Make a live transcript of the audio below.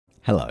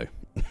Hello.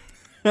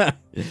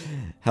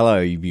 Hello,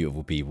 you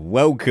beautiful people.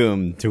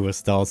 Welcome to a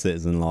Star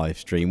Citizen live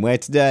stream, where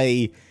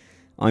today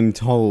I'm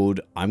told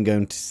I'm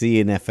going to see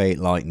an F8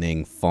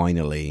 Lightning,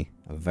 finally.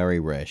 A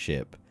very rare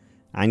ship.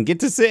 And get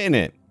to sit in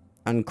it.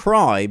 And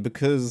cry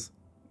because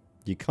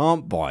you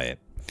can't buy it.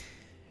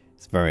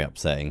 It's very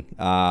upsetting.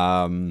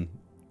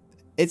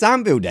 It's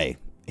Anvil Day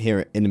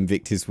here in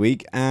Invictus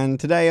week. And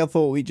today I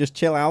thought we'd just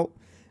chill out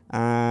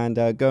and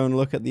go and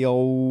look at the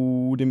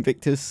old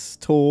Invictus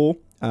tour.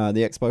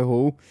 The expo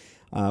hall.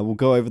 We'll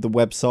go over the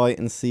website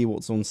and see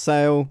what's on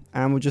sale,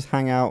 and we'll just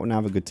hang out and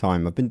have a good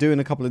time. I've been doing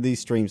a couple of these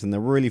streams and they're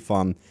really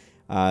fun.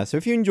 So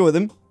if you enjoy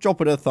them, drop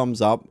it a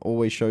thumbs up.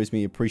 Always shows me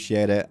you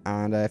appreciate it.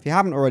 And if you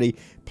haven't already,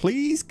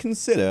 please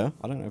consider,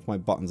 I don't know if my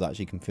button's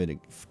actually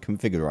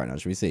configured right now,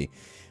 should we see?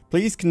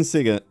 Please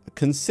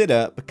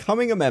consider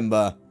becoming a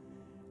member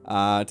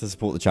to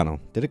support the channel.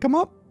 Did it come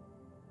up?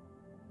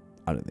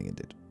 I don't think it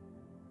did.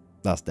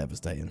 That's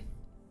devastating.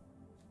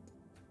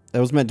 There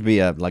was meant to be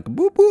a, like,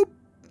 boop boop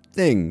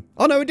thing.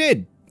 Oh, no, it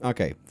did.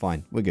 Okay,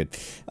 fine. We're good.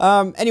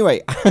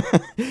 Anyway.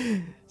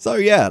 So,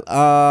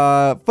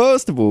 yeah.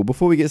 First of all,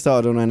 before we get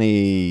started on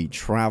any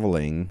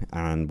traveling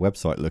and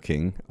website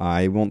looking,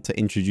 I want to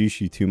introduce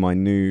you to my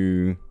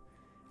new,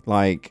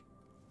 like,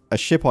 a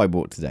ship I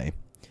bought today.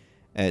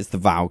 It's the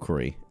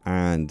Valkyrie.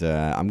 And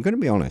I'm going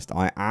to be honest.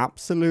 I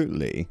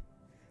absolutely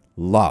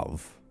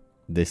love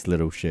this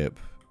little ship.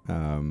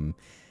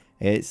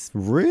 It's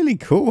really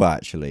cool,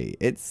 actually.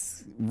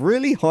 It's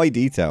really high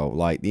detail.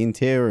 Like, the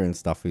interior and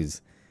stuff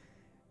is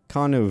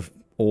kind of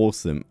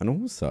awesome. And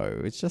also,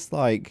 it's just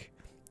like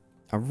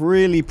a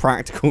really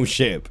practical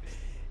ship.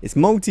 It's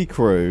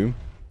multi-crew.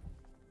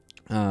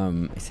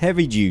 It's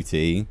heavy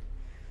duty.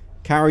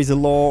 Carries a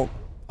lot.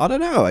 I don't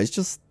know. It's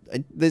just,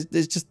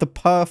 there's just the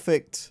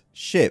perfect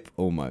ship,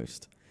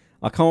 almost.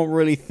 I can't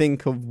really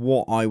think of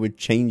what I would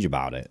change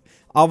about it.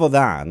 Other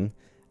than,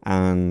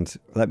 and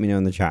let me know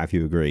in the chat if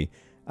you agree,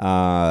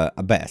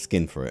 a better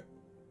skin for it.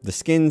 The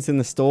skins in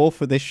the store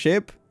for this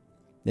ship,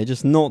 they're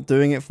just not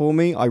doing it for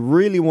me. I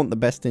really want the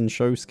best in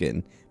show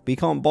skin, but you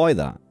can't buy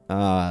that.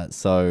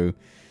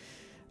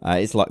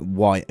 It's like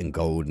white and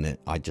gold in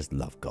it. I just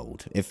love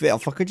gold. If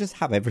I could just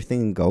have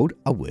everything in gold,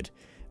 I would.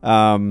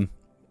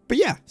 But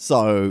yeah,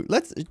 so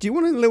do you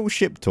want a little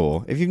ship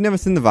tour? If you've never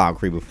seen the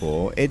Valkyrie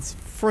before, it's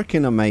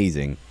freaking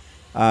amazing.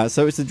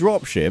 So it's a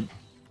drop ship,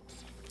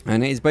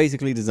 and it is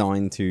basically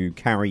designed to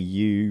carry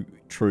you,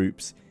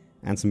 troops,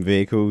 and some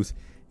vehicles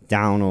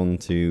down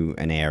onto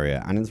an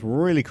area, and it's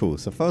really cool.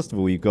 So first of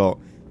all, you've got,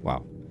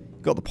 wow,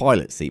 you've got the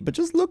pilot seat, but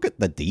just look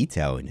at the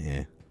detail in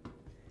here.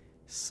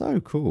 So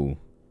cool.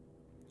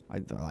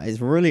 It's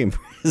really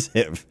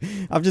impressive.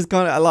 I've just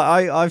kind of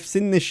like I've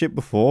seen this ship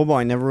before, but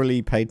I never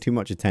really paid too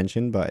much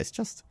attention. But it's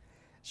just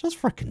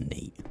freaking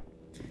neat.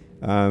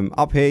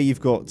 Up here,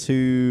 you've got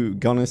two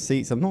gunner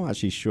seats. I'm not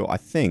actually sure. I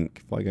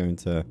think if I go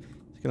into,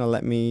 it's gonna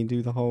let me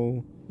do the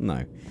whole.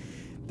 No.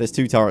 There's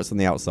two turrets on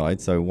the outside,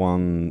 so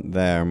one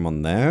there and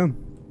one there.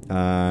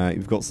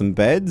 You've got some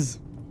beds,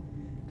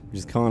 which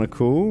is kind of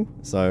cool.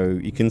 So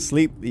you can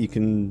sleep, you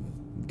can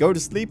go to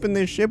sleep in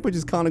this ship, which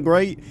is kind of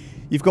great.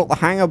 You've got the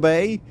hangar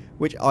bay,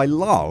 which I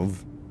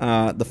love.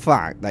 The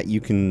fact that you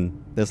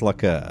can, there's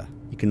like a,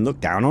 you can look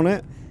down on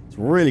it. It's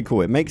really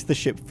cool. It makes the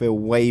ship feel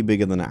way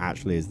bigger than it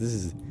actually is. This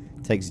is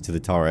takes you to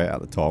the turret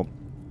at the top,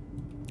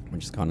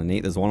 which is kind of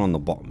neat. There's one on the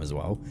bottom as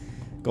well.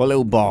 Got a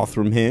little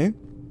bathroom here.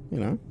 You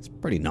know, it's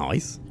pretty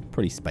nice,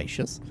 pretty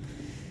spacious.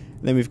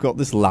 Then we've got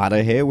this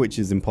ladder here, which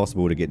is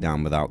impossible to get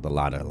down without the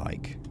ladder,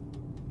 like,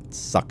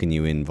 sucking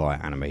you in via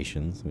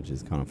animations, which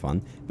is kind of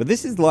fun. But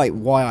this is, like,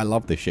 why I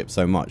love this ship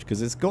so much,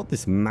 because it's got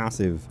this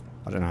massive,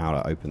 I don't know how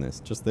to open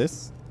this, just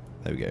this?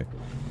 There we go.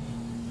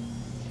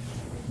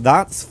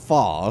 That's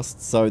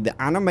fast, so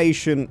the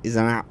animation is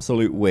an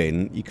absolute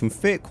win. You can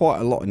fit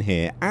quite a lot in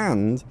here,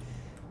 and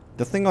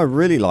the thing I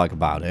really like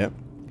about it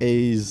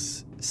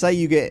is, say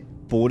you get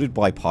boarded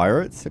by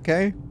pirates,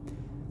 okay?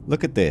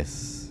 Look at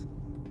this.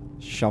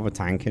 Shove a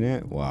tank in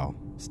it. Wow.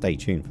 Stay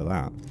tuned for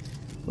that.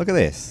 Look at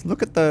this.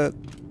 Look at the,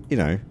 you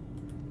know,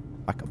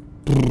 like a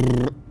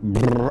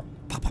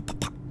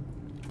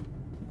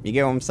you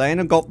get what I'm saying?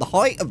 I've got the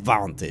height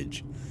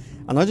advantage.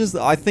 And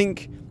I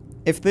think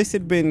if this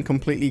had been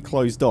completely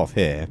closed off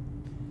here,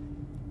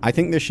 I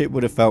think the ship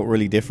would have felt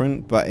really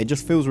different, but it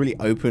just feels really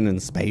open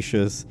and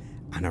spacious,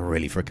 and I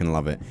really freaking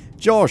love it.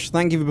 Josh,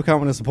 thank you for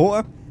becoming a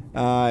supporter.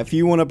 If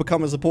you want to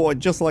become a supporter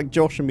just like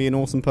Josh and be an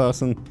awesome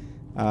person,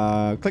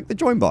 click the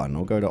join button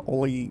or go to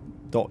ollie.gg/join.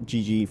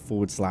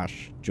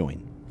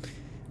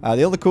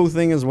 The other cool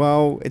thing as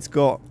well, it's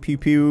got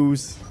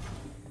pew-pews,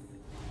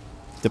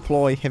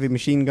 deploy heavy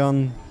machine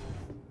gun.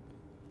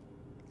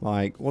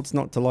 Like, what's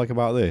not to like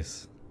about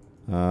this?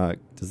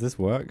 Does this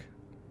work?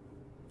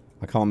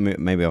 I can't,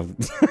 maybe I've...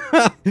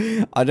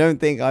 I don't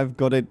think I've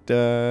got it,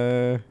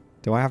 do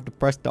I have to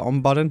press the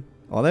on button?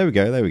 Oh, there we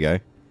go, there we go.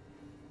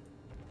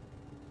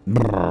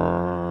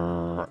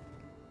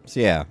 So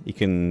yeah, you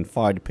can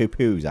fire the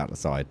poo-poos out the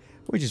side,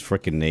 which is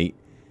freaking neat.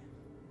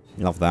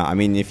 Love that. I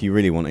mean, if you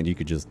really wanted, you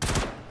could just,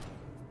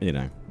 you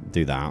know,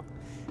 do that.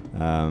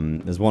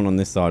 There's one on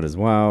this side as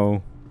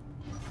well.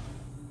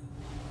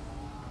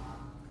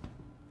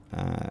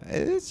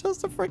 It's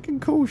just a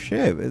freaking cool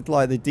ship. It's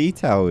like the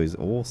detail is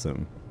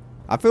awesome.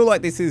 I feel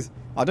like this is,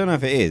 I don't know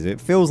if it is, it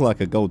feels like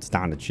a gold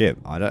standard ship.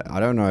 I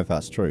don't know if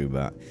that's true,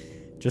 but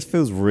it just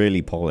feels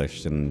really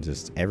polished and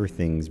just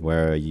everything's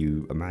where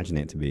you imagine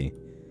it to be.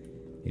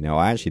 You know,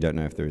 I actually don't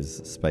know if there is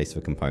space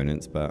for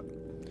components, but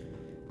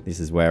this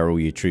is where all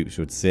your troops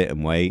would sit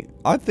and wait.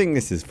 I think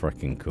this is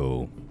freaking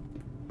cool.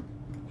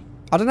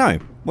 I don't know.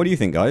 What do you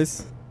think,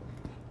 guys?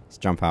 Let's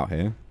jump out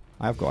here.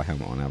 I have got a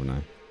helmet on, haven't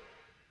I?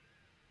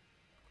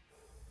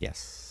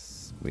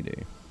 Yes, we do.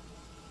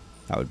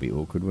 That would be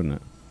awkward, wouldn't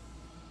it?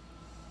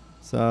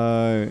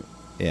 So,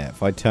 yeah,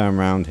 if I turn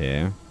around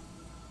here.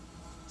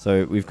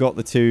 So, we've got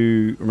the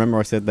two... Remember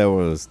I said there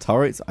was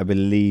turrets? I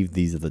believe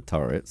these are the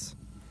turrets.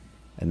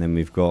 And then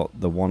we've got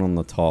the one on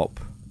the top.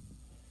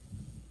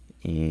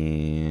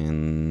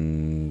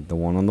 And the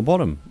one on the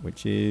bottom,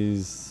 which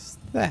is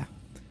there.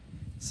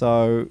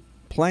 So,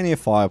 plenty of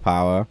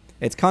firepower.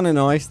 It's kind of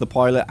nice. The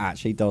pilot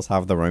actually does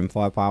have their own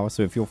firepower.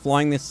 So, if you're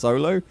flying this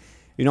solo...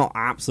 You're not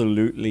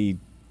absolutely,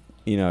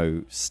 you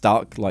know,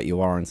 stuck like you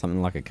are in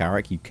something like a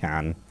Carrack. You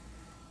can.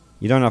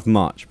 You don't have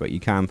much, but you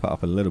can put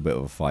up a little bit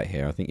of a fight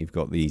here. I think you've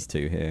got these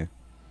two here.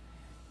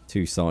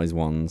 Two size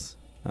ones.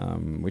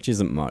 Which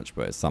isn't much,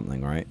 but it's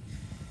something, right?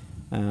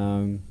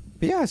 But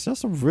yeah, it's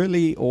just a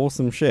really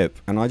awesome ship.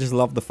 And I just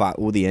love the fact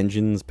all the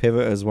engines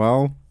pivot as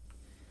well.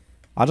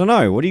 I don't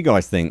know. What do you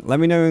guys think? Let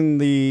me know in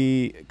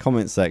the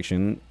comments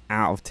section.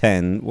 Out of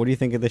 10, what do you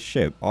think of this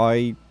ship?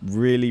 I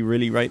really,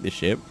 really rate this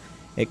ship.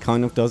 It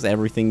kind of does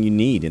everything you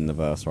need in the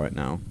verse right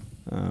now.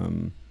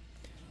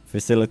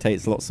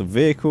 Facilitates lots of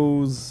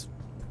vehicles.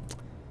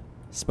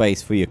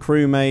 Space for your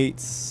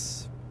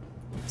crewmates.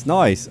 It's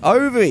nice.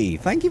 Ovi,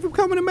 thank you for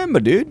becoming a member,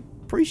 dude.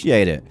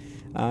 Appreciate it.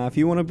 If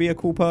you want to be a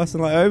cool person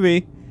like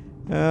Ovi,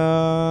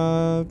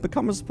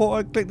 become a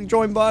supporter, click the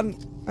join button,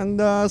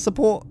 and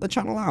support the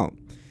channel out.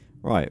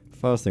 Right,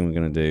 first thing we're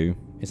going to do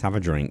is have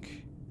a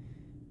drink.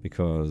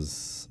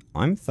 Because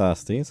I'm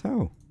thirsty as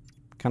hell.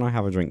 Can I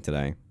have a drink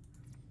today?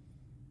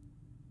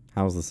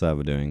 How's the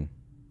server doing?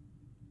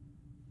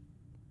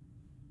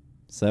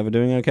 Server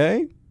doing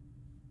okay?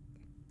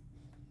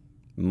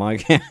 Am I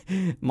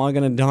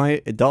gonna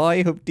die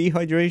of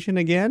dehydration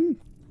again?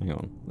 Hang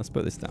on, let's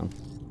put this down.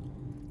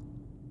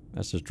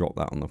 Let's just drop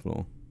that on the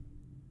floor.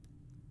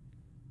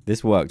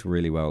 This worked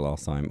really well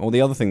last time. Or the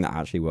other thing that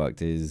actually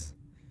worked is...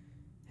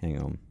 Hang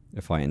on,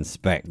 if I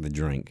inspect the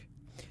drink.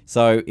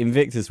 So,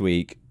 Invictus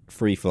week,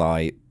 free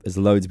flight, there's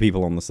loads of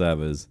people on the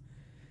servers.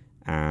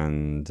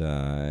 And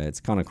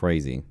it's kind of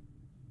crazy.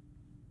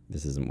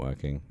 This isn't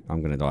working.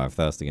 I'm going to die of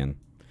thirst again.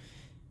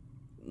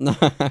 No.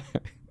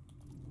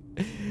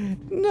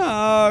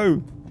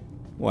 No.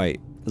 Wait.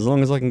 As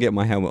long as I can get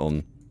my helmet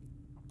on.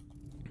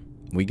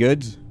 We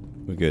good?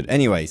 We're good.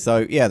 Anyway,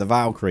 so yeah, the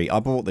Valkyrie. I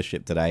bought the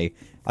ship today.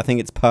 I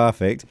think it's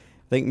perfect.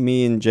 I think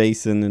me and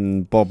Jason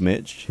and Bob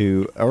Mitch,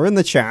 who are in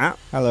the chat,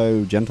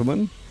 hello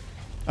gentlemen,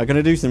 are going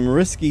to do some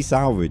risky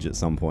salvage at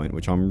some point,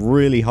 which I'm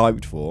really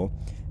hyped for.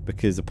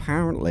 Because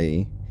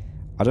apparently,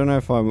 I don't know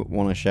if I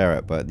want to share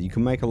it, but you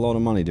can make a lot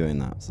of money doing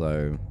that.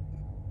 So,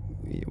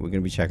 we're going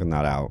to be checking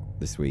that out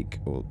this week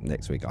or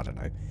next week, I don't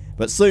know.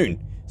 But soon.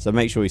 So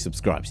make sure you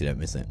subscribe so you don't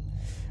miss it.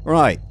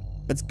 Right,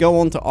 let's go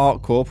on to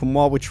ArtCorp. And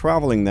while we're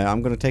traveling there,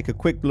 I'm going to take a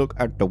quick look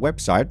at the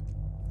website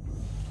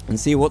and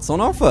see what's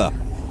on offer.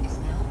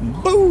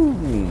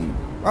 Boom!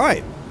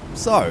 Right,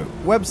 so,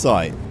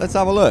 website. Let's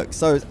have a look.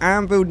 So, it's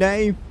Anvil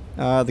Day.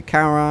 The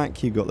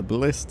Carrack, you've got the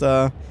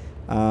Ballista.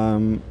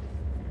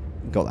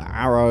 Got the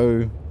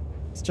Arrow.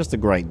 It's just a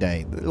great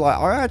day. Like,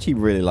 I actually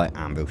really like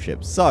Anvil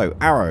ships. So,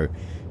 Arrow,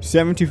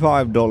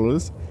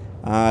 $75.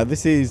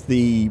 This is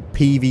the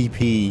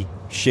PvP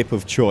ship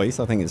of choice,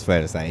 I think it's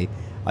fair to say.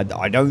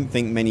 I don't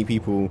think many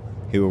people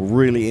who are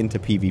really into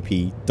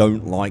PvP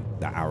don't like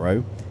the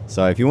Arrow.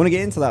 So, if you want to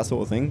get into that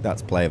sort of thing,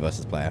 that's player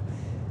versus player.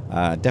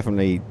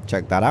 Definitely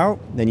check that out.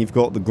 Then you've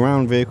got the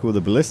ground vehicle,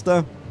 the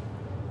Ballista.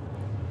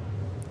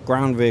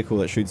 Ground vehicle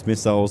that shoots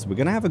missiles. We're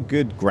going to have a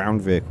good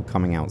ground vehicle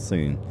coming out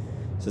soon.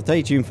 So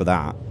stay tuned for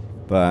that.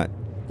 But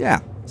yeah,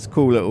 it's a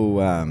cool little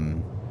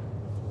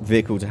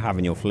vehicle to have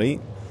in your fleet.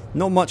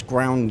 Not much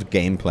ground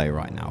gameplay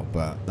right now,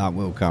 but that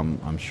will come,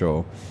 I'm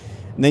sure.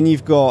 And then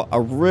you've got a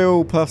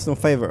real personal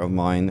favorite of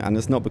mine, and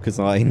it's not because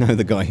I know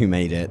the guy who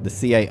made it, the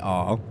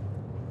C8R.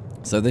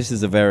 So this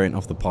is a variant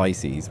of the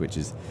Pisces, which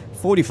is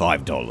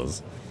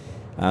 $45.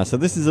 So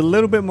this is a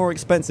little bit more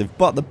expensive,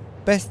 but the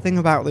best thing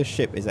about this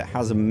ship is it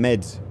has a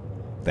med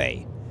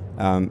bay.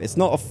 It's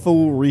not a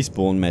full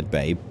respawn med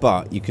bay,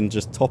 but you can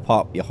just top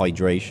up your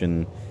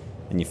hydration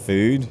and your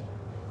food,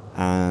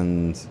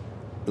 and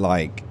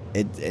like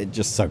it's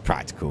just so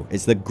practical.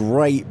 It's the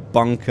great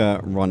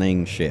bunker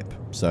running ship.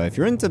 So if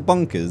you're into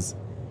bunkers,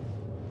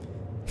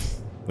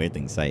 weird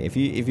thing to say, if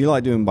you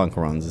like doing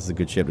bunker runs, this is a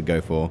good ship to go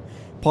for.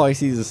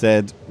 Pisces, as I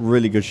said,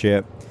 really good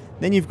ship.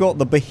 Then you've got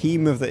the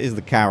behemoth that is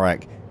the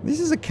Carrack. This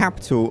is a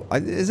capital.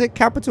 Is it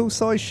capital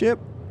size ship?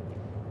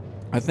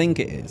 I think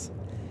it is.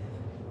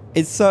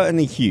 It's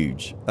certainly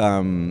huge.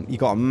 You've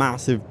got a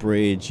massive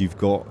bridge. It's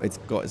got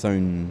its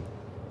own...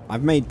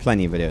 I've made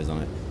plenty of videos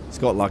on it. It's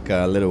got like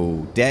a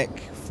little deck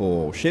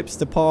for ships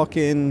to park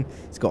in.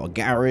 It's got a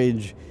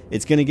garage.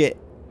 It's going to get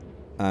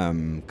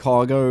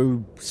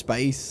cargo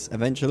space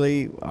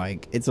eventually.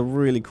 Like, it's a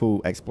really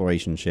cool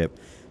exploration ship.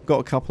 Got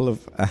a couple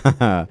of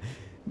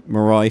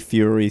Mirai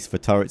Furies for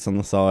turrets on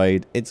the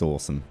side. It's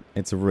awesome.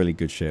 It's a really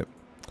good ship.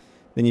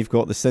 Then you've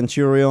got the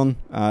Centurion.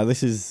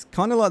 This is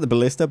kind of like the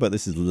Ballista, but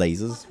this is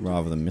lasers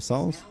rather than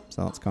missiles.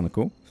 So that's kind of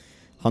cool.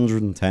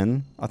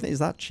 110. I think, is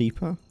that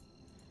cheaper?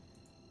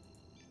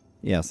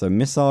 Yeah, so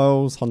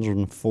missiles,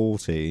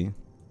 140.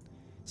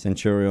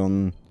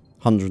 Centurion,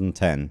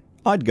 110.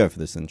 I'd go for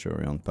the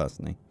Centurion,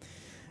 personally.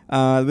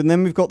 But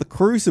then we've got the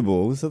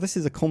Crucible. So this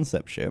is a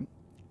concept ship.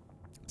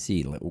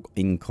 See, little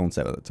in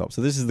concept at the top.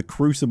 So this is the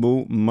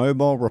Crucible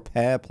mobile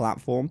repair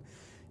platform.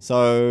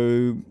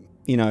 So,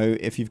 you know,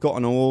 if you've got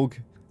an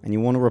org and you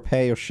want to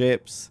repair your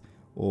ships,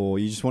 or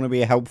you just want to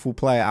be a helpful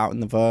player out in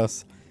the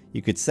verse,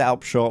 you could set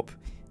up shop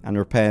and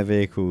repair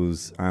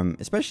vehicles,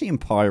 especially in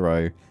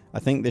Pyro. I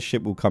think this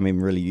ship will come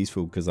in really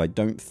useful because I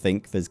don't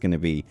think there's going to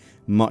be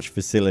much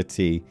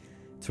facility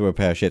to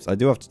repair ships. I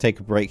do have to take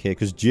a break here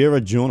because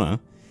Jira Jonna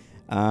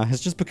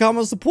has just become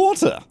a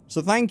supporter.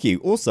 So thank you.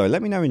 Also,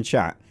 let me know in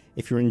chat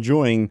if you're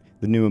enjoying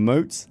the new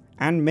emotes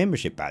and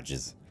membership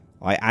badges.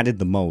 I added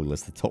the mole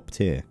as the top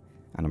tier,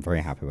 and I'm very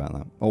happy about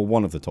that. Or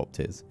one of the top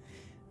tiers,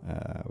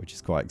 which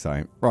is quite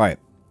exciting. Right.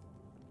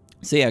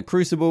 So yeah,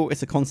 Crucible,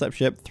 it's a concept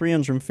ship,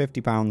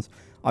 £350.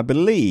 I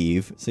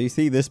believe, so you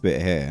see this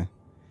bit here,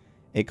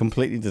 it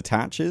completely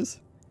detaches.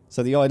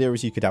 So the idea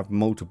is you could have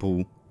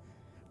multiple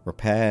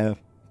repair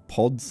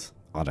pods.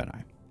 I don't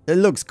know. It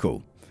looks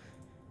cool.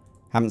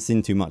 Haven't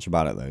seen too much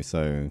about it though,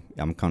 so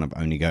I'm kind of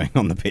only going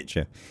on the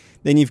picture.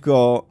 Then you've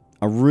got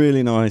a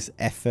really nice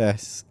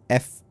F7C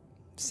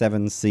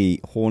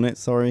Hornet,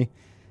 sorry.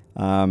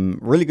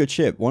 Really good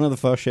ship. One of the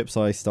first ships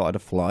I started to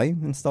fly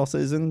in Star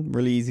Citizen.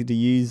 Really easy to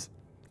use.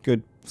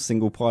 Good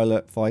single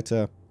pilot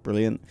fighter.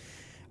 Brilliant.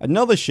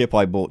 Another ship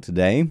I bought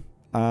today.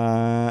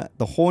 The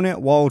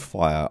Hornet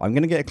Wildfire. I'm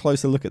going to get a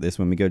closer look at this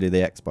when we go to the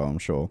expo, I'm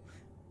sure.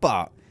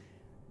 But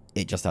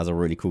it just has a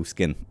really cool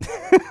skin.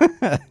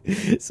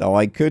 So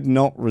I could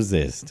not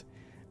resist.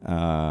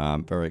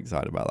 I'm very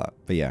excited about that.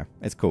 But yeah,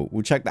 it's cool.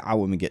 We'll check that out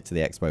when we get to the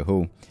expo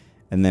hall.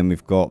 And then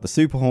we've got the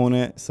Super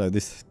Hornet. So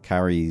this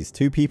carries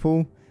 2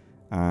 people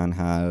and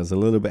has a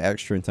little bit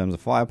extra in terms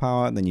of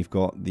firepower. And then you've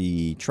got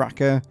the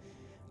Tracker,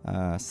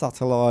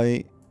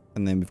 Satellite,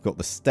 and then we've got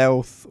the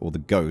Stealth, or the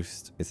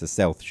Ghost. It's a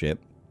stealth ship.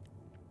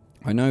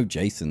 I know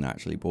Jason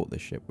actually bought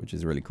this ship, which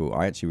is really cool.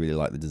 I actually really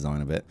like the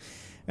design of it.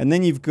 And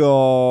then you've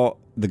got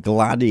the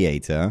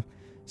Gladiator.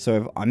 So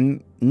if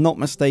I'm not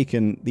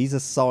mistaken, these are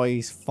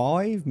size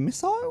 5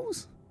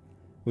 missiles,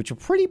 which are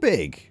pretty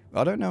big.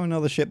 I don't know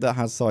another ship that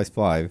has size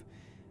 5.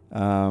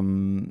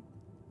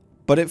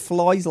 But it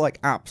flies like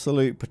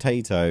absolute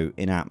potato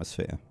in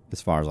atmosphere, as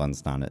far as I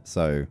understand it.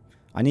 So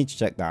I need to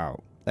check that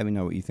out. Let me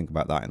know what you think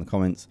about that in the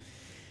comments.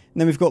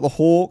 And then we've got the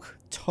Hawk,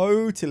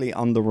 totally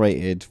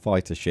underrated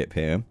fighter ship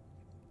here.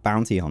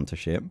 Bounty hunter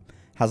ship.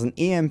 Has an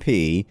EMP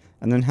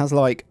and then has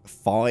like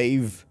 4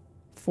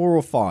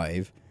 or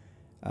 5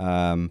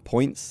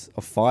 points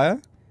of fire.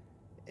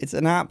 It's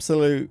an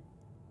absolute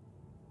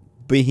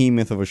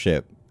behemoth of a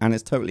ship, and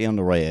it's totally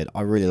underrated. I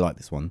really like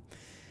this one.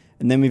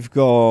 And then we've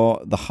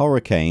got the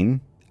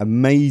Hurricane,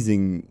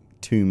 amazing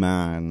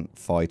 2-man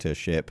fighter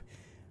ship.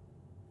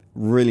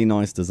 Really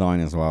nice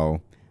design as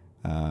well.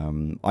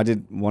 I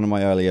did one of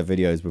my earlier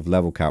videos with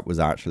Level Cap was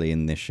actually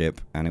in this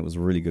ship, and it was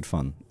really good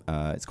fun.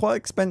 It's quite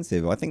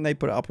expensive. I think they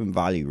put it up in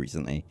value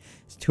recently.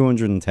 It's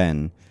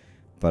 210.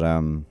 But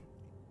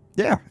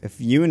yeah, if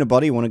you and a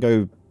buddy want to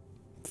go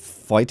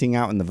fighting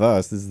out in the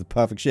verse, this is the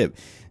perfect ship.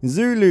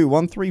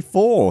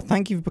 Zulu134,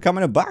 thank you for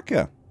becoming a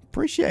backer.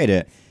 Appreciate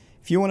it.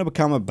 If you want to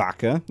become a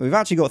backer, we've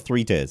actually got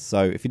 3 tiers.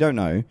 So if you don't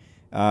know,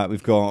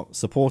 we've got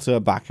supporter,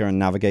 backer, and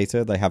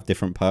navigator. They have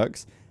different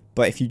perks.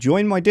 But if you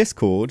join my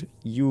Discord,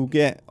 you'll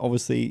get,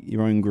 obviously,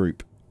 your own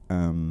group.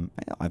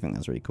 I think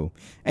that's really cool.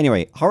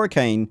 Anyway,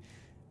 Hurricane,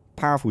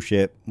 powerful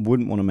ship.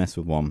 Wouldn't want to mess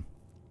with one.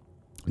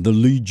 The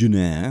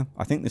Legionnaire.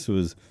 I think this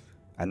was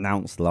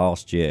announced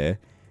last year.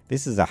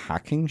 This is a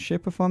hacking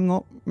ship, if I'm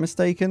not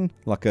mistaken.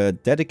 Like a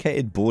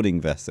dedicated boarding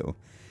vessel.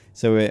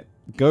 So it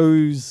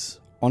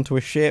goes onto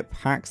a ship,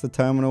 hacks the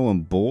terminal,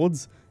 and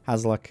boards.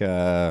 Has like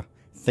a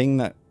thing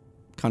that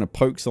kind of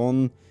pokes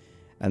on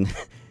and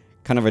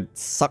kind of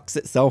sucks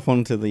itself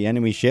onto the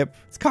enemy ship.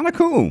 It's kind of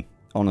cool,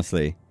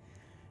 honestly.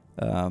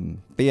 But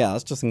yeah,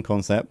 that's just in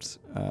concept.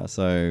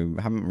 So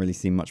haven't really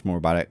seen much more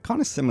about it.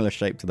 Kind of similar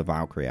shape to the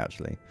Valkyrie,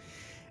 actually.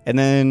 And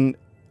then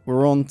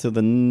we're on to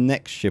the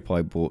next ship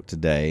I bought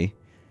today.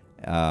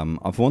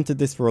 I've wanted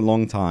this for a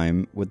long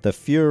time. With the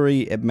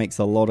Fury, it makes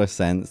a lot of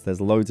sense. There's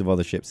loads of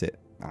other ships it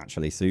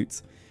actually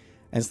suits.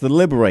 And it's the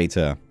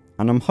Liberator.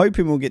 And I'm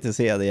hoping we'll get to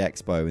see it at the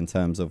expo in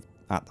terms of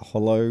at the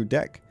holo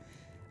deck.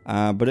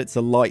 But it's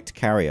a light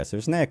carrier. So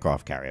it's an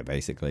aircraft carrier,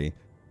 basically,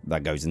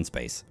 that goes in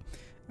space.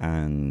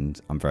 And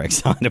I'm very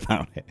excited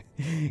about it.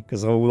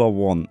 Because all I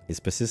want is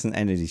persistent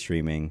energy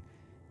streaming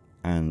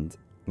and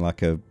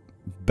like a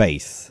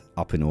base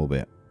up in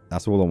orbit.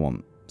 That's all I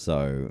want.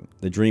 So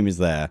the dream is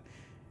there.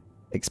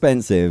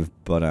 Expensive,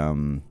 but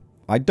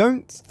I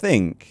don't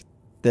think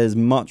there's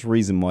much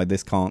reason why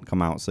this can't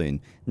come out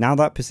soon. Now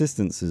that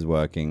persistence is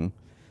working,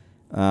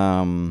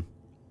 I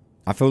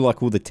feel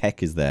like all the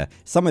tech is there.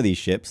 Some of these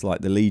ships,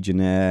 like the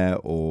Legionnaire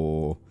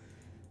or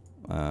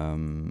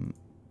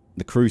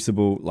the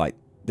Crucible, like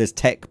there's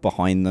tech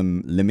behind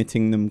them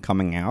limiting them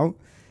coming out.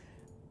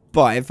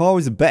 But if I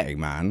was a betting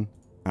man,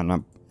 and I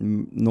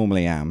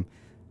normally am,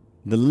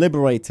 the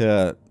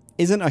Liberator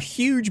isn't a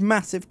huge,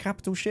 massive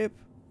capital ship.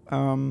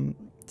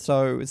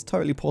 So it's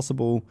totally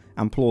possible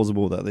and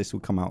plausible that this will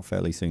come out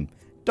fairly soon.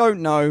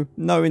 Don't know.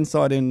 No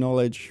insider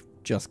knowledge.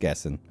 Just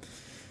guessing.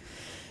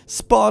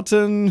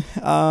 Spartan.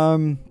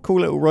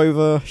 Cool little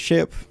rover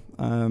ship.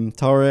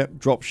 Turret.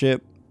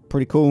 Dropship.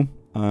 Pretty cool.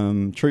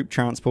 Troop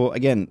transport.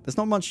 Again, there's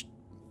not much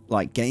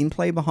like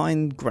gameplay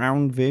behind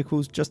ground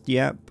vehicles just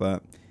yet.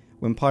 But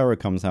when Pyro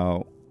comes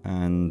out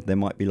and there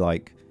might be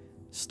like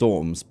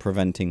storms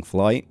preventing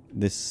flight,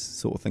 this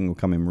sort of thing will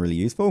come in really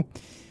useful.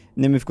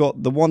 And then we've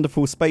got the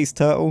wonderful space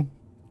turtle.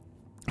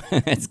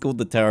 It's called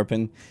the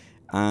Terrapin.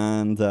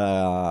 And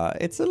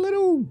it's a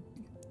little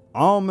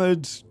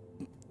armored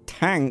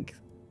tank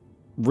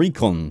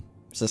recon.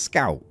 It's a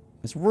scout.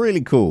 It's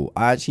really cool.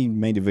 I actually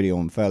made a video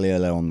on fairly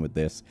early on with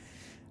this.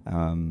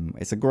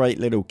 It's a great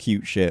little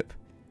cute ship.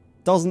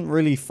 Doesn't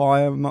really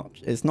fire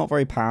much. It's not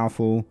very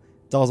powerful.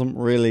 Doesn't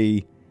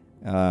really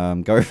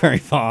go very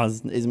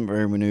fast. Isn't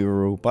very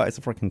maneuverable. But it's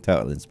a freaking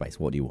turtle in space.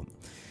 What do you want?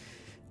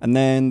 And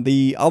then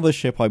the other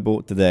ship I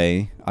bought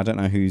today, I don't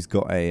know who's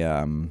got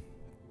a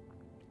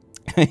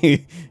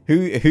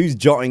who's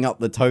jotting up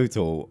the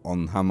total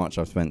on how much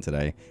I've spent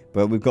today,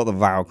 but we've got the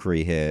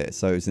Valkyrie here.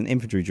 So it's an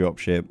infantry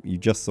dropship. You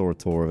just saw a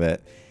tour of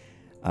it.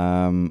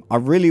 I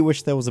really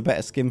wish there was a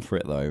better skin for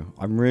it though.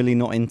 I'm really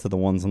not into the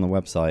ones on the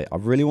website. I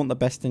really want the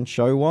best in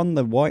show one,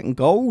 the white and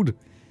gold,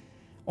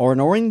 or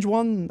an orange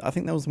one. I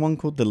think there was one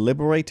called the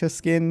Liberator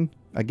skin.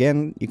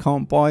 Again, you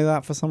can't buy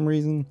that for some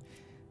reason.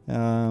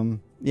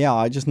 Yeah,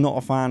 I'm just not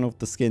a fan of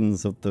the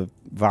skins of the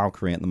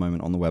Valkyrie at the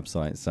moment on the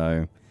website.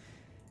 So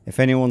if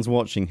anyone's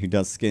watching who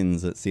does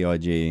skins at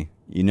CIG,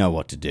 you know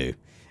what to do.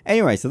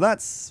 Anyway, so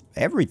that's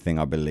everything,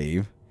 I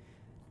believe.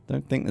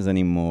 Don't think there's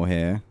any more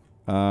here.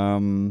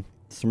 Some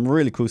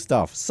really cool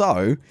stuff.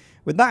 So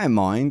with that in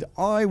mind,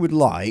 I would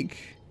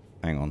like...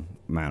 Hang on.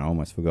 Man, I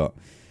almost forgot.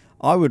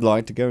 I would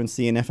like to go and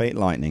see an F8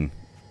 Lightning.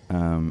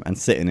 And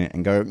sit in it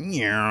and go...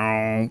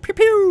 Meow, pew,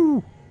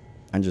 pew,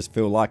 and just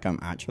feel like I'm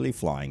actually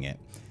flying it.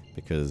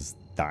 Because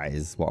that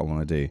is what I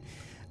want to do.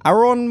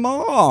 Aaron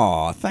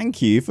Mar,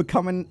 thank you for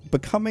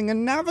becoming a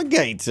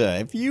navigator.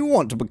 If you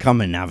want to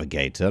become a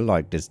navigator,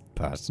 like this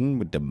person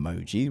with the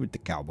emoji, with the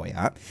cowboy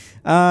hat,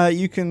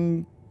 you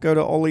can go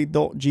to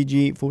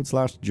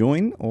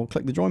ollie.gg/join or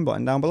click the join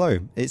button down below.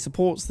 It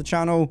supports the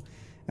channel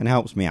and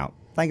helps me out.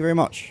 Thank you very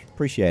much.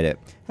 Appreciate it.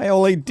 Hey,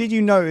 Ollie, did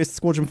you notice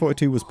Squadron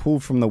 42 was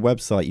pulled from the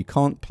website? You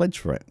can't pledge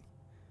for it.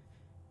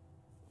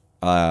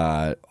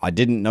 I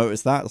didn't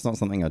notice that. It's not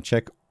something I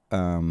check.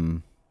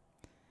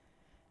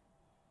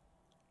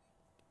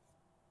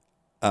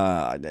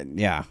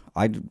 Yeah,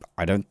 I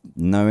don't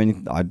know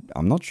anything.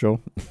 I'm not sure.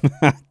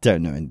 I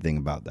don't know anything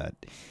about that.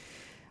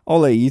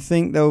 Ollie, you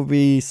think they'll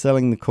be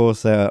selling the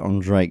Corsair on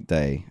Drake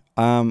Day?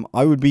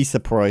 I would be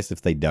surprised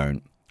if they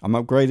don't. I'm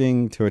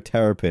upgrading to a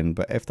Terrapin,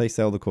 but if they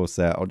sell the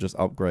Corsair, I'll just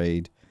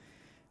upgrade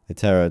the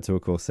Terra to a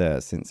Corsair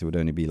since it would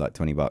only be like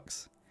 20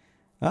 bucks.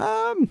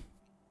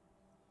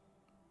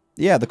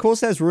 Yeah, the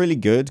Corsair's really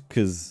good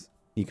because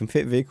you can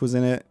fit vehicles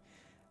in it.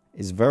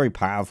 It's a very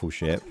powerful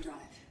ship.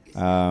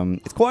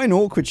 It's quite an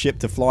awkward ship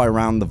to fly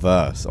around the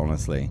verse,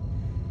 honestly,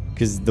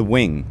 because the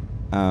wing.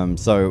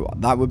 So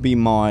that would be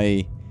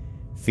my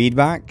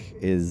feedback,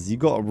 is you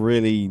got to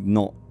really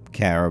not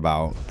care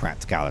about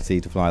practicality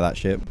to fly that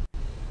ship.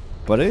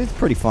 But it is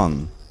pretty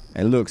fun.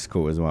 It looks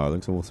cool as well. It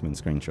looks awesome in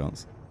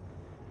screenshots.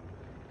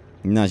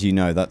 And as you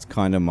know, that's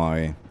kind of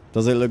my...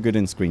 Does it look good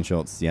in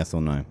screenshots? Yes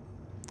or no?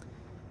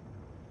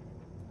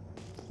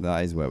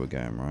 That is where we're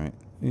going, right?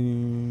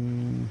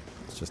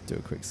 Let's just do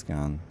a quick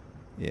scan.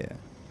 Yeah.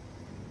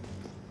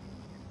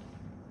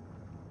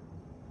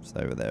 It's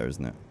over there,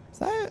 isn't it? Is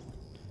that it?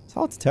 It's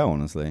hard to tell,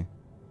 honestly.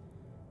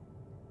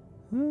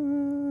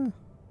 I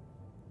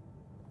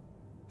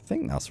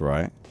think that's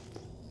right.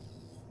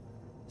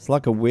 It's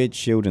like a weird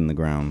shield in the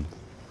ground.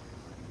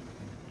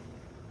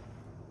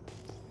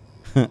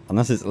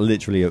 Unless it's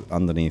literally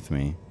underneath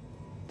me.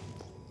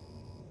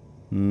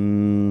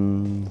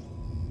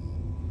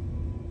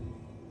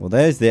 Well,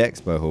 there's the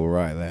expo hall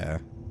right there.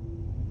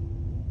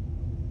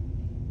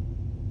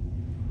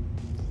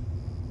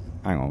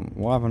 Hang on,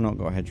 why have I not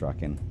got head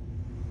tracking?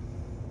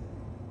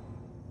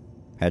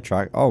 Head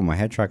track? Oh, my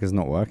head track is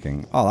not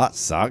working. Oh, that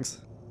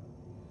sucks.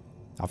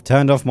 I've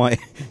turned off my...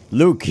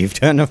 Luke, you've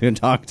turned off your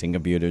targeting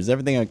computer. Is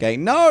everything okay?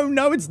 No,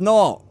 no, it's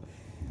not.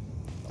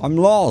 I'm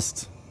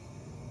lost.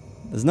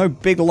 There's no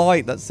big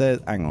light that says...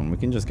 Hang on, we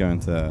can just go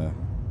into...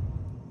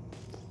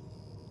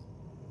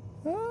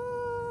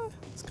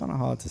 it's kind of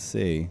hard to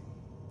see.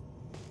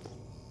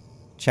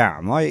 Chat,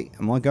 am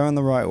I going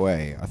the right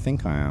way? I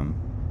think I am.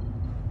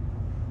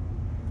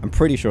 I'm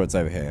pretty sure it's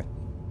over here.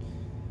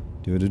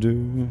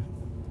 Doo-doo-doo.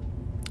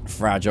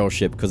 Fragile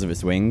ship because of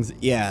its wings.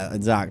 Yeah,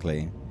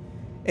 exactly.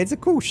 It's a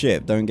cool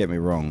ship, don't get me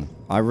wrong.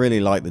 I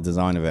really like the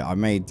design of it. I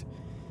made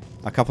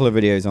a couple of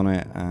videos on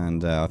it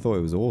and I thought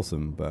it was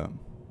awesome, but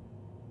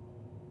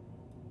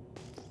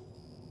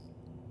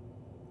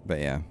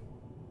yeah.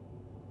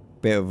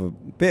 Bit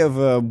of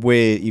a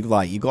weird, you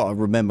got to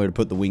remember to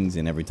put the wings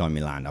in every time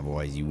you land,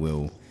 otherwise you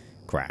will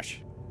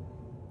crash.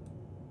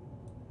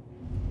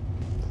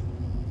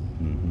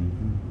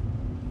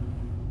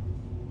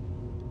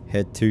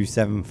 Head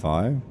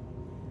 275.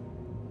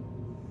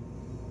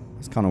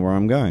 That's kind of where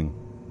I'm going.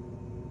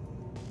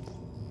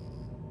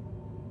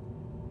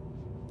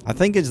 I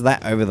think it's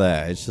that over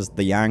there. It's just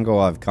the angle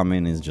I've come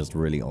in is just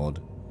really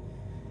odd.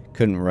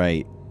 Couldn't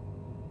rent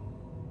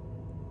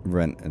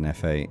an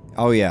F8.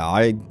 Oh yeah,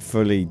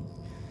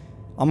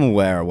 I'm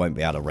aware I won't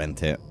be able to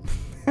rent it.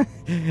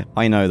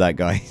 I know that,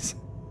 guys.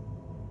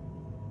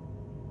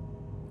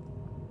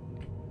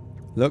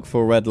 Look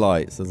for red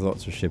lights. There's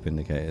lots of ship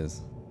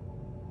indicators.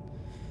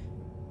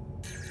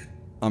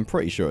 I'm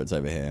pretty sure it's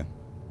over here.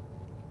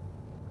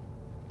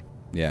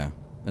 Yeah.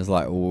 There's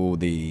like all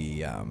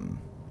the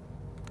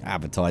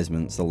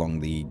advertisements along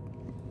the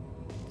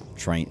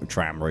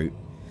tram route.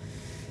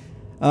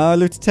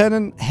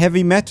 Lieutenant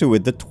Heavy Metal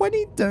with the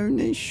 20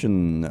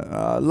 donation.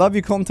 Love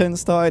your content,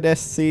 started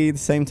SC the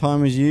same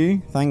time as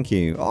you. Thank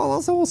you. Oh,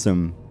 that's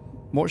awesome.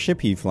 What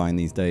ship are you flying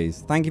these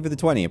days? Thank you for the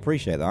 20.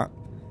 Appreciate that.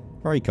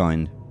 Very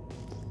kind.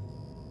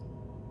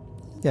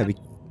 Yeah,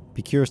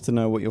 be curious to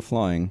know what you're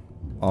flying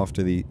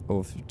after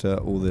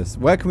all this.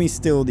 Where can we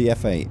steal the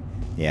F8?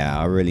 Yeah,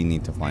 I really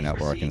need to find out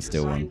where I can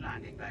steal one.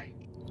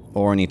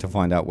 Or I need to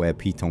find out where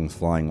Pitong's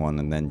flying one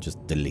and then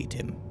just delete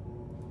him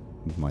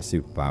with my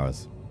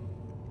superpowers.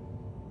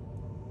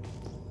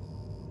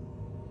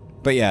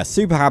 But yeah,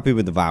 super happy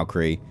with the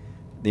Valkyrie.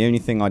 The only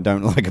thing I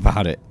don't like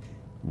about it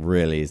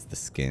really is the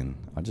skin.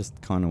 I just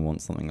kind of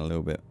want something a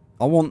little bit...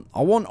 I want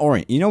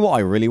orange. You know what I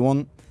really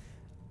want?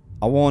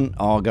 I want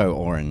Argo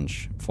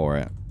orange for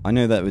it. I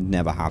know that would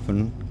never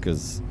happen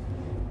because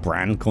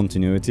brand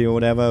continuity or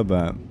whatever,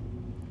 but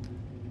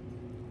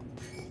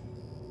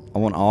I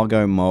want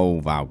Argo Mole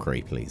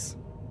Valkyrie, please.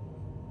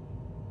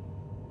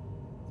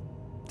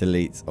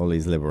 Deletes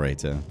Ollie's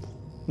Liberator.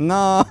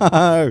 No!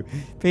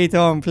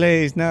 Piton,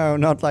 please, no,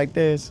 not like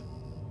this.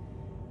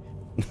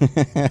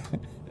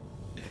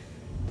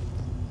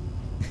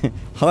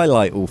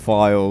 Highlight all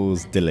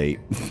files, delete.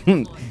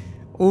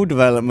 All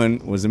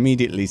development was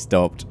immediately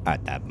stopped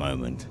at that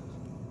moment.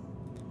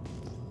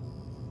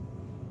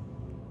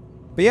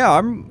 But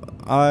yeah,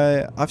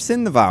 I've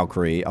seen the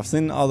Valkyrie. I've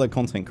seen other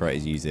content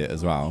creators use it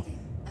as well.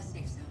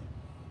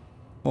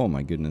 Oh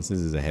my goodness, this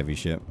is a heavy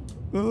ship.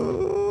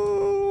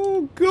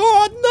 Oh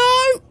God,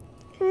 no!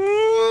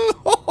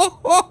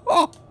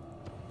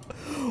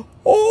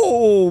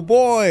 Oh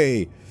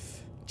boy!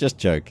 Just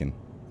joking.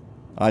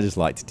 I just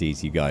like to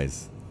tease you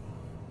guys.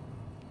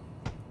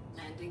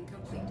 Landing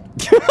complete.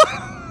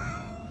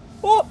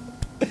 Oh,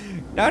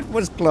 that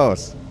was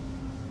close.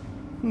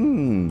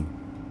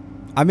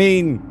 I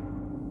mean,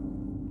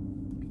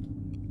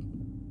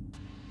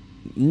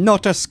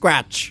 not a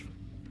scratch.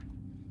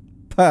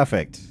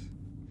 Perfect.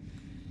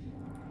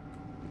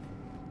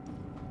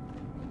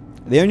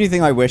 The only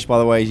thing I wish, by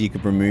the way, is you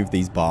could remove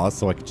these bars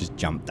so I could just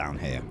jump down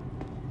here.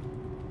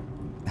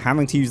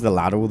 Having to use the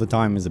ladder all the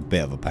time is a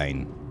bit of a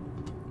pain.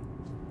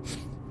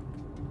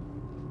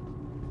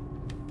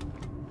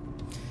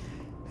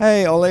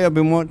 Hey, Ollie, I've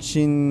been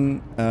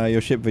watching your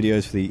ship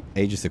videos for the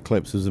Aegis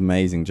Eclipse. It was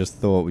amazing. Just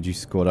thought, would you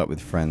squad up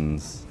with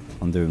friends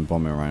on doing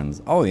bombing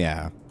rounds? Oh,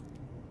 yeah.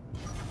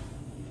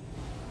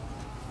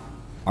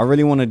 I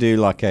really want to do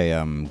like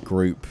a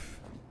group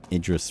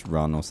Idris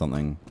run or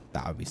something.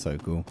 That would be so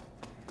cool.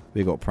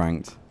 We got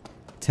pranked.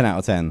 10 out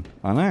of 10.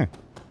 I know.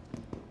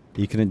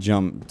 You can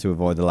jump to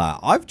avoid the ladder.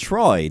 I've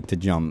tried to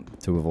jump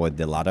to avoid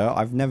the ladder.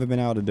 I've never been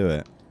able to do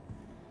it.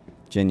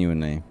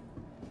 Genuinely.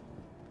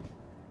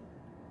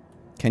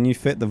 Can you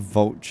fit the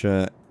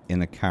vulture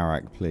in a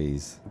Karak,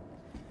 please?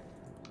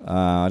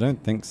 I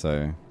don't think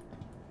so.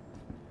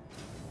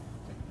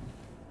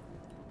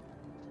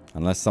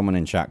 Unless someone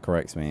in chat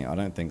corrects me. I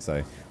don't think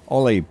so.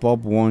 Ollie,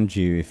 Bob warned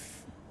you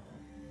if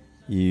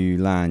you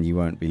land, you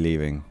won't be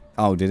leaving.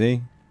 Oh, did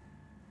he?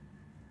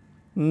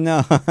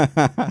 No.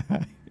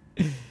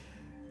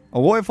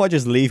 Or what if I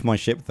just leave my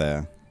ship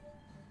there?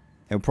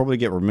 It'll probably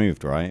get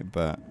removed, right?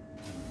 But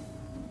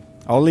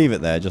I'll leave it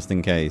there just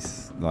in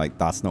case. Like,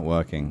 that's not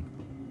working.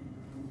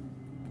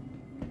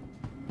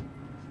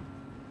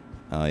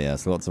 Oh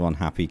yes, lots of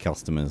unhappy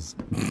customers.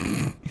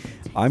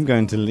 I'm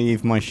going to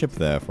leave my ship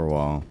there for a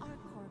while.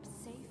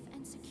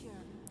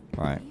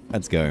 Right,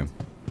 let's go.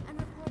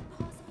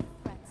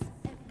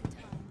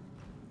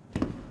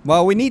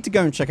 Well, we need to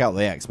go and check out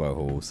the expo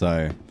hall,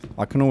 so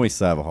I can always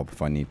server hop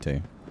if I need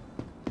to.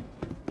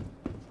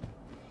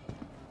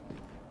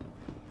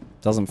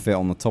 Doesn't fit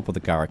on the top of the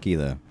Carrack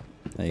either.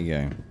 There you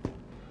go.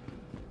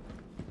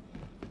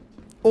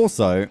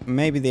 Also,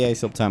 maybe the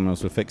ASOP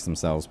terminals will fix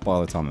themselves by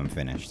the time I'm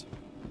finished.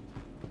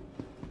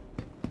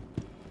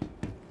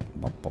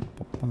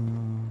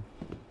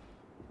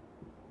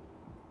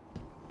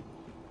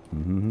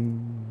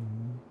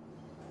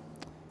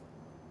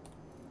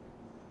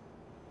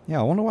 Yeah,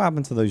 I wonder what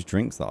happened to those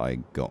drinks that I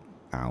got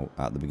out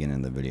at the beginning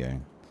of the video. Do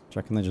you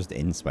reckon they're just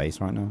in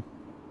space right now?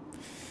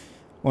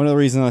 One of the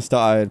reasons I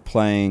started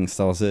playing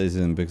Star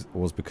Citizen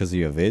was because of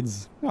your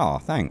vids. Oh,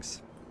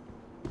 thanks.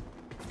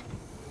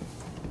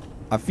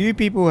 A few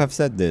people have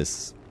said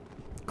this.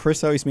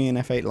 Chris owes me an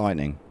F8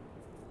 Lightning.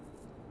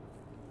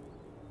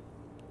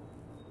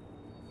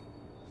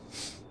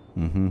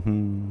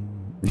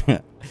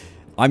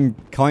 I'm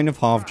kind of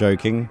half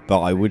joking,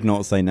 but I would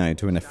not say no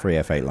to an free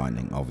F8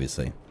 Lightning,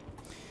 obviously.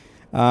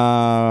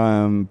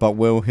 But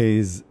will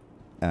his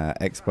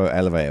Expo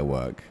elevator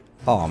work?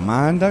 Oh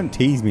man, don't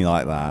tease me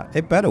like that.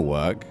 It better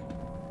work.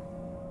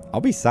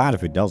 I'll be sad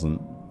if it doesn't.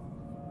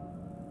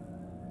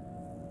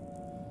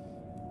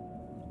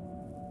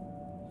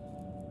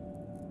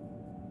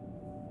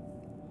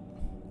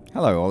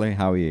 Hello Ollie,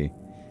 how are you?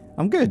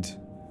 I'm good.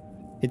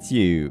 It's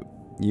you.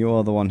 You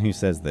are the one who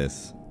says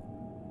this.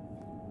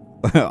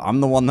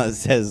 I'm the one that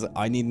says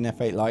I need an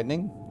F8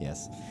 Lightning?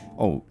 Yes.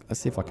 Oh,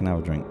 let's see if I can have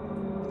a drink.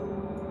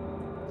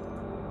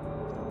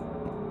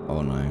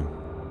 Oh no.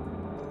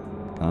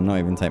 Can I not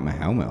even take my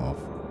helmet off?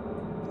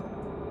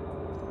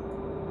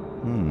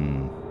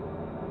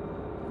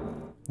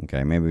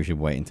 Okay, maybe we should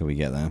wait until we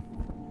get there.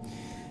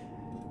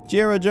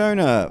 Jira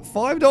Jonah,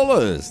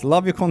 $5.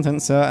 Love your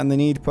content, sir, and the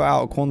need to put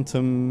out a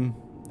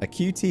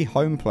QT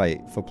home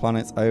plate for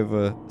planets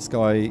over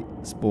Sky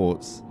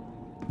Sports,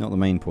 not the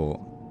main port.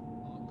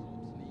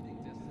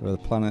 For the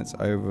planets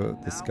over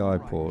the Sky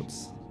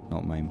ports,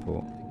 not main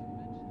port.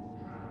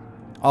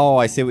 Oh,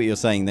 I see what you're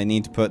saying. They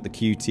need to put the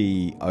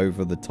QT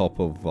over the top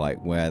of like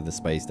where the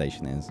space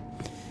station is.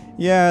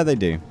 Yeah, they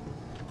do.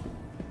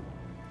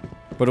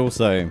 But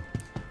also,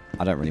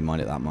 I don't really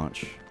mind it that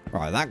much.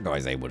 Right, that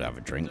guy's able to have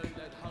a drink.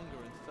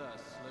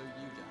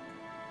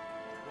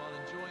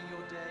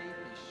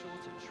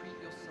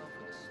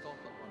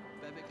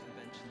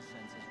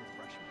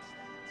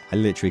 I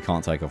literally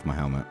can't take off my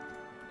helmet.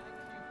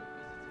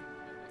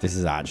 This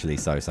is actually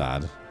so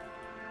sad.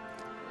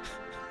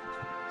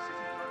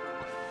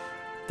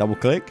 Double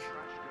click?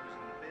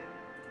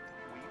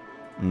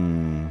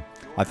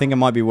 I think it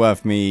might be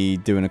worth me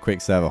doing a quick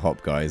server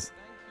hop, guys.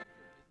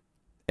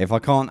 If I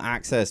can't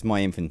access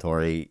my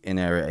inventory in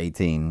Area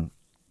 18,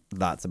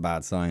 that's a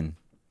bad sign.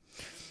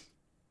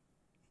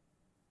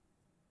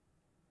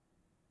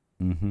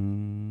 Local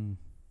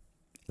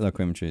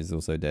inventory is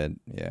also dead,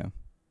 yeah.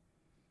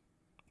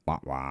 Wah,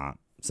 wah.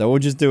 So we'll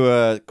just do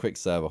a quick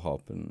server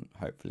hop and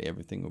hopefully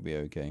everything will be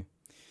okay.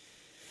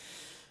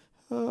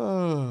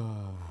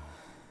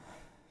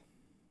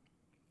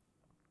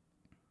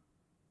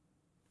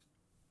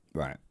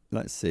 Right,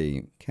 let's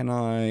see. Can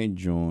I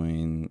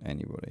join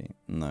anybody?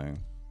 No.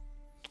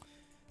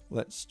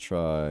 Let's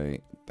try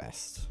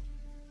best.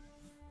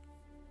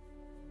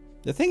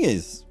 The thing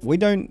is,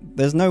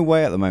 there's no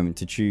way at the moment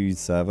to choose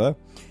server.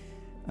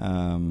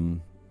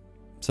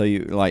 So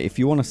you, like, if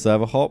you want a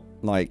server hop,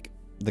 like,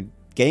 the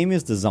game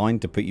is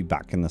designed to put you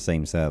back in the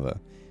same server.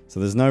 So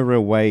there's no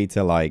real way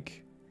to,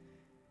 like,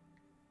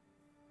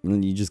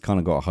 you just kind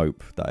of got to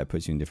hope that it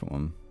puts you in a different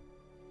one.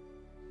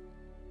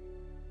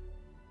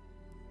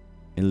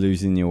 You're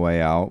losing your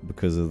way out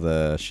because of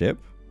the ship.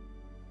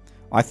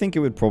 I think it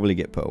would probably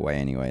get put away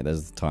anyway.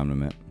 There's the time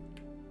limit.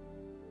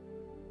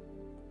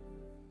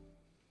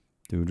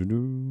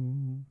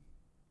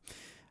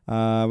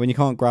 When you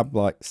can't grab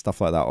like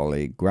stuff like that,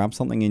 Ollie, grab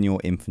something in your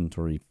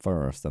inventory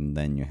first and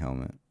then your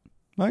helmet.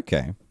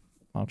 Okay,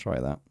 I'll try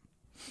that.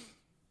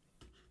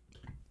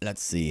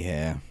 Let's see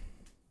here.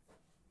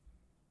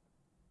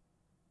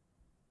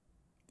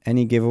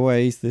 Any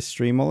giveaways this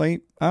stream,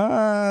 Ollie?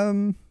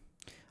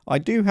 I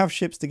do have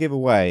ships to give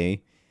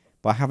away,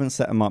 but I haven't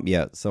set them up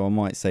yet, so I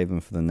might save them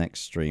for the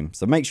next stream.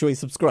 So make sure you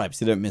subscribe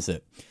so you don't miss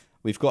it.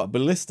 We've got a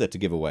ballista to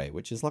give away,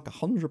 which is like a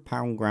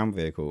 £100 ground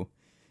vehicle.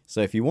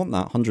 So if you want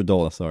that,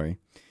 $100, sorry.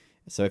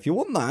 So if you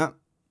want that,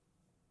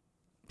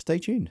 stay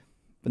tuned,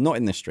 but not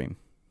in this stream.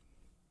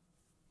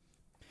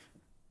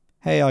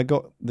 Hey, I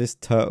got this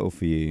turtle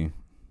for you.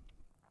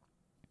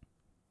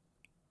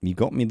 You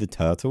got me the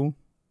turtle?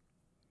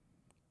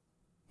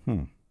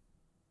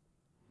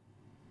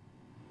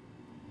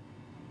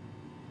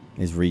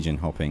 Is region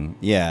hopping.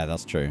 Yeah,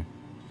 that's true.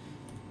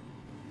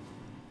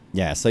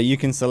 Yeah, so you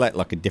can select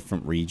like a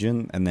different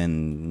region and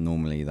then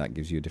normally that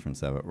gives you a different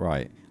server.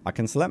 Right, I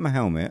can select my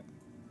helmet,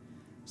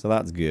 so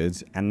that's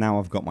good. And now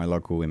I've got my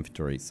local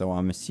inventory, so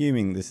I'm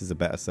assuming this is a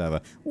better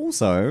server.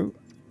 Also,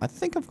 I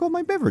think I've got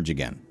my beverage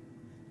again.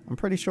 I'm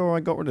pretty sure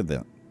I got rid of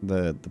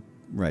the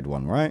red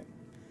one, right?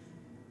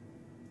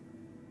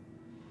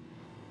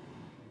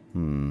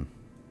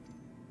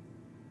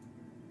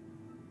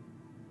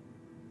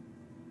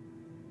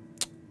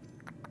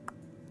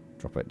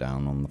 Drop it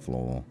down on the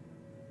floor.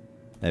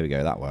 There we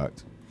go, that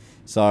worked.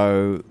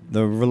 So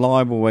the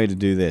reliable way to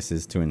do this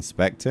is to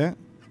inspect it.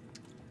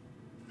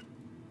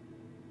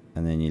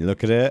 And then you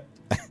look at it.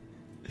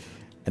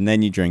 And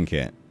then you drink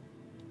it.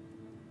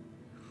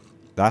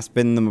 That's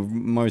been the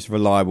most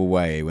reliable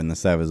way when the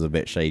server's a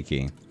bit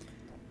shaky.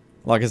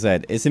 Like I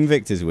said, it's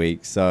Invictus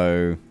week,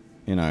 so,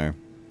 you know,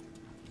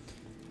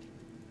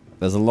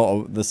 there's a lot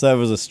of... The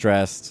servers are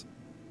stressed.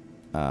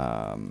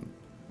 It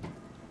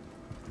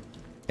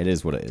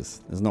is what it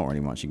is. There's not really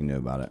much you can do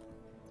about it.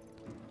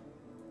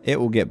 It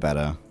will get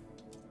better.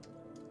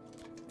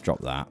 Drop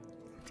that.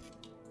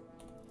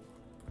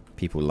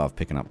 People love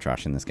picking up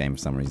trash in this game for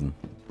some reason.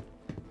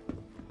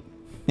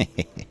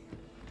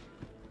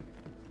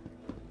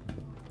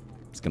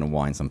 It's gonna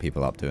wind some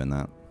people up doing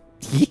that.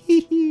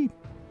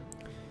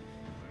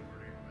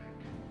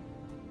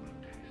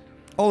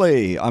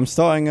 Ollie, I'm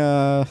starting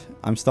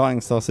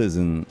Star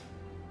Citizen.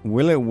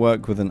 Will it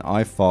work with an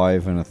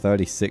i5 and a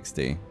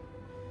 3060?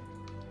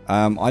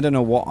 I don't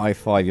know what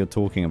i5 you're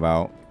talking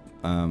about.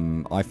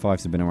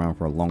 i5s have been around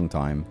for a long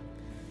time.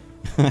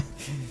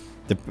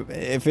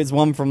 If it's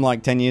one from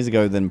like 10 years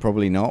ago, then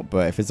probably not.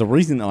 But if it's a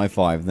recent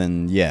i5,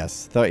 then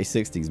yes,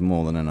 3060 is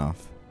more than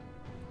enough.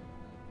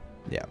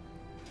 Yeah.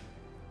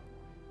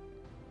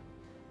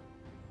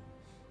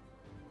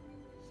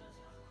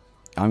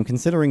 I'm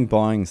considering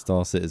buying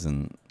Star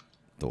Citizen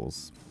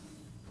doors.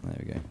 There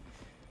we go.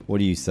 What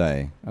do you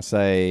say? I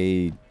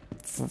say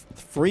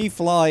free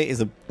fly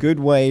is a good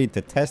way to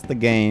test the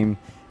game.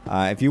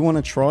 If you want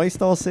to try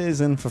Star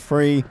Citizen for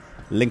free,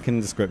 link in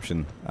the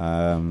description.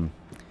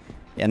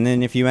 And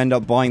then if you end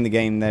up buying the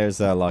game,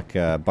 there's like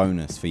a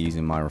bonus for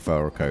using my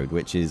referral code,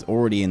 which is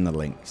already in the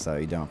link, so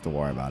you don't have to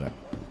worry about it.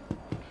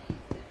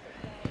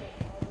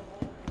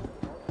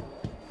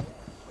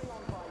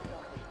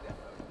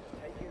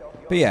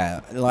 But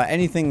yeah, like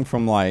anything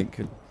from like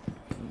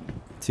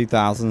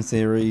 2000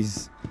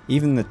 series,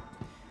 even the,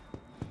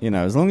 you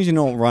know, as long as you're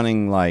not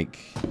running like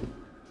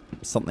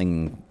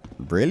something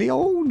really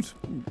old,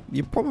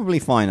 you're probably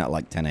fine at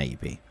like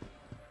 1080p.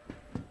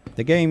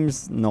 The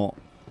game's not...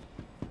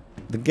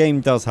 The game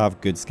does have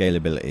good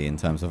scalability in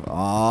terms of...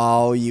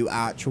 Oh, you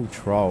actual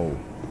troll.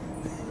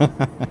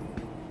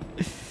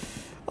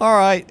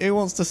 Alright, who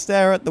wants to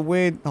stare at the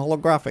weird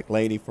holographic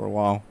lady for a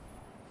while?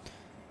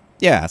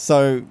 Yeah,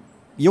 so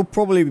you'll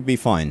probably be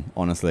fine,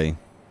 honestly.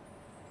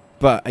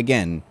 But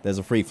again, there's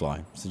a free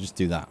fly, so just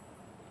do that.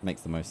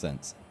 Makes the most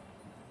sense.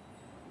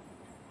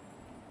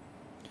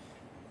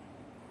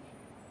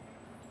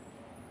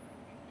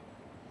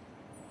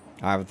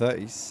 I have a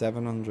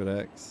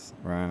 3700X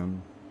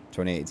RAM,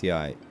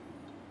 2080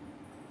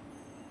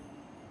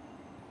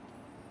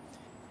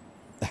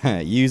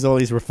 Ti. Use all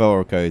these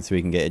referral codes so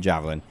we can get a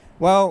Javelin.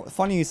 Well,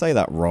 funny you say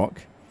that,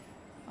 Rock.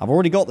 I've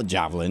already got the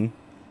Javelin.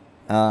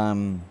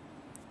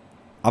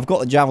 I've got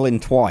the Javelin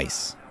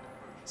twice.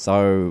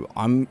 So,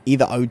 I'm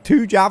either owed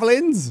 2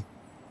 Javelins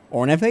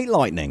or an F8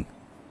 Lightning.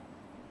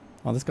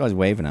 Oh, this guy's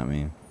waving at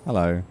me.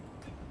 Hello.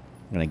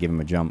 I'm going to give him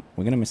a jump.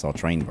 We're going to miss our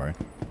train, bro.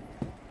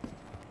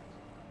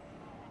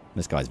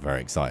 This guy's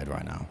very excited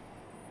right now.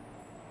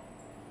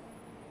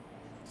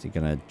 Is he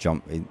going to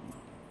jump?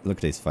 Look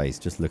at his face,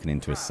 just looking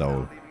into his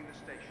soul.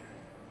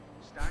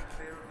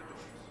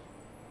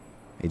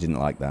 He didn't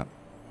like that.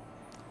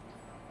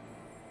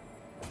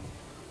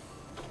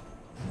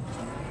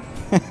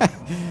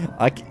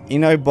 You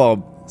know,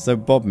 Bob. So,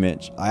 Bob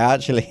Mitch, I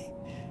actually...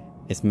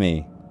 It's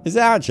me. Is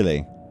it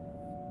actually?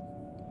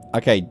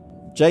 Okay,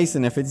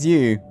 Jason, if it's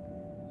you,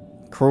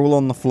 crawl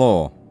on the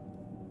floor.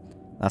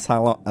 That's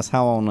how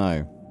I'll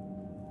know.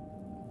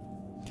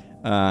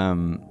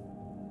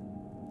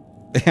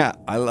 Yeah,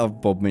 I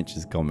love Bob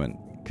Mitch's comment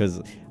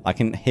because I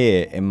can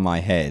hear in my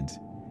head.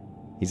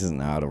 He doesn't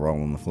know how to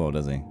roll on the floor,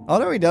 does he? Oh,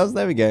 no, he does.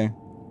 There we go.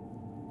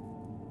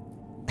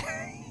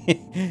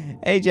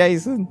 Hey,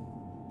 Jason.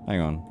 Hang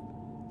on.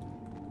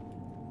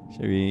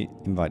 Should we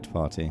invite to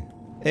party?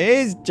 It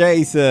is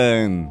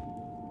Jason.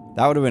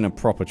 That would have been a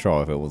proper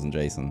troll if it wasn't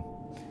Jason.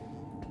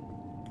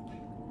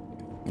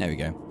 There we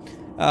go.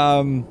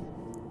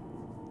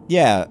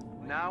 Yeah.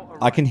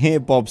 I can hear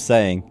Bob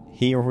saying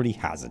he already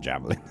has a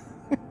Javelin.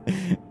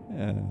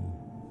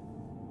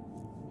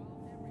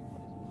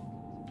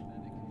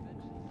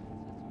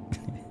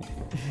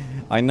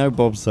 I know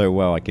Bob so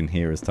well I can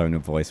hear his tone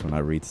of voice when I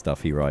read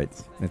stuff he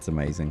writes. It's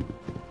amazing.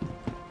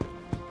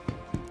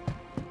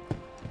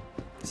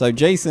 So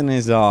Jason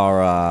is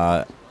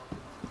our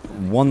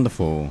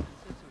wonderful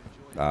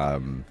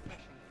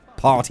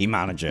party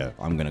manager,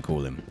 I'm going to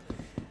call him.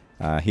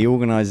 He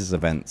organizes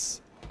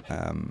events.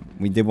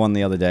 We did one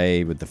the other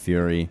day with the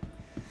Fury.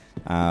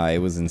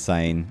 It was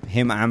insane.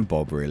 Him and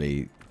Bob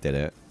really did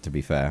it, to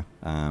be fair.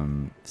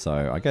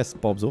 So I guess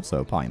Bob's also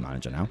a party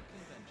manager now.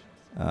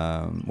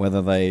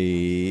 Whether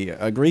they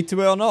agreed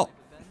to it or not.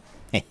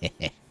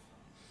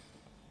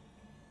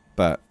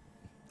 But,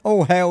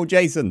 oh hell,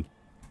 Jason.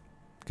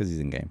 Because he's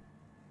in game.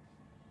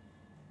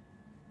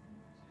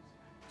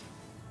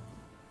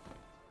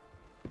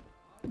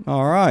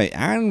 Alright,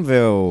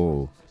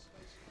 Anvil.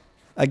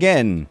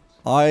 Again,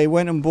 I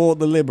went and bought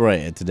the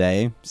Liberator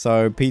today.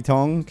 So,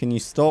 P-Tong, can you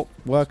stop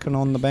working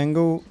on the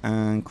Bengal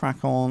and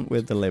crack on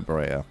with the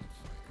Liberator?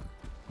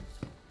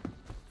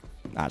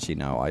 Actually,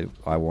 no,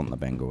 I want the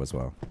Bengal as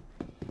well.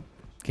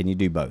 Can you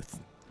do both?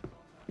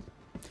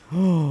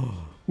 Ooh.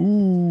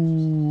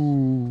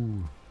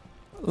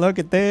 Look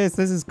at this.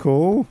 This is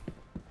cool.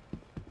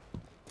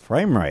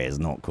 Frame rate is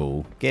not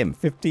cool. Getting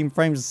 15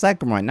 frames a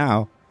second right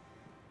now.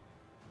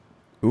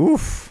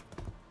 Oof.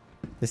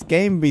 This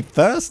game be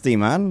thirsty,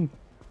 man.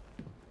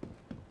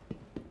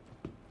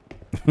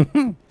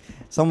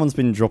 Someone's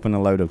been dropping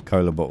a load of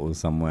cola bottles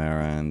somewhere,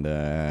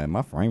 and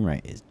my frame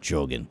rate is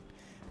jogging.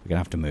 We're going to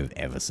have to move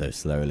ever so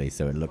slowly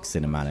so it looks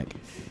cinematic.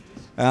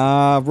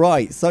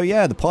 Right, so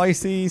yeah, the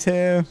Pisces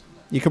here.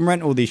 You can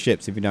rent all these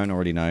ships if you don't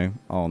already know.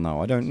 Oh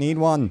no, I don't need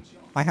one.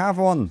 I have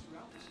one.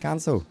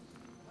 Cancel.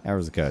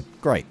 Errors occurred.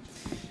 Great.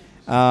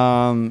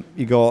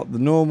 You got the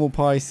normal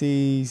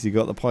Pisces. You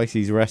got the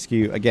Pisces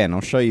Rescue. Again,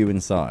 I'll show you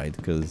inside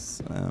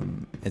because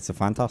it's a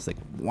fantastic...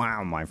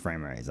 Wow, my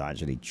frame rate is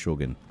actually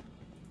chugging.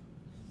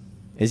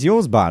 Is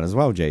yours bad as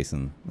well,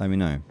 Jason? Let me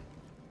know.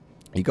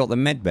 You got the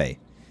med bay.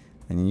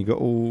 And then you got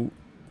all...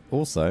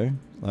 Also,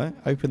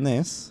 open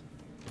this.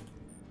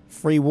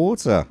 Free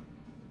water.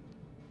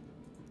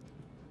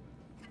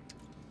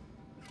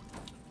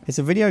 It's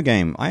a video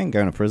game. I ain't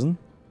going to prison.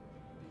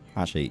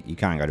 Actually, you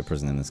can't go to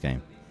prison in this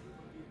game.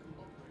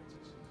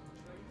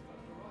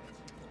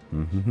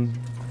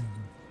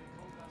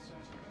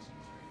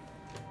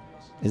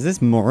 Is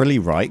this morally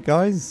right,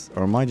 guys?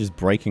 Or am I just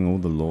breaking all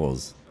the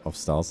laws of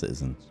Star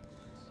Citizen?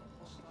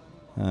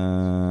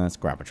 Let's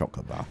grab a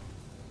chocolate bar.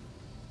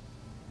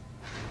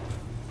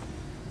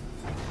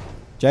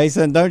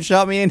 Jason, don't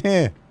shut me in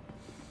here.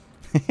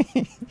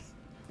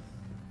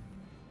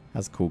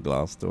 That's a cool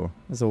glass door.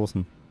 That's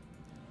awesome.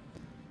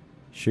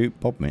 Shoot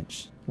Bob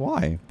Mitch.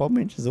 Why? Bob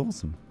Mitch is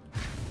awesome.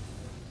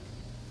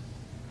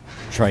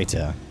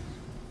 Traitor.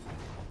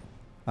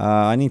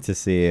 I need to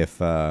see if...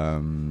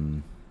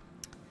 did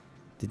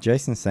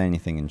Jason say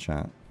anything in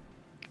chat?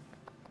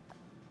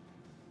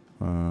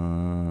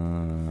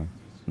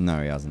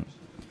 No, he hasn't.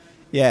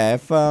 Yeah,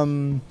 if...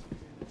 Can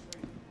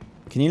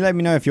you let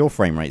me know if your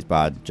frame rate's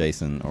bad,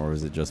 Jason, or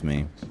is it just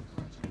me?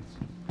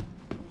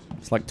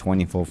 It's like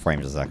 24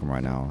 frames a second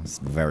right now. It's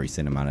very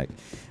cinematic.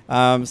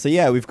 So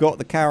yeah, we've got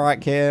the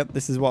Karak here.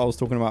 This is what I was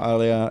talking about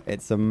earlier.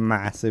 It's a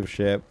massive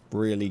ship.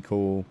 Really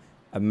cool.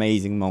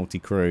 Amazing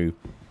multi-crew.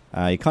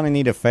 You kind of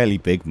need a fairly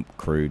big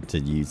crew to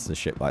use a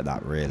ship like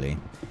that, really.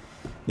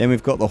 Then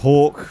we've got the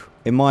Hawk.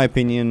 In my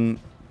opinion,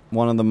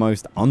 one of the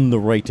most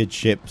underrated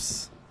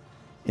ships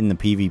in the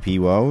PvP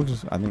world.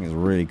 I think it's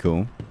really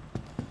cool.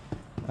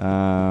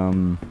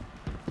 And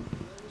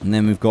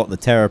then we've got the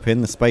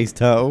Terrapin, the Space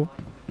Turtle.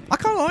 I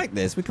kind of like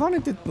this. We kind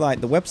of did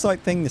like the website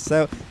thing, the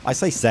sale. I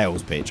say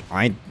sales pitch.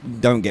 I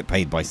don't get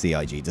paid by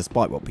CIG,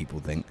 despite what people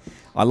think.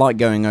 I like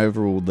going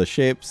over all the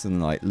ships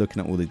and like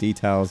looking at all the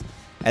details,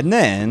 and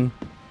then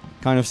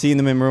kind of seeing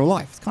them in real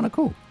life. It's kind of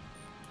cool.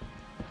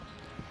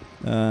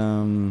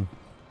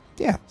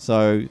 Yeah.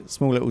 So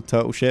small little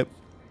turtle ship.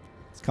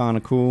 It's kind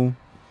of cool.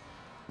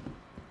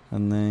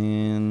 And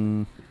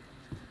then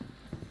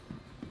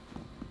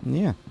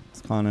yeah,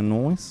 it's kind of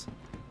nice.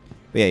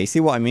 But yeah, you see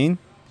what I mean?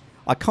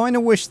 I kind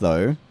of wish,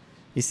 though,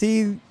 you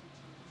see,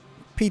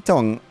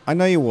 P-Tong, I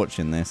know you're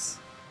watching this.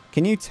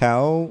 Can you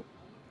tell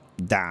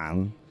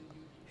Dan,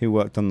 who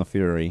worked on the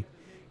Fury,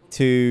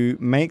 to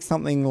make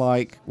something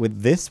like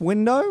with this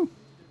window?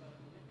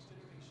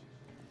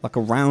 Like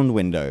a round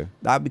window.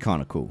 That'd be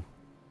kind of cool.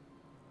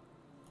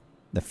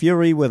 The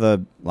Fury with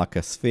a, like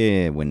a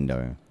sphere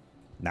window.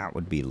 That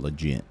would be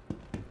legit.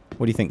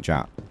 What do you think,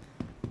 chat?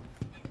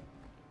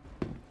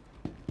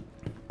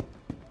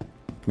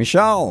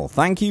 Michelle,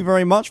 thank you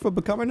very much for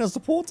becoming a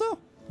supporter.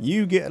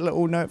 You get a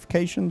little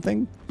notification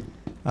thing.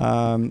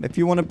 If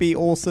you want to be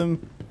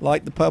awesome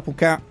like the purple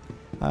cat,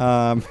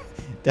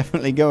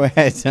 definitely go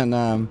ahead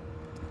and...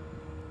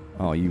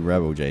 Oh, you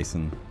rebel,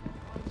 Jason.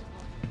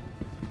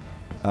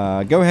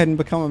 Go ahead and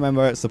become a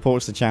member. It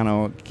supports the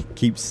channel.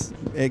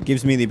 It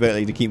gives me the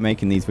ability to keep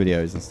making these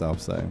videos and stuff.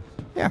 So,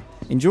 yeah.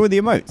 Enjoy the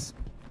emotes.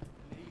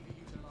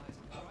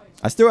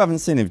 I still haven't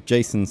seen if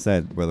Jason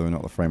said whether or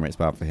not the frame rate's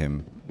bad for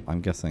him. I'm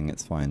guessing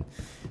it's fine.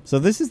 So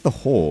this is the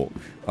Hawk.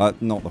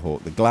 Not the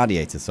Hawk. The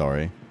Gladiator,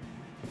 sorry.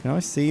 Can I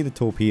see the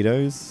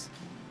torpedoes?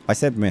 I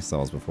said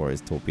missiles before.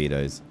 It's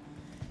torpedoes.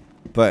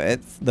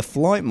 But the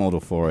flight model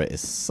for it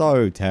is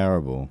so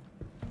terrible.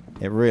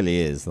 It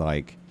really is.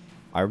 Like,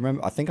 I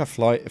remember... I think I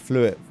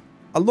flew it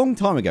a long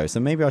time ago,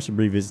 so maybe I should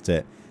revisit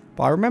it.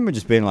 But I remember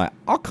just being like,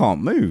 I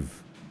can't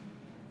move.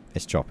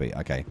 It's choppy.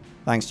 Okay.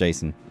 Thanks,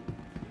 Jason.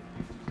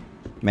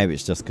 Maybe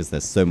it's just because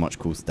there's so much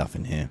cool stuff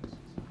in here.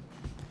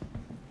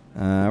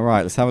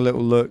 Right, let's have a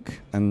little look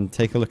and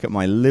take a look at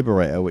my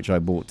Liberator, which I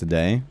bought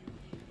today.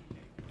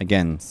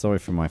 Again, sorry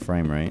for my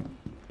frame rate.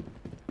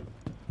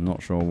 I'm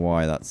not sure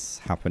why that's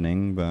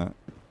happening, but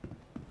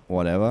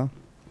whatever.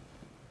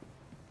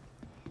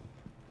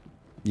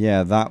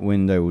 Yeah, that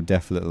window will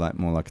definitely look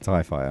more like a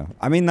TIE fighter.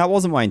 I mean, that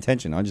wasn't my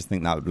intention. I just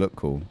think that would look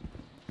cool.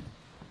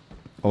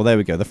 Oh, there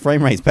we go. The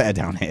frame rate's better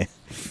down here.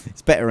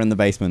 It's better in the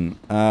basement.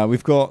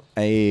 We've got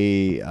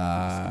a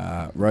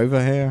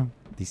rover here.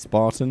 The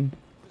Spartan.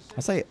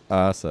 I say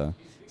Ursa.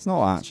 It's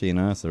not actually an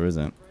Ursa, is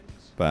it?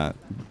 But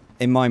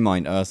in my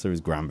mind, Ursa is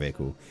ground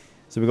vehicle.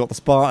 So we've got the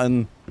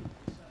Spartan.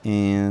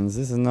 And this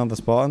is another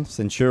Spartan.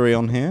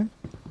 Centurion here.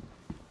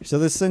 So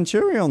the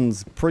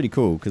Centurion's pretty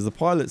cool because the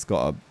pilot's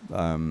got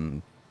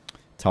a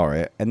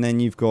turret. And then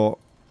you've got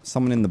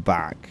someone in the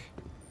back.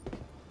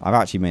 I've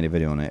actually made a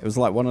video on it. It was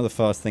like one of the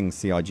first things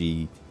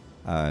CIG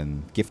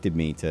gifted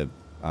me to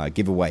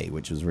give away,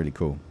 which was really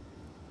cool.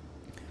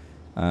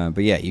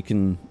 But yeah, you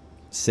can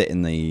sit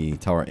in the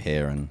turret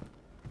here, and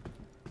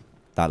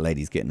that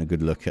lady's getting a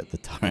good look at the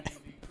turret.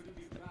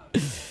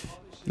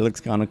 It looks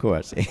kind of cool,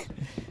 actually.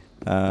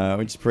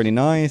 Which is pretty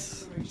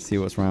nice. Let's see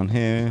what's around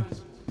here.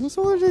 What's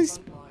all of these?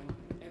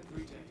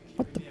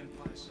 What the?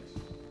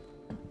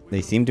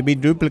 They seem to be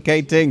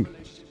duplicating.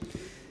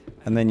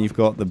 And then you've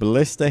got the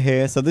ballista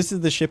here. So this is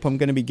the ship I'm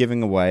going to be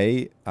giving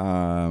away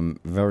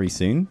very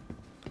soon.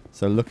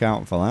 So look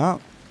out for that.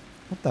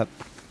 What the?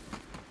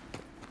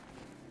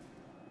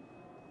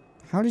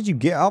 How did you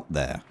get up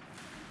there?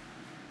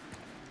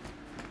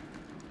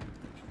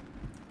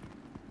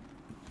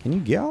 Can you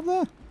get up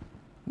there?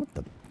 What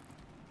the?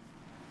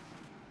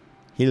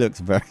 He looks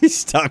very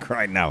stuck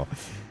right now.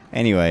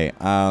 Anyway,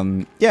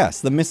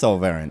 yes, the missile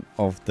variant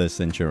of the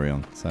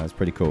Centurion. So it's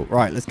pretty cool.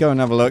 Right, let's go and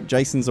have a look.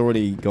 Jason's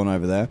already gone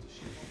over there.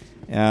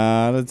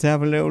 Let's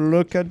have a little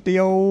look at the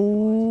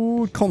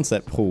old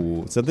concept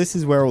hall. So this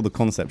is where all the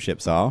concept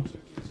ships are.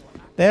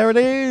 There it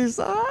is.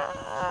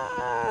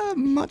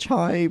 Much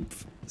hype.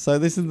 So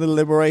this is the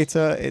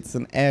Liberator. It's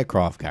an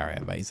aircraft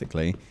carrier,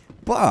 basically.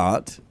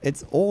 But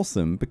it's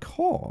awesome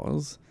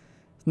because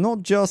it's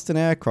not just an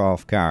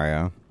aircraft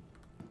carrier.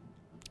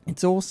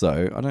 It's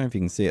also, I don't know if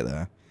you can see it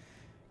there.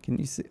 Can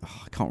you see?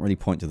 Oh, I can't really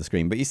point to the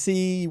screen, but you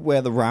see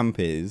where the ramp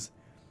is.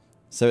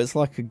 So it's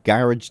like a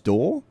garage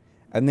door,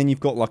 and then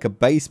you've got like a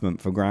basement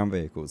for ground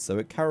vehicles. So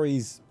it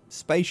carries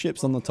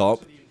spaceships on the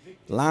top,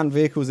 land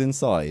vehicles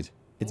inside.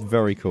 It's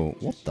very cool.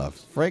 What the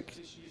frick?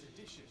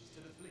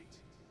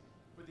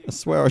 I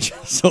swear I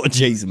just saw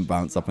Jason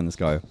bounce up in the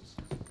sky.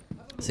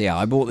 So yeah,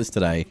 I bought this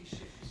today.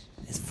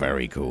 It's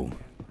very cool.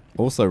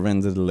 Also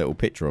rendered a little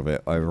picture of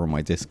it over on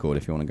my Discord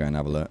if you want to go and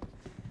have a look.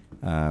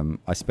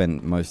 I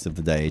spent most of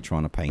the day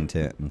trying to paint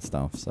it and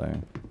stuff,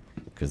 so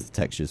because the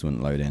textures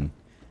wouldn't load in.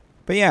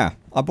 But yeah,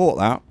 I bought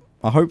that.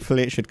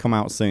 Hopefully it should come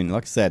out soon.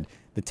 Like I said,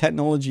 the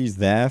technology is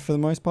there for the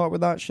most part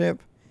with that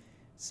ship,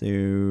 so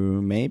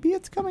maybe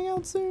it's coming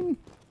out soon.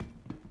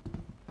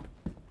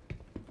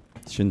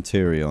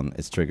 Centurion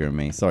is triggering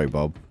me. Sorry,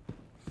 Bob.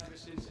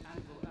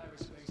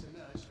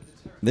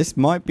 This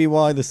might be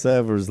why the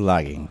server is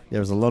lagging.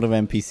 There's a lot of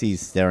NPCs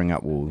staring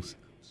at walls.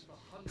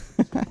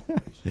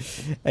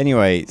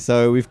 Anyway,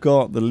 so we've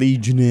got the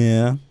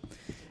Legionnaire.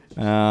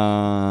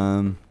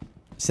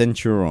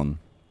 Centurion.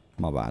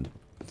 My bad.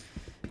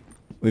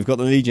 We've got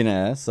the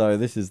Legionnaire. So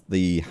this is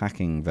the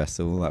hacking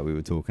vessel that we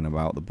were talking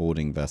about, the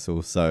boarding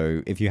vessel.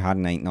 So if you had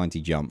an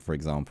 890 jump, for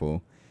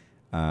example,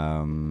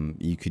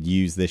 you could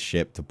use this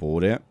ship to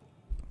board it.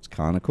 It's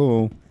kind of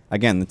cool.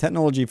 Again, the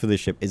technology for this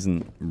ship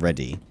isn't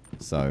ready.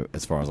 So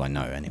as far as I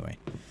know, anyway.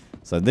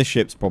 So this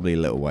ship's probably a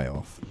little way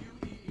off.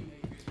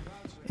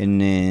 And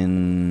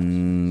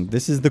then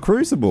this is the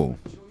Crucible.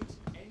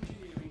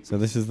 So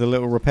this is the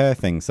little repair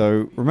thing.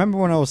 So remember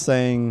when I was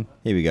saying,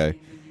 here we go.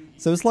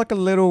 So it's like a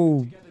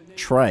little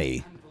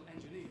tray.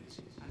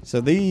 So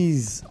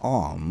these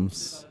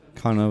arms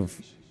kind of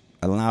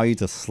allow you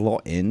to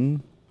slot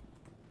in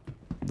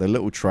the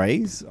little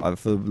trays,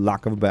 for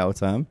lack of a better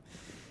term.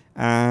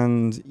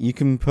 And you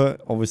can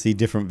put obviously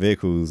different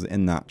vehicles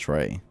in that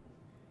tray.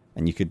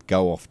 And you could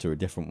go off to a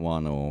different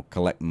one or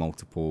collect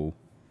multiple.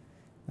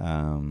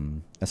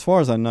 As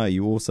far as I know,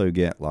 you also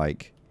get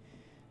like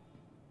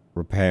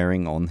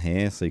repairing on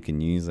here, so you can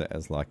use it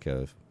as like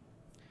a,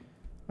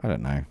 I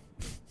don't know,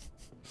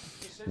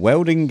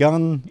 welding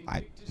gun.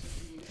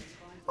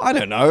 I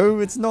don't know.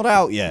 It's not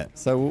out yet,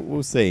 so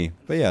we'll see.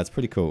 But yeah, it's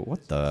pretty cool.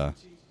 What the?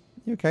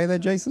 You okay there,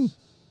 Jason?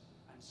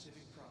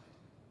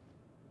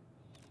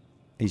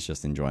 He's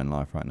just enjoying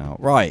life right now.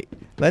 Right,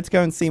 let's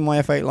go and see my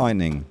F8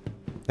 Lightning.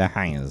 They're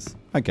hangers.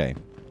 Okay,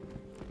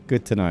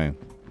 good to know.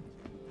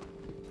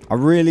 I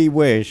really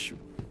wish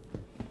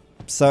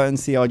certain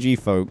CIG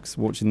folks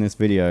watching this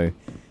video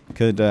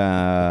could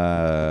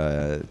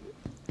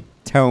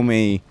tell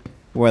me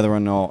whether or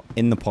not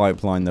in the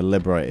pipeline the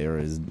Liberator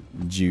is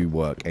due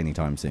work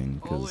anytime soon.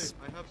 Because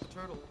I have the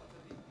turtle.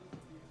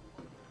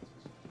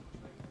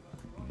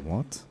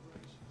 What?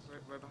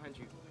 Right behind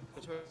you.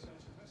 The turtle.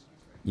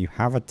 You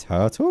have a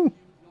turtle?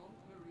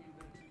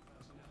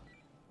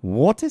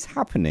 What is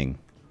happening?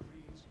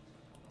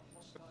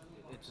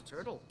 It's a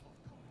turtle.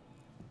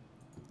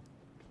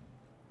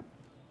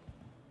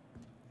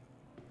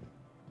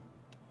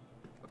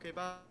 Okay,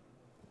 bye.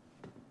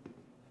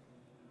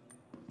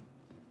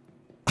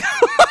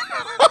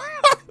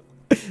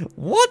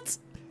 What?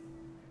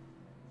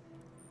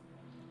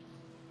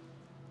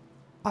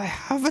 I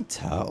have a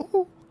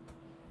turtle?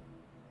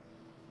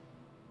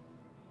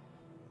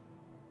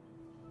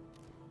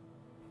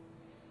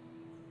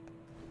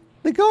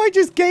 The guy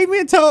just gave me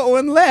a turtle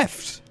and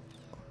left.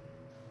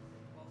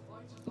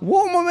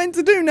 What am I meant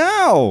to do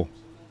now?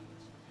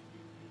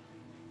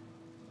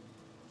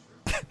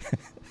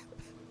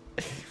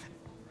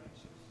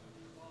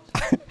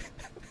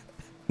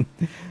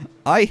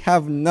 I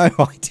have no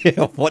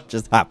idea what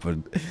just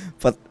happened,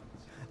 but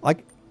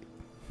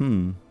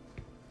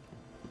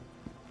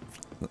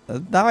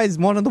that is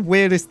one of the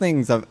weirdest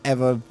things I've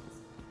ever...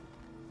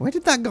 Where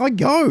did that guy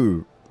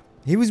go?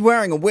 He was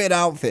wearing a weird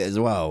outfit as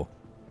well.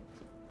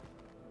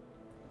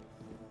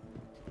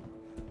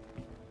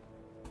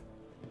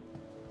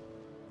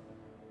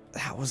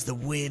 That was the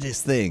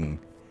weirdest thing.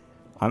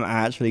 I'm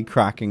actually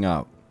cracking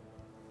up.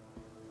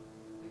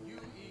 The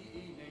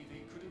UEE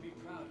Navy couldn't be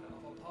prouder of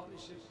our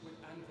partnership with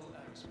Anvil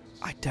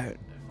Aerospace. I don't...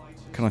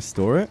 Can I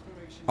store it?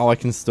 Oh, I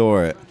can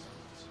store it.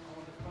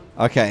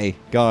 Okay,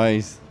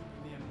 guys.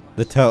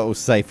 The turtle's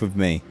safe with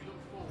me.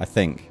 I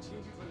think.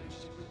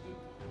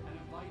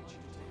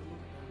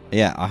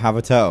 Yeah, I have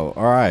a turtle.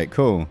 Alright,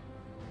 cool.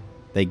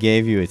 They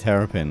gave you a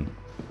terrapin.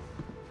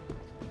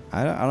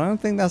 I don't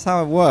think that's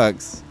how it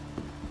works.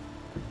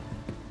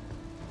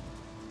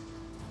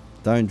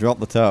 Don't drop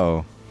the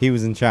turtle. He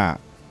was in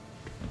chat.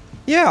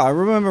 Yeah, I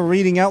remember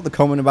reading out the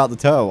comment about the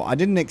turtle. I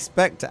didn't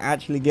expect to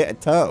actually get a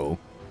turtle.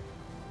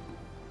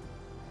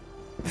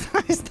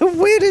 That is the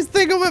weirdest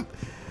thing of it.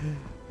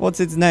 What's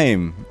its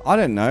name? I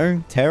don't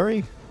know.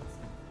 Terry?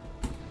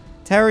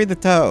 Terry the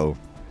turtle.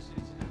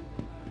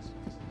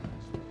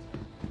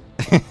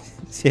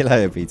 See you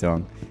later,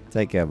 Piton.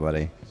 Take care,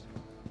 buddy.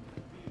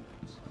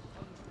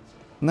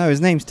 No,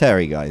 his name's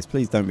Terry, guys.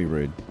 Please don't be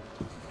rude.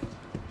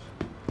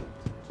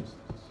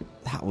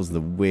 That was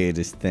the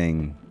weirdest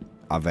thing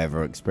I've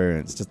ever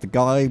experienced. Just the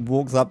guy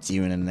walks up to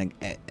you in an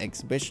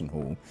exhibition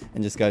hall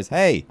and just goes,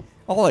 "Hey,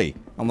 Ollie."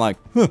 I'm like,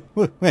 huh,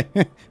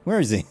 where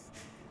is he?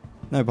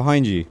 No,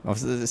 behind you. I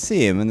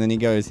see him, and then he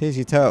goes, "Here's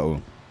your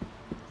turtle."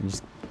 And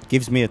just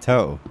gives me a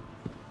turtle.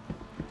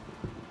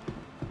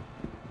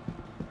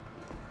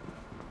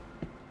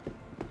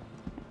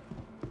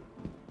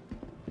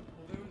 Although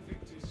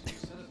Invictus is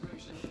a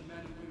celebration of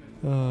men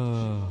and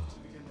women to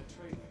begin their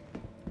training,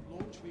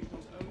 launch week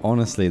not only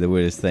Honestly, the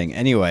weirdest thing.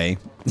 Anyway,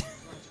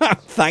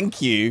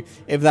 thank you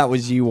if that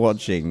was you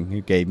watching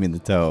who gave me the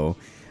turtle.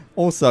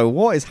 Also,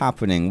 what is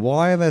happening?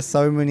 Why are there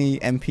so many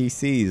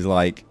NPCs,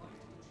 like,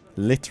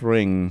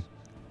 littering?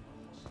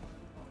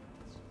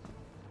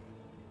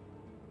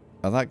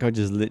 Oh, that guy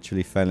just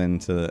literally fell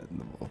into...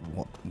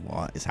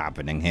 What is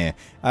happening here?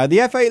 The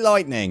F8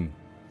 Lightning.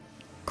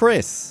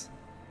 Chris,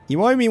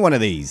 you owe me one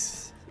of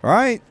these,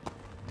 right?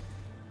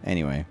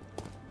 Anyway,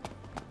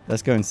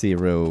 let's go and see a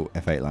real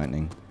F8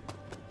 Lightning.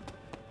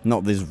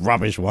 Not this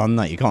rubbish one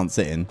that you can't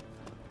sit in.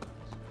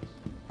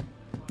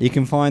 You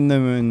can find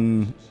them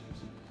in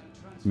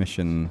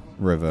Mission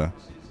River,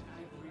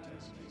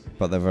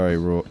 but they're very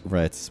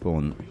rare to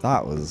spawn.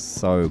 That was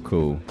so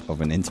cool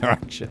of an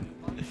interaction.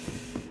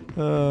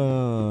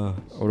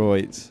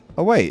 Alright.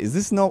 Oh wait, is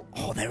this not...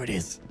 Oh, there it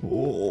is.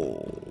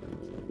 Oh,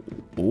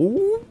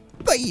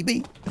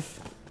 baby.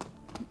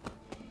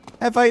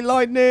 F8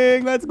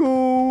 Lightning, let's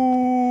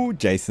go.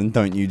 Jason,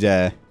 don't you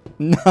dare.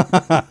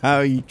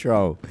 No, you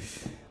troll.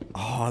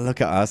 Oh,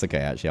 look at us. Okay,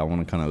 actually, I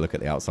want to kind of look at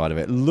the outside of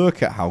it.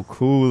 Look at how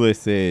cool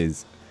this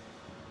is.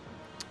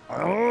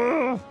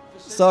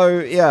 So,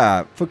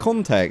 yeah, for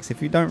context,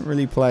 if you don't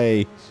really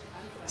play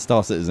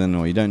Star Citizen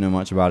or you don't know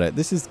much about it,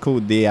 this is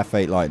called the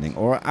F8 Lightning.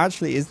 Or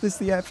actually, is this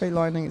the F8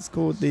 Lightning? It's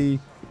called the...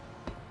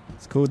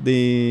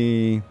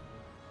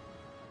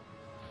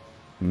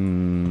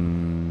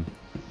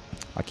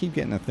 I keep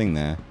getting a thing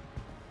there.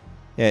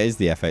 Yeah, it is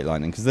the F8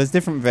 Lightning, because there's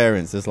different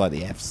variants. There's like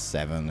the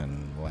F7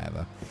 and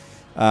whatever.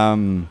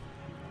 And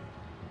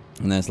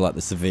there's like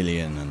the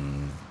civilian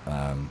and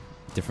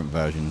different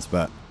versions,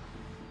 but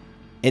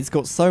it's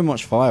got so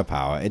much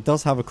firepower. It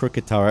does have a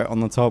crooked turret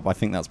on the top. I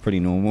think that's pretty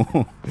normal.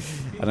 I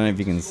don't know if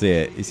you can see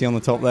it. You see on the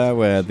top there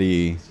where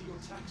the...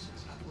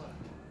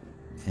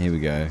 Here we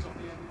go.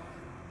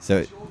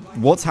 So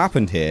what's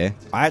happened here,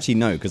 I actually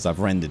know because I've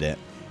rendered it.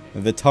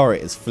 The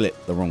turret is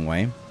flipped the wrong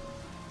way,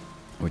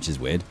 which is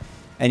weird.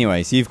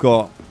 Anyway, so you've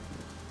got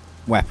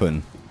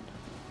weapon,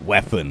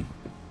 weapon,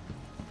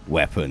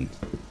 weapon,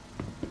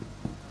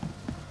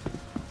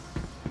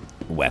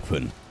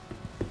 weapon,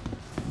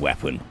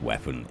 weapon,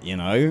 weapon. You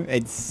know,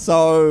 it's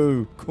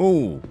so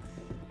cool.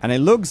 And it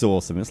looks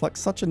awesome. It's like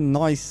such a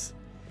nice,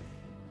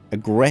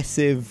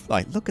 aggressive,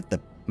 like, look at the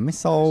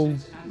missile,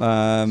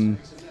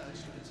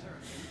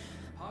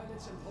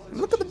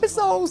 look at the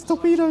missiles,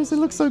 torpedoes, it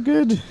looks so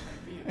good.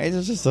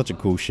 It's just such a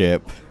cool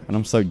ship, and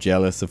I'm so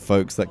jealous of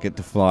folks that get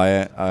to fly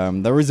it.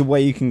 There is a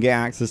way you can get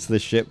access to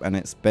this ship, and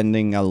it's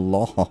spending a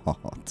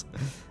lot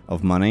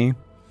of money.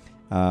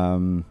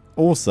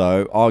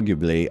 Also,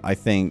 arguably, I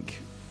think,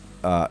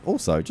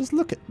 also, just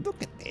look at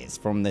this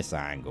from this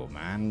angle,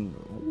 man.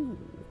 Ooh.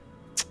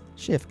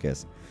 Shift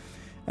kiss.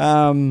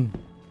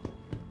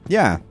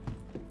 Yeah.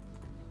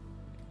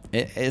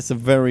 It's a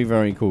very,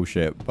 very cool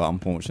ship, but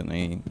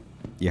unfortunately,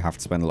 you have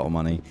to spend a lot of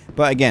money.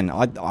 But again,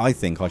 I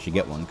think I should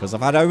get one, because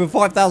I've had over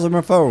 5,000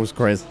 referrals,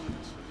 Chris.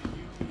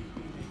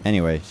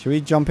 Anyway, should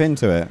we jump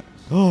into it?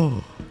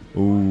 Oh,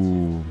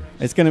 ooh,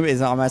 it's gonna be.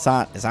 It's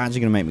actually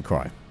gonna make me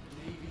cry.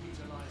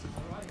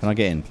 Can I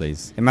get in,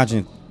 please?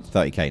 Imagine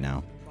 30k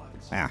now.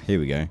 Ah, here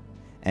we go.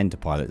 Enter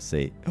pilot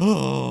seat.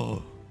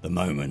 Oh, the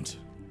moment.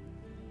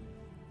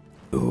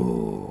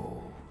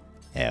 Ooh,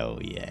 hell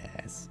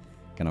yes.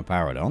 Can I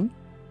power it on?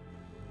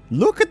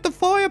 Look at the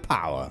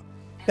firepower.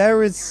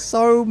 There is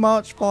so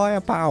much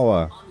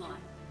firepower.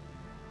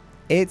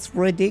 It's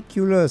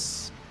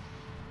ridiculous.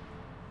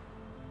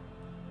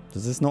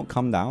 Does this not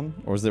come down?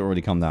 Or has it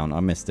already come down? I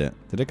missed it.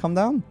 Did it come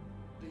down?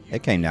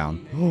 It came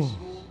down. Ooh.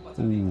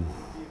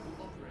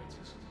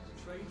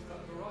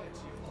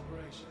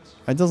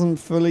 It doesn't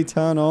fully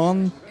turn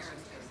on.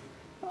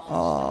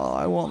 Oh,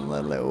 I want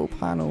the little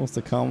panels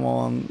to come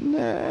on.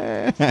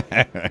 No.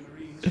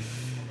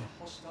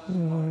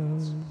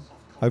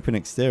 Open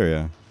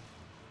exterior.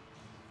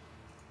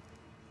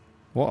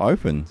 What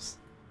opens?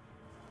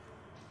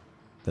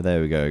 But there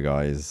we go,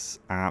 guys.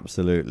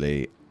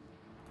 Absolutely.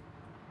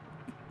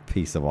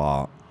 Piece of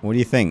art. What do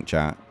you think,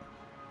 chat?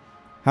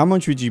 How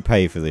much would you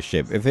pay for this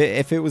ship?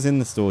 If it was in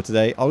the store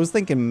today, I was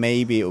thinking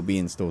maybe it will be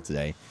in store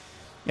today.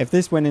 If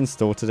this went in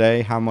store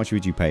today, how much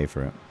would you pay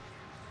for it?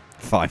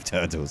 5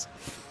 turtles.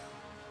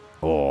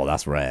 Oh,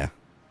 that's rare.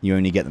 You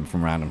only get them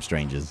from random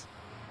strangers.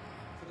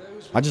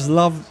 I just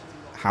love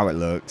how it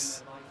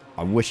looks.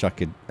 I wish I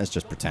could. Let's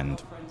just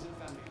pretend.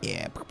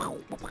 Yeah.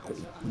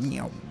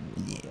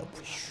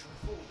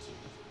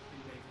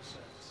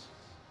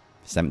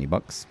 70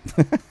 bucks.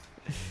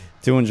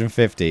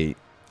 250.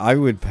 I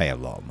would pay a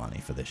lot of money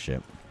for this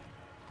ship.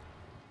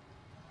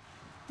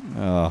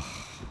 Ugh.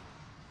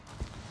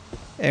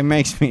 It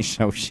makes me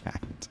so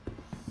shanked.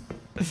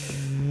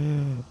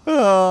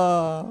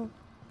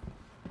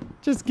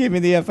 Just give me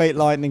the F8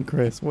 Lightning,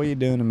 Chris. What are you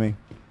doing to me?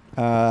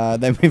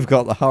 Then we've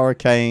got the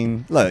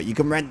Hurricane. Look, you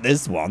can rent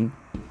this one.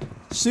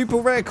 Super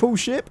rare, cool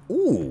ship.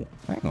 Ooh,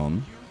 hang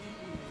on.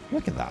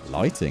 Look at that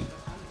lighting.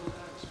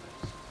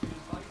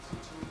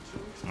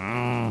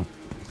 And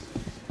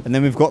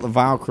then we've got the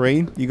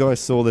Valkyrie. You guys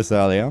saw this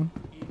earlier.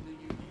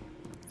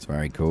 It's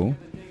very cool.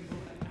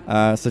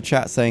 So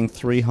chat saying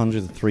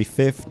 300 to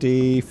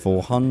 350,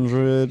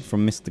 400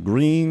 from Mr.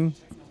 Green.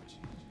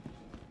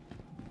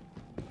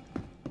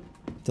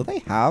 Do they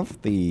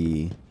have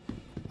the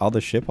other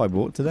ship I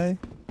bought today?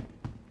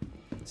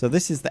 So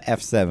this is the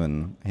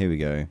F7. Here we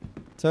go.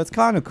 So it's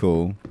kind of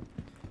cool.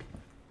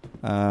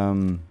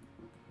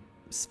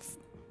 It's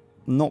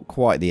not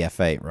quite the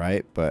F8,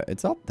 right? But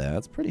it's up there.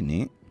 It's pretty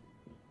neat.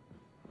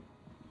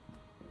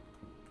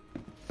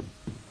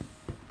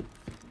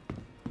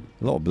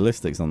 A lot of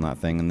ballistics on that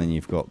thing, and then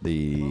you've got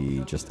the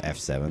just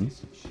F7.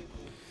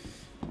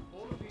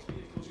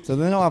 So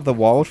they don't have the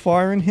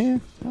wildfire in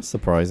here? That's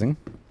surprising.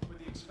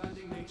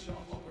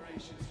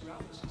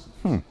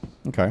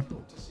 Okay.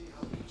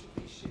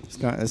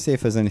 Let's see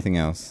if there's anything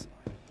else.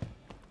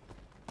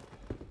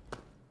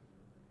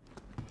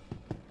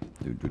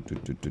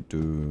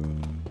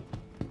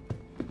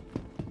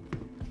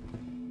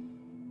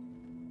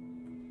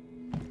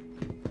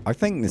 I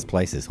think this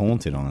place is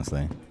haunted,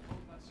 honestly.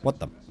 What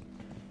the...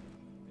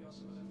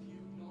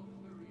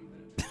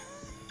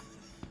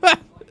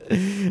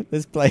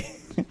 This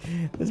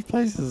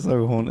place is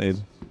so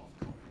haunted.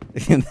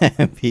 And their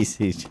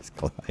NPCs just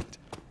collide.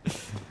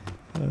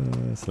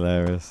 It's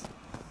hilarious.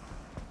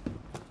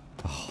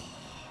 Oh.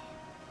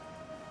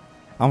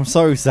 I'm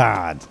so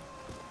sad.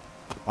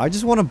 I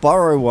just want to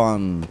borrow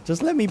one.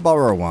 Just let me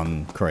borrow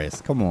one,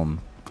 Chris. Come on.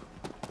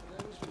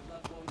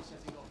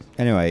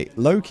 Anyway,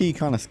 low-key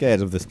kind of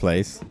scared of this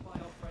place.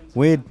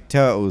 Weird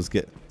turtles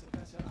get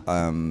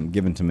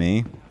given to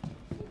me.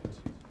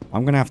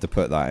 I'm going to have to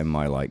put that in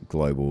my, like,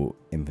 global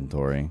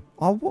inventory.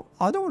 I don't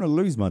want to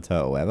lose my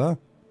turtle ever.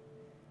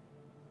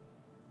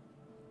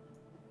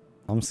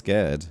 I'm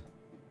scared.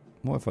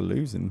 What if I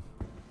lose him?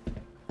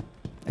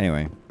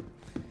 Anyway.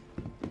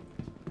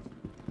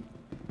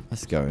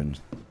 Let's go and...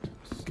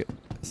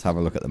 let's have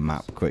a look at the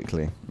map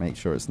quickly. Make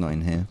sure it's not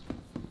in here.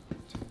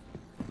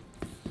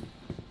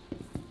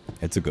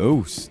 It's a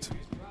ghost.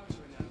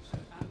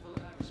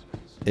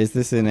 Is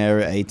this in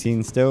Area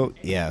 18 still?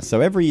 Yeah, so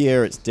every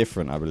year it's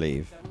different, I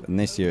believe. And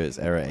this year it's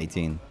Area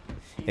 18.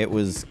 It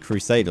was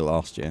Crusader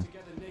last year.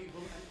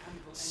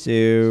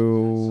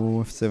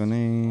 So,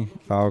 F7E,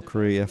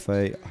 Valkyrie,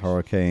 F8,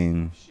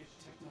 Hurricane.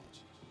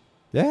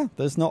 Yeah,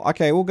 there's not...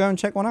 Okay, we'll go and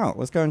check one out.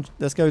 Let's go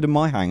to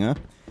my hangar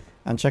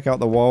and check out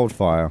the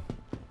wildfire.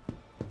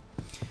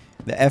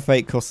 The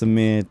F8 costs a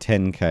mere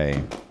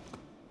 10k.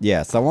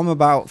 Yeah, so I'm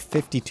about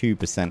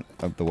 52%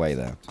 of the way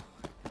there.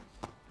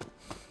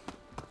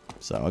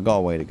 So I got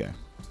a way to go.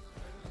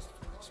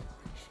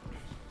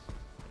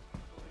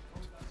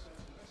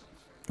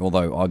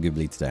 Although,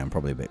 arguably today I'm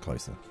probably a bit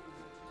closer.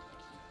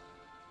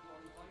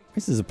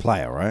 This is a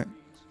player, right?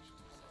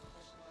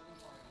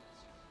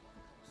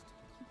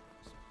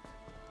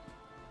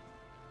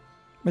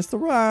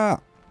 Mr.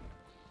 Rat!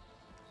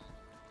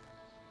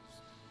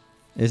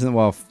 Isn't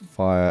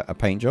wildfire a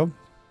paint job?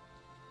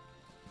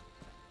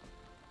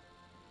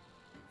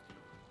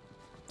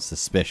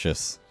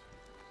 Suspicious.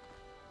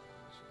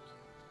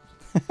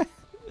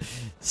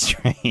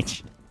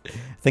 Strange. I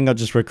think I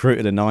just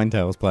recruited a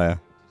Ninetales player.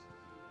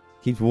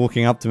 Keeps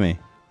walking up to me.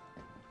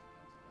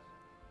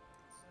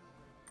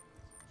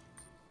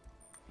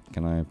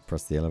 Can I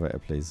press the elevator,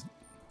 please?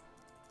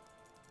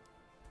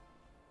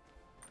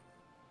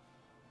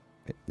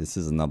 This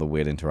is another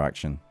weird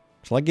interaction.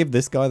 Shall I give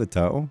this guy the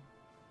turtle?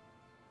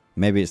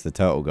 Maybe it's the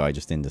turtle guy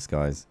just in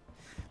disguise.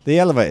 The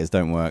elevators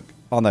don't work.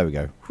 Oh, there we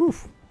go. Whew.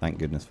 Thank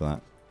goodness for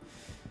that.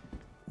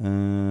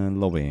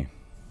 Lobby.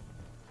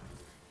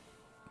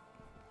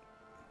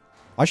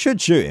 I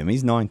should shoot him.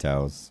 He's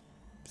Ninetales.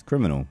 He's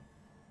criminal.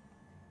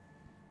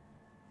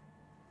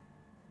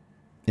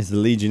 Is the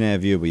Legionnaire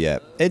viewable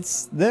yet?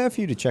 It's there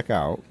for you to check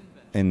out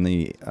in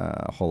the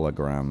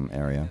hologram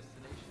area.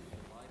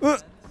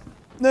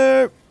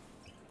 No!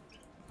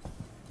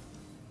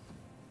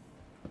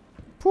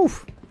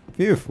 Poof.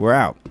 Phew, we're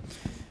out.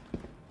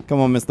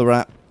 Come on, Mr.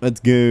 Rat. Let's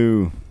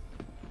go.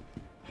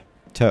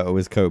 Turtle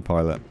is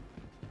co-pilot.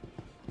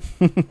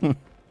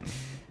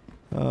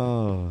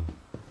 Oh,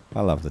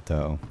 I love the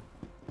turtle.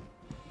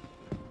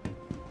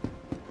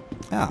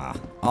 Ah,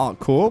 Art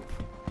Corp.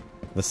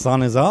 The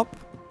sun is up.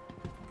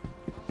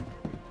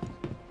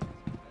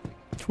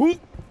 Whoop.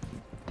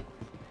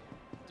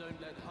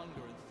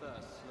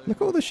 Look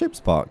at all the ships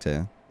parked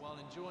here.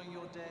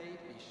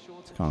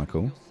 It's kind of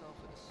cool.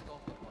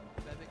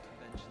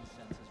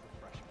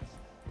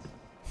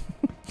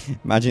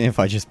 Imagine if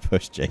I just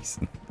pushed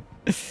Jason.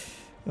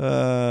 What's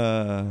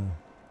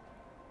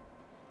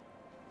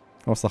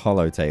the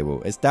holo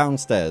table? It's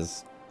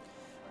downstairs.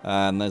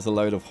 And there's a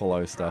load of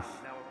holo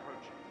stuff.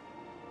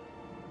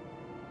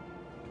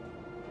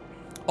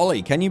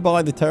 Ollie, can you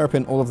buy the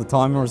Terrapin all of the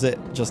time, or is it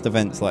just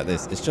events like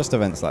this? It's just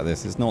events like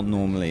this. It's not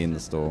normally in the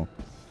store.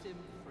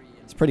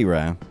 It's pretty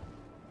rare.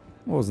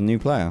 Oh, there's a new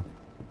player.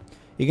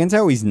 You can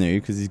tell he's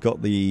new because he's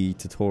got the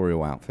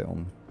tutorial outfit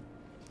on.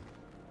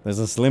 There's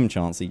a slim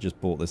chance he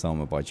just bought this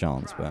armor by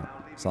chance, but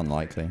it's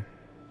unlikely.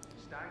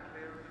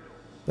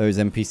 Those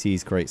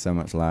NPCs create so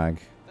much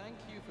lag.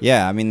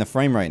 Yeah, I mean the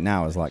frame rate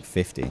now is like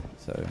 50,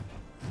 so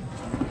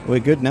we're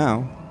good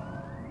now.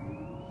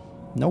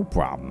 No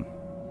problem.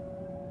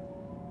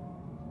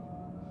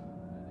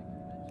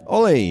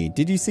 Ollie,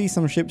 did you see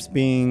some ships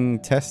being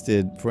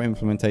tested for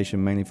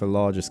implementation, mainly for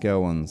larger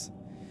scale ones?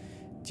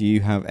 Do you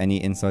have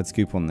any inside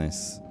scoop on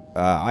this?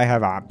 I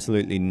have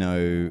absolutely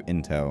no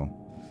intel.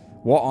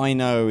 What I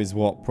know is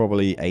what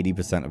probably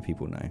 80% of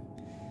people know.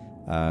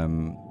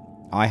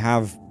 I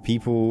have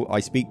people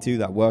I speak to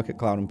that work at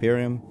Cloud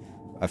Imperium.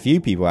 A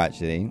few people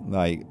actually,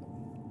 like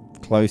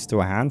close to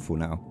a handful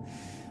now.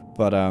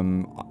 But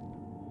I'm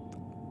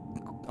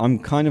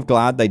kind of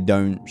glad they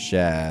don't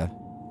share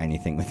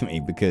anything with me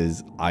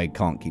because I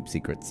can't keep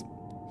secrets.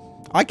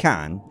 I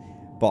can,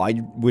 but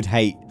I would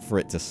hate for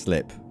it to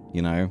slip,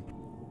 you know,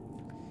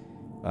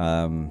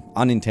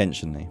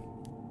 unintentionally.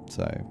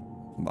 So,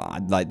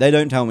 like, they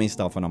don't tell me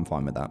stuff and I'm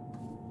fine with that.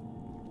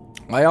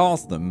 I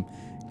asked them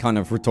kind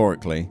of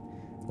rhetorically,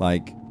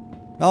 like,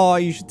 oh,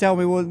 you should tell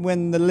me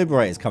when the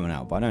Liberator's coming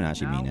out, but I don't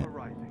actually mean it.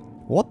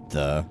 What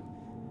the?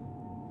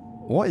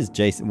 What is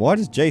Jason? Why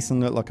does Jason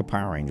look like a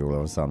Power Ranger all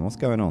of a sudden? What's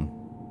going on?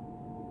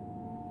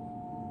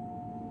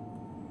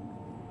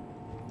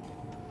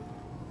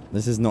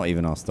 This is not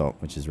even our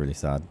stop, which is really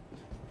sad.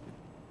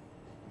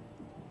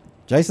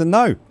 Jason,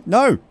 no!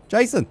 No!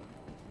 Jason!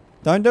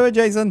 Don't do it,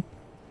 Jason!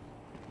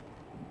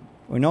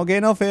 We're not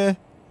getting off here.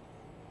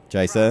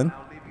 Jason.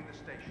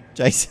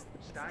 Jason.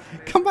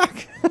 Come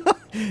back!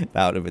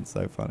 That would have been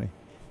so funny.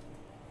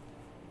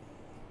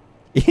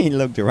 He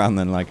looked around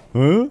then like,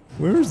 huh?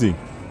 Where is he?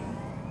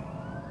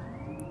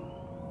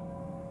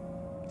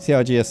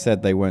 CRGS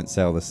said they won't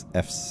sell this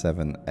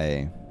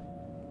F7A.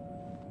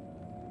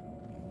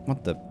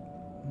 What the?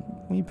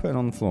 What are you putting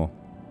on the floor?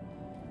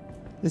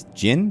 This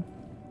gin?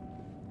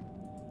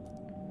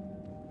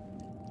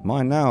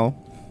 Mine now.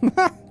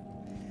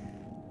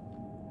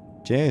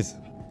 Cheers.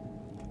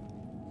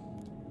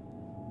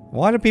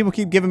 Why do people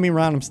keep giving me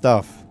random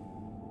stuff?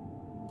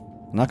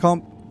 And I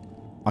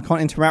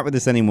can't interact with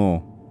this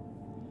anymore.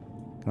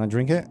 Can I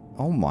drink it?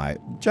 Oh my.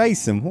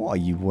 Jason, what are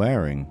you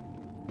wearing?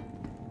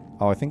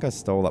 Oh, I think I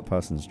stole that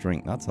person's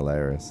drink. That's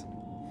hilarious.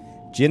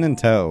 Gin and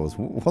turtles.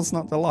 What's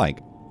not to like?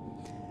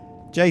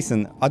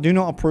 Jason, I do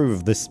not approve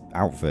of this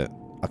outfit.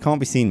 I can't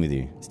be seen with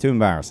you. It's too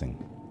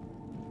embarrassing.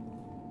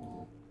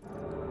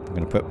 I'm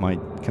going to put my...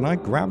 Can I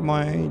grab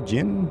my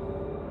gin?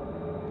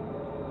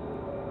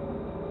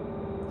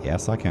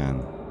 Yes, I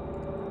can.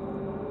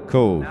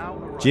 Cool.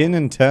 Gin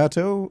and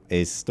turtle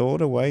is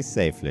stored away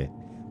safely.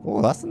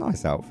 Oh, that's a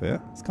nice outfit.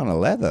 It's kind of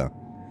leather.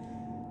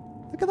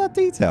 Look at that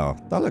detail.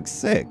 That looks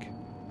sick.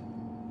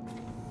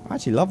 I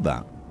actually love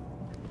that.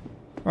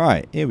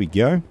 Right, here we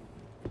go.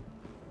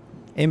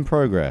 In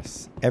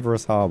progress.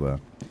 Everest Harbour.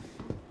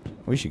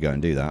 We should go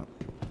and do that.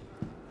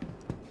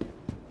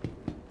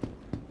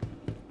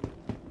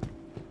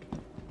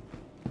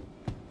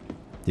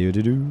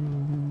 Do-do-do.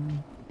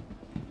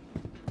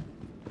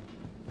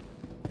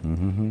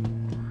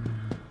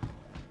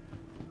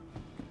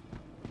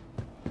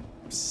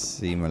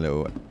 See my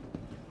little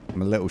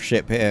My little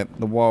ship here,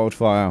 the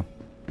Wildfire.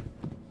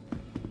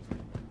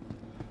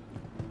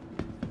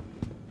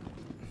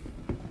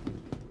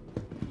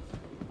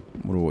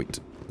 Right.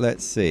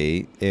 Let's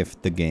see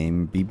if the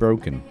game be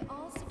broken.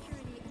 All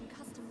security and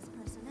customs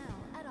personnel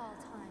at all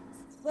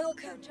times.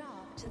 Welcome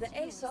to the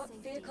ASOP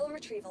vehicle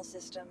retrieval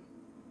system.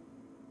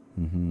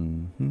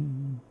 The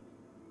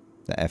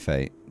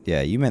F8.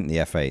 Yeah, you meant the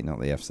F8, not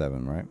the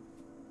F7, right?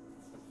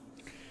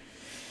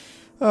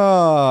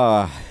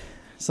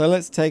 So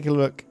let's take a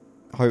look,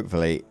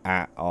 hopefully,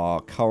 at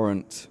our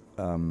current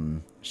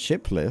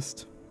ship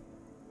list.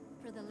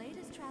 For the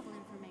latest travel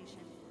information,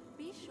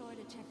 be sure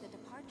to check the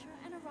departure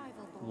and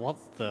arrival boards. What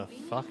the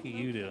fuck are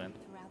you doing?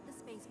 Throughout the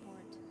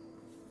spaceport.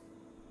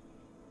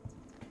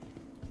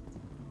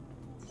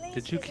 Please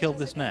Did you visit kill us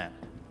this again. man?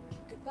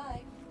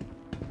 Goodbye.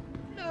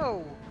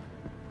 No!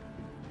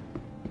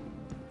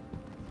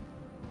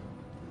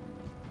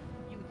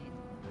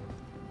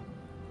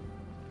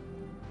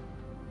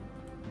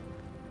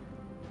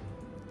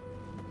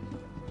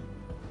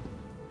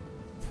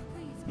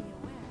 Please be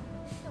aware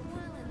that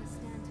while in the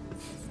Stanton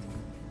system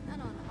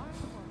and on our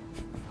core,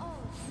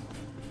 all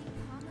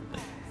common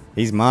laws.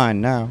 He's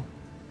mine now.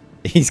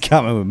 He's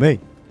coming with me.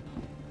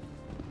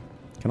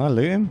 Can I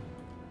loot him?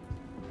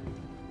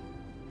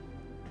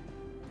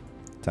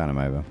 Turn him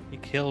over. You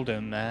killed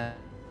him, man.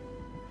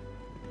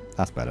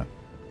 That's better.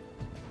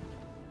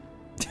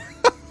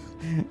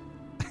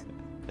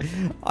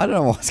 I don't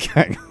know what's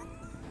going on.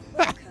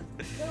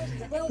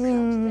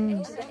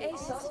 Welcome to the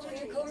ASOP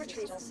vehicle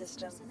retrieval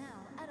system. Personnel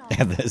at all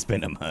Yeah, there's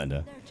been a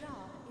murder. Their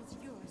job is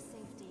your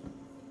safety.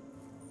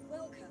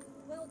 Welcome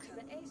to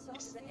the ASOP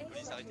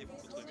Police, arrêtez-vous,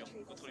 vehicle contre le mur,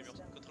 retrieval contre le mur,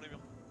 system. contre le mur.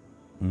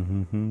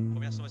 Mhm.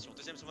 Première sommation,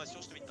 deuxième sommation,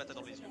 je te mets une patate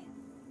dans les yeux.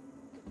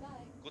 Goodbye.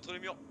 Contre le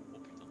mur. Oh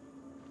putain.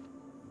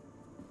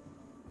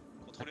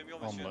 Contre le mur,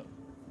 Oh, monsieur. my-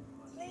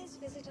 Please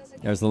visit us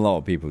again. There's a lot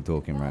of people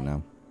talking right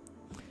now.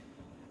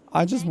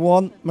 I just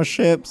want my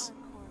ships.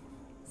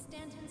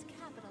 Stanton's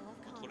capital of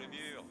Contre le commerce.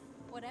 mur.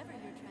 Whatever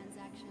your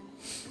transaction,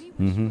 we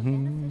wish you a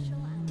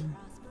beneficial and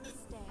prosperous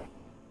stay.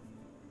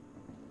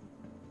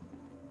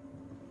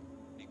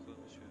 Flic quoi,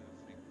 monsieur?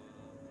 Flic quoi?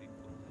 Flic quoi? Flic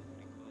quoi?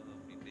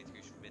 Flic quoi? Est-ce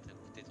que je vous mettrai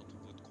une tête entre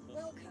votre gros fou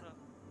Welcome là?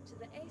 to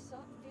the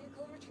ASOP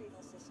vehicle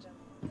retrieval system.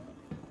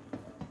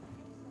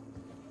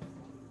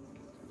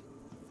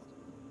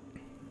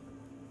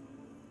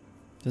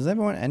 Does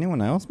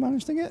anyone else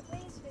manage to get?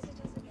 Please visit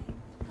us again.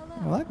 Hello.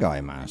 Well, that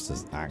guy managed to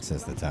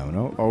access the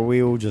terminal. Or are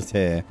we all just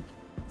here?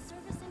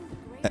 Servicing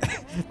the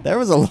great west There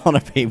was a lot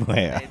of people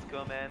here. Let's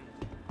go, man.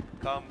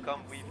 Come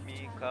with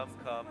me. Come,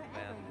 wherever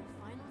man. your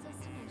final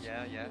destination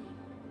Yeah, may yeah.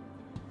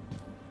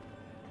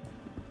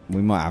 be.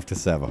 We might have to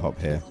server hop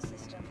here. Vehicle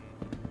system.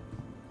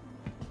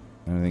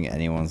 I don't think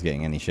anyone's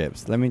getting any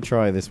ships. Let me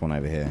try this one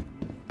over here.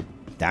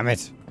 Damn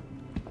it.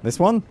 This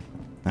one?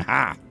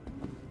 Aha!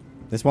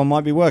 This one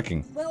might be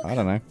working. I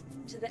don't know.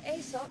 To the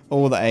ASOP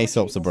All the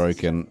vehicle ASOPs are retrieval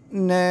broken.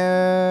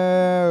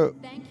 No!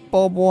 Thank you.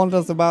 Bob warned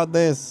us about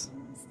this.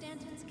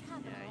 Stanton's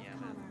capital Yeah, of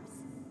commerce.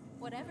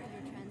 Whatever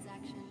your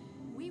transaction,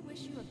 we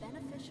wish you a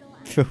beneficial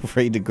and Feel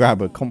free to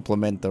grab a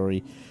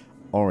complimentary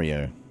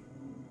Oreo.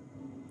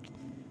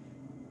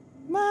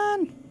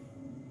 Man!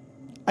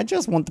 I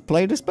just want to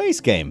play the space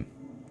game.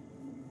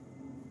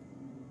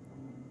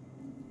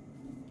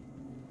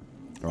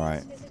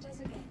 Right. Please visit us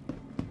again.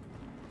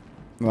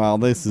 Well,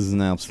 this is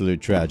an absolute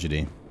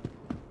tragedy.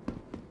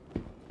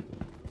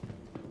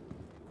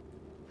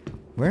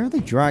 Where are they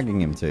dragging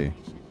him to?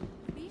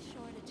 Be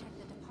sure to check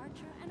the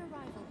departure and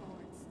arrival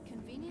boards,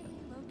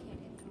 conveniently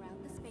located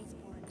throughout the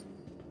spaceport.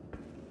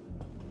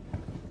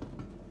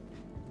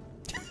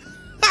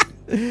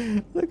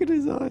 Look at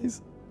his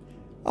eyes.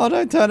 Oh,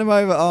 don't turn him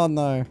over. Oh,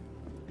 no.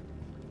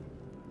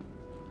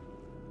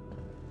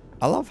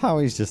 I love how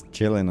he's just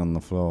chilling on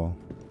the floor.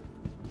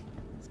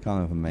 It's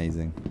kind of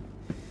amazing.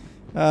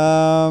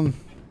 From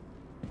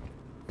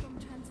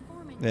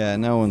transforming Yeah,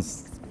 no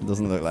one's...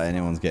 Doesn't look like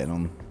anyone's getting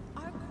on.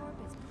 our corp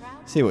is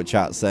proud See what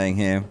chat's saying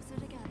here.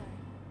 closer together.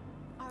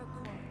 Our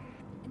corp,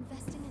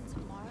 investing in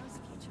tomorrow's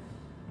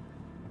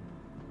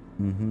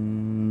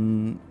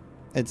future.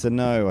 It's a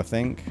no, I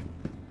think.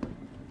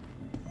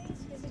 Please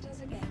visit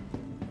us again.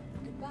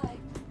 Goodbye.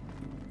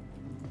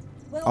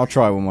 I'll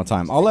try one more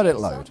time. I'll let it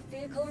load.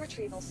 Vehicle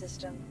retrieval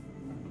system.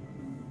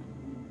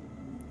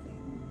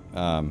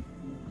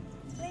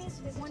 Please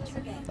visit us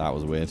again. That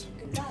was weird.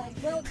 Goodbye.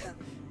 Welcome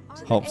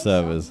to Hop the ASOP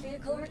servers.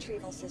 vehicle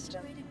retrieval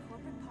system. Integrated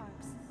corporate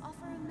parks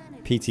offer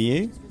amenities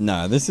PTU? such as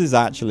No, this is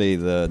actually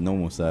the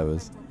normal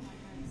servers. rental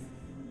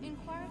partners.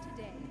 Inquire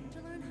today to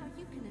learn how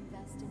you can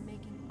invest in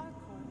making our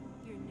corp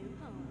your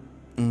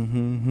new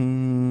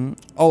home.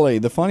 Ollie,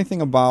 the funny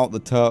thing about the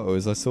turtle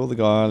is I saw the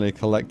guy earlier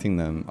collecting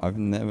them.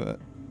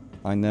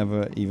 I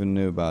never even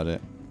knew about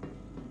it.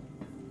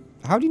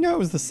 How do you know it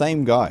was the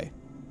same guy?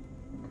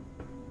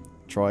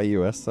 Try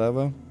US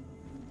server?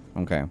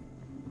 Okay.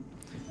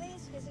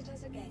 Please visit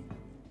us again.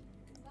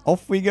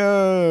 Off we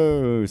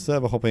go!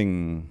 Server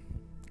hopping.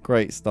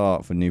 Great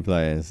start for new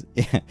players.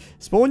 Yeah.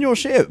 Spawn your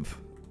ship!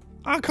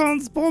 I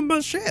can't spawn my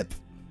ship!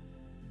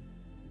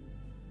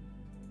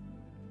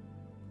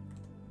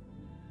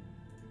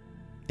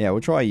 Yeah, we'll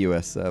try a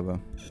US server.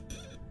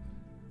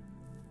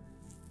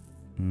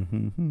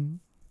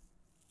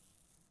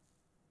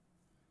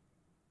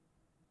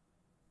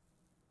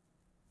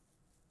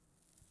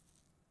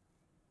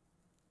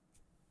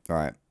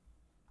 Alright.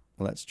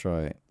 Let's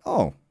try...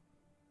 Oh!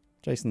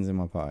 Jason's in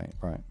my party.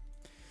 Right.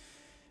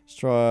 Let's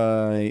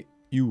try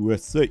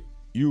USA.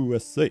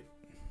 USA. Do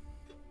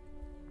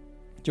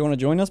you want to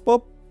join us,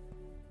 Bob?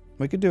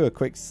 We could do a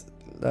quick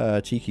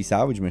cheeky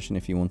salvage mission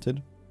if you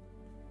wanted.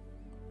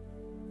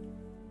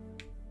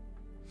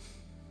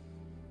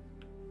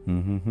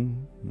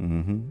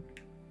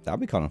 That'd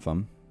be kind of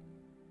fun.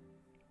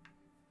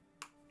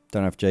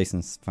 Don't know if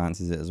Jason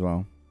fancies it as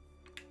well.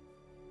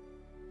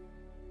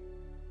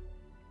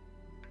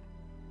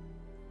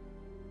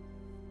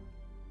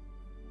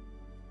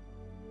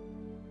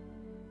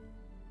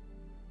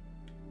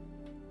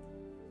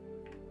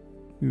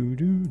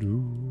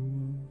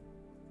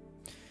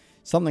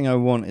 Something I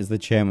want is the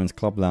Chairman's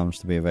Club Lounge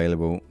to be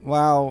available.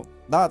 Well,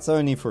 that's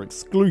only for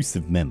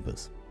exclusive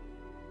members.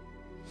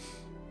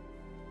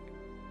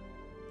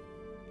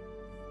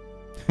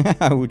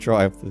 I will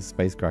try if the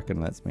Space Kraken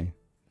lets me.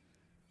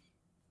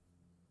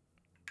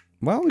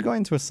 Well, we got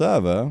into a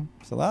server,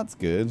 so that's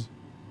good.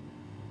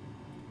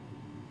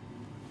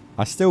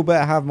 I still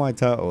better have my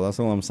turtle, that's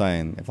all I'm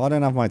saying. If I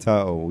don't have my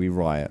turtle, we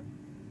riot.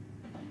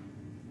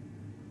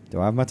 Do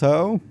I have my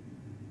turtle?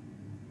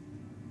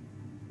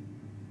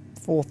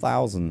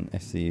 4,000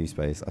 FCU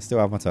space. I still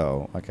have my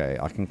turtle. Okay,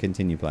 I can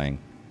continue playing.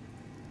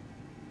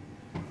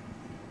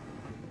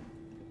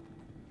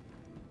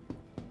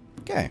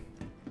 Okay.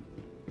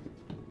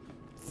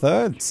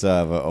 Third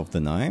server of the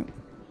night.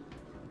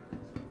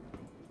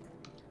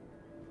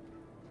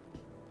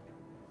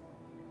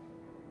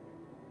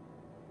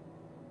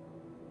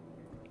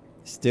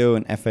 Still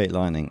an F8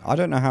 Lightning. I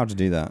don't know how to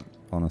do that,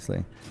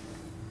 honestly.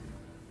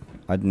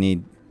 I'd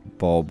need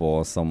Bob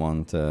or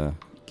someone to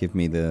give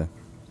me the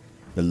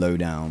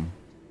lowdown.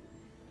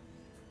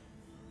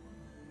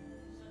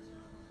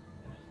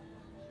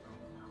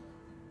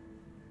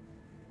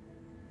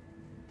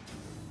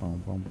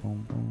 Boom, boom,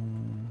 boom,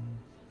 boom.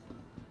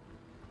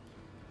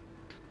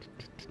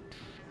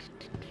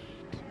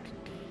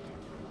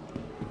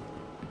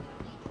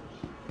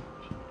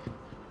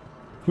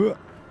 Huh.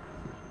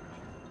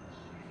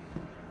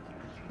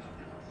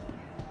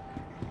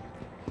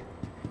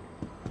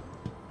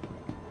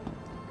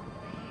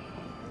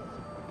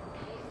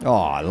 Oh,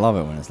 I love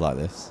it when it's like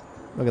this.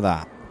 Look at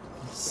that.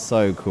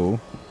 So cool.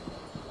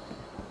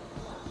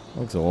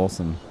 Looks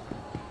awesome.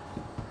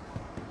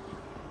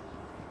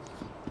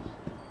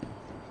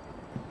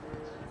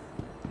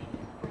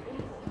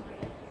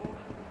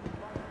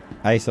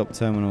 ASOP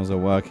terminals are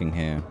working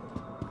here.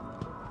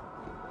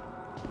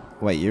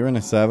 Wait, you're in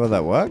a server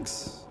that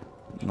works?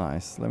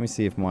 Nice. Let me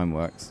see if mine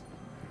works.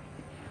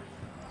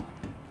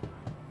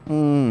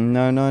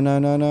 No, no, no, no,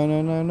 no,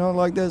 no, no. Not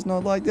like this,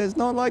 not like this,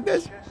 not like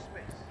this.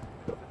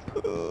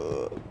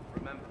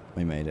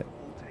 We made it.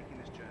 Taking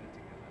this journey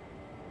together.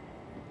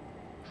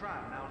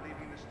 Tram now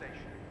leaving the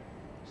station.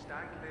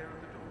 Stand clear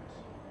of the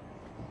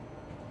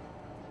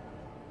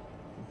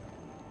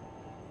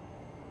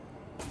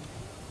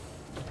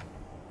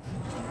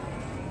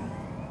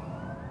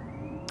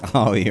doors.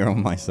 Oh, you're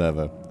on my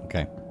server.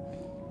 Okay.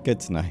 Good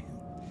to know. Do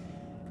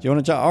you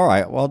want to chat?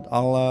 Alright, well,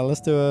 I'll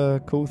let's do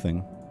a cool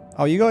thing.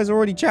 Oh, you guys are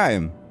already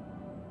chatting?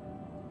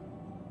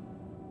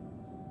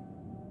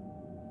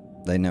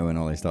 They know when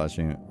Ollie starts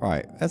streaming.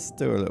 Right, let's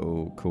do a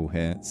little call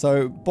here.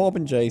 So, Bob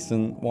and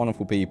Jason,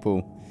 wonderful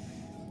people.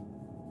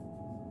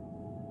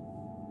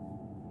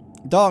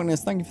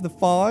 Darkness, thank you for the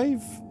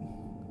 5.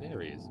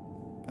 There he is.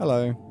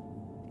 Hello.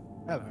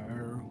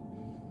 Hello.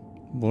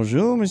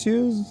 Bonjour,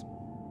 messieurs.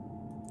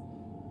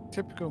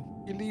 Typical.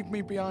 You leave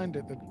me behind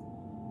it,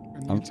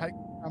 and you take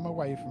them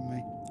away from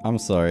me. I'm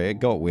sorry, it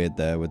got weird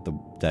there with the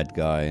dead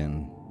guy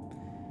and...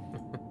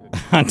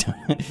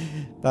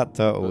 That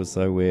turtle was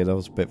so weird, I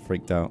was a bit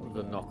freaked out.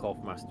 The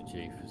knockoff Master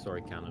Chief.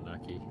 Sorry,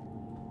 Kananaki.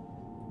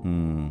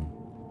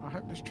 I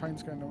hope this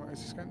train's going to...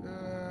 Is this going to...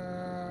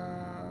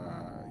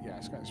 yeah,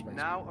 it's going to space.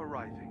 Now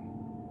arriving.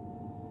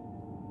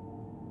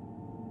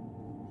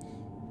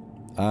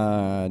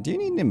 Do you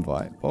need an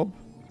invite, Bob?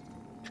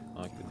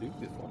 I could do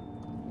this one.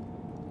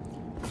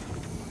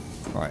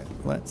 Right,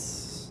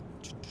 let's...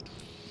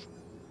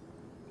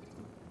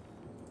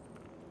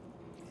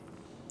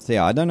 So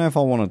yeah, I don't know if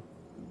I want to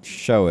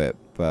show it,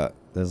 but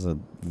there's a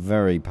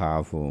very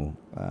powerful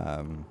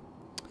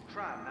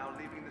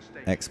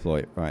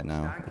exploit right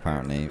now,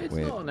 apparently. It's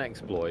not an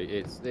exploit,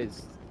 it's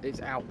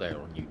out there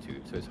on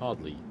YouTube, so it's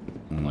hardly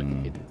like a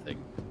hidden thing.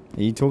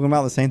 Are you talking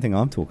about the same thing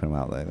I'm talking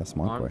about though? That's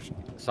my question.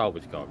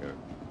 Salvage cargo.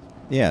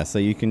 Yeah, so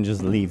you can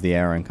just leave the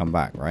area and come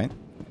back, right?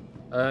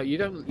 You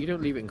don't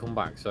leave it and come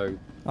back, so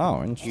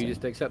oh, interesting. You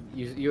just accept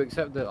you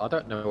accept that. I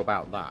don't know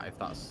about that, if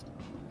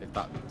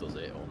that does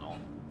it or not.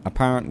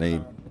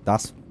 Apparently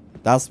that's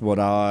what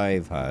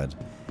I've heard.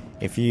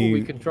 If you well,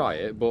 we can try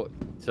it, but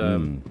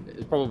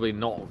it's probably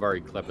not a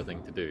very clever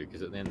thing to do,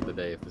 because at the end of the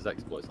day, if there's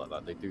exploits like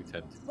that, they do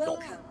tend to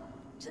Welcome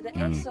to the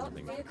ASOP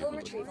vehicle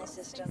retrieval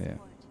system. Yeah.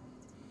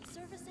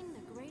 servicing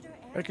the greater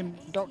They can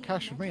area dock ATM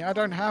cash with me. I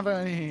don't have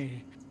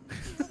any.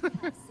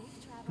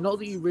 Not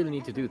that you really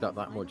need to do that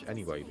much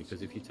anyway,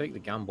 because if you take the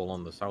gamble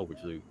on the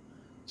salvage loot,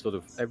 sort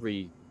of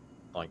every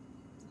like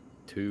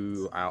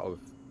 2 out of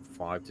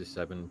 5 to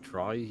 7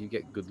 tries, you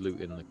get good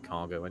loot in the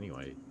cargo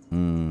anyway.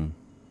 Hmm.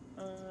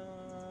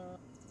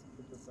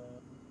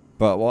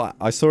 But what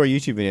I saw a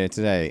YouTube video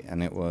today,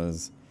 and it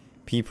was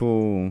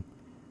people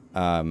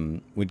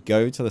would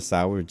go to the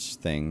salvage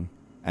thing,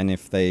 and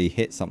if they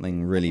hit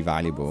something really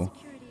valuable,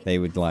 they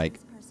would like,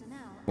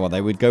 well,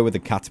 they would go with the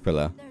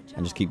caterpillar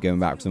and just keep going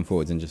backwards and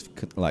forwards and just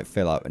like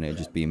fill up, and it'd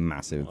just be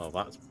massive. Oh,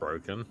 that's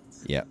broken.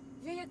 Yep.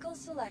 Vehicle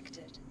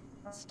selected.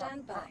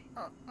 Stand by.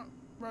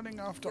 Running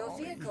after Your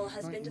Ollie. vehicle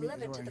has 90 been meters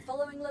delivered to away. the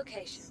following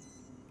location.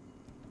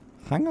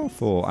 Hang on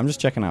for. I'm just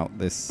checking out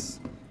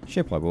this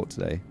ship I bought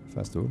today.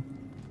 First of all.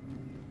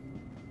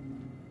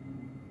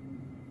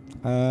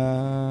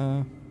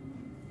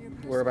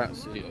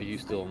 Whereabouts are you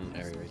still on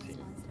Area 18?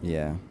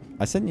 Yeah.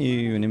 I sent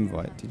you an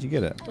invite. Did you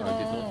get it? I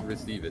did not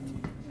receive it.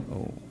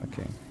 Oh,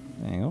 okay.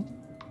 Hang on.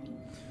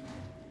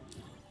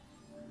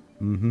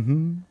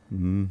 Mm-hmm.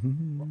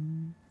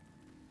 Mm-hmm.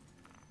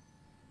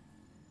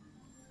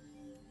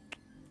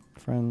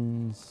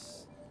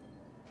 Friends.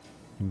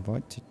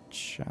 Invite to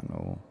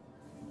channel.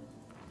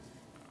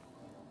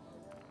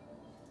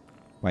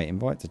 Wait,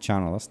 invite to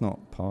channel. That's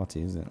not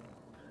party, is it?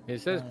 It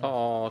says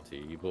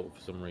party, but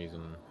for some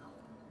reason...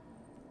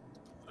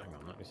 Hang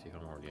on, let me see if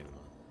I'm already in one.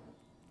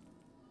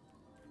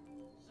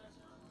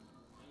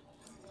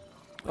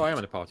 Oh, I am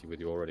in a party with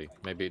you already.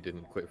 Maybe it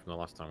didn't quit from the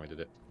last time we did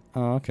it.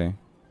 Oh, okay.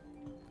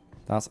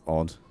 That's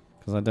odd,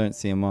 because I don't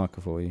see a marker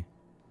for you.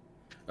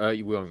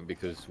 You won't,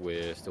 because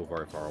we're still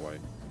very far away.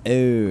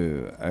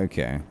 Oh,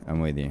 okay. I'm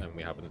with you. And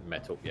we haven't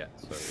met up yet,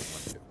 so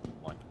it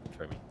might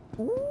show me.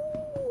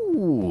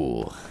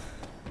 Ooh. What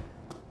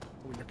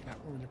are we looking at?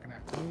 What are we looking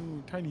at?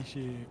 Ooh, tiny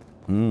shit.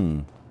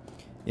 Hmm.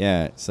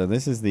 Yeah, so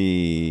this is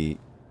the...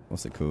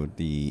 What's it called?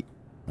 The...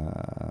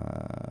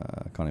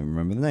 I can't even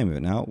remember the name of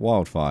it now.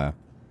 Wildfire.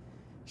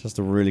 It's just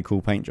a really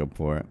cool paint job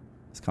for it.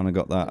 It's kind of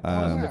got that...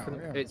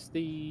 It's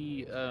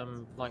the,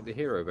 like the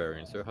hero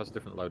variant, so it has a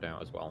different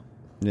loadout as well.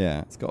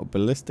 Yeah, it's got a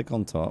ballistic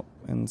on top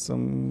and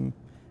some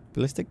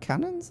ballistic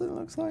cannons, it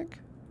looks like.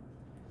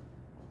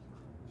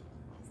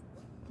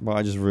 But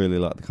I just really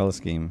like the color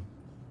scheme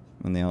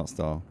and the art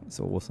style. It's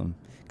awesome.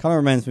 Kind of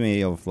reminds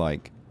me of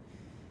like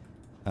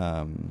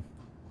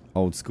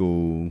old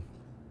school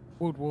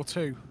World War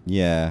II.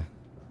 Yeah,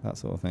 that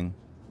sort of thing.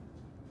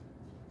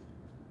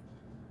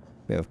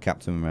 Bit of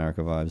Captain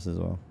America vibes as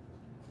well.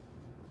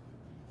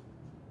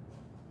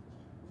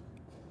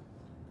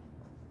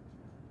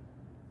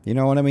 You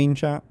know what I mean,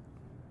 chat?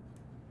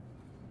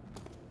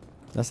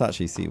 Let's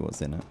actually see what's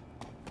in it.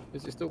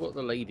 Is it still got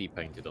the lady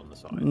painted on the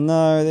side?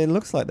 No, it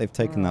looks like they've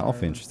taken that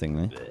off, No.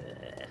 interestingly.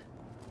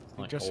 It's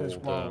It just says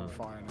old,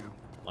 wildfire now.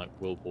 like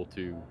World War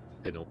II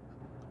pin-up.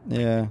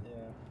 Yeah.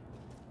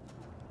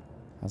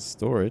 Has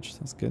storage,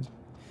 that's good.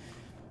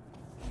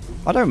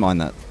 I don't mind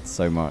that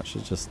so much,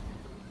 it's just...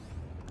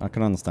 I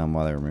can understand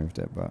why they removed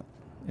it, but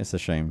it's a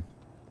shame.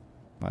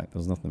 Like,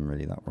 there's nothing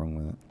really that wrong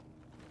with it.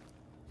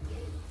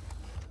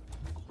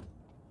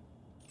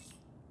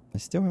 It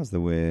still has the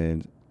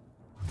weird...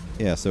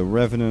 Yeah, so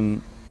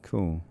Revenant...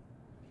 Cool.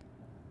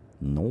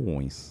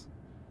 Nice.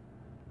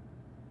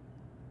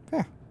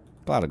 Yeah,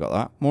 glad I got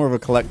that. More of a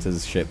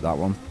collector's ship, that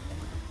one.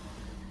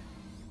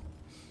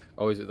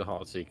 Oh, is it the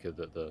Heartseeker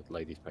that the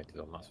lady's painted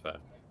on? That's fair.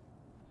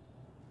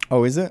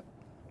 Oh, is it?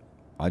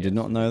 I did Yes,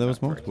 not know there was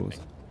that's correct to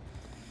multiples. me.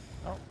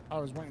 Oh, I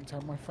was waiting to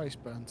have my face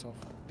burnt off.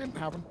 Didn't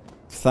happen.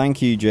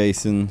 Thank you,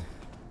 Jason.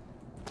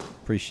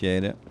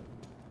 Appreciate it.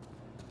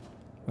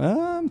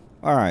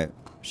 Alright.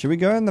 Should we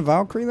go in the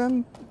Valkyrie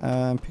then?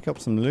 Pick up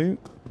some loot?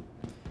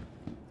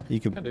 You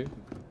could... Can do.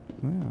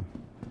 Yeah.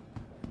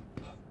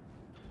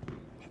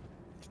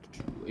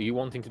 Are you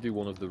wanting to do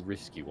one of the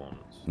risky ones?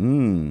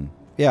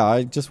 Yeah,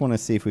 I just want to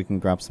see if we can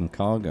grab some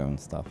cargo and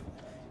stuff.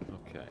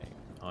 Okay.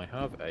 I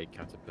have a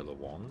caterpillar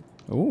one,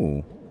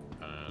 Ooh.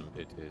 and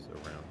it is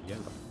around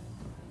yellow.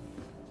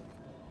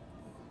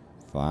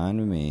 Fine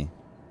with me.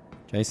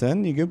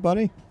 Jason, you good,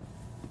 buddy?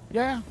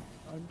 Yeah,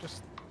 I'm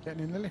just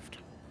getting in the lift.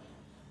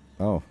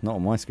 Oh, not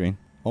on my screen.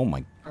 Oh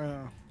my...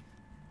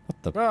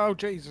 What the... Oh,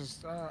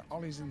 Jesus.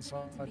 Ollie's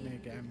inside me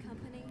again.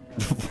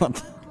 what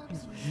the...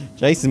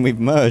 Jason, we've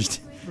merged.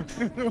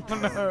 Oh,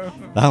 no.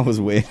 That was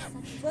weird.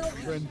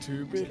 When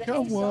to To the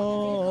become ASOC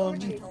vehicle one.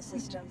 retrieval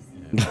system.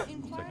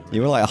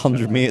 You were like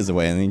 100 meters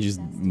away and then you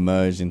just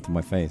merged into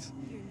my face.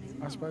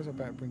 I suppose I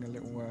better bring a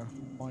little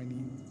whiny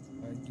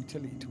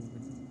utility tool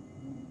with.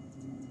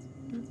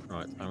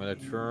 Right, I'm going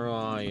to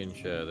try and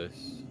share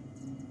this.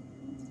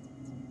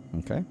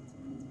 Okay.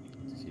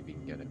 To see if you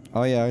can get it.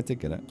 Oh yeah, I did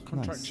get it.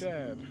 Contract Nice.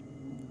 shared.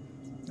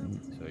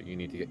 So you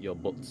need to get your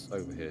butts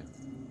over here.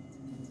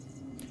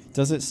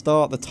 Does it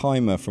start the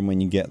timer from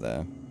when you get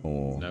there?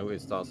 Or... No,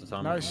 it starts the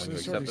time No, when it's you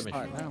already accept the mission.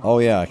 started now. Oh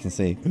yeah, I can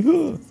see.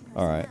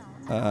 Alright.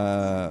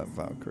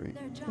 Valkyrie.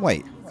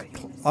 Wait.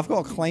 I've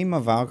got to claim my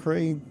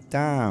Valkyrie?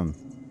 Damn.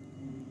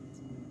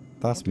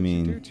 That's What did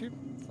you do mean. to-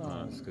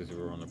 No, it's because we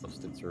were on a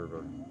busted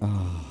server.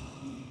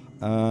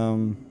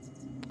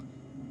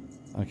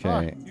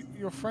 Okay.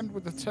 Your friend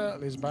with the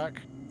turtle is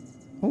back.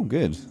 Oh,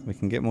 good. We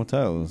can get more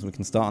turtles. We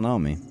can start an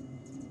army.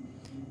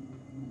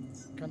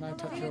 Can I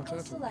touch your Vehicle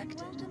turtle?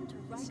 selected.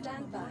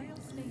 Stand by.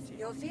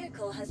 Your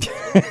vehicle has been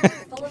delivered to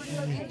the following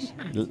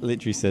location.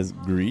 Literally says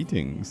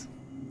greetings.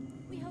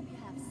 We hope you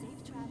have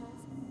safe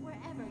travels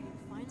wherever your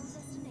final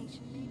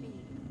destination may be.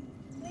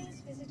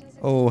 Please visit us.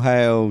 Oh,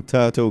 hail,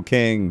 Turtle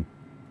King.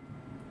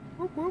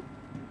 Whoop, whoop.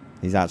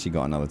 He's actually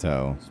got another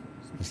turtle.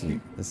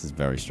 This is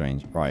very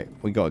strange. Right,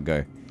 we gotta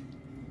go.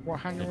 What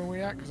hangar are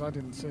we at? Because I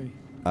didn't see.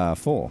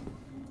 4.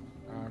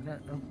 Okay.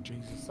 Oh,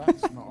 Jesus.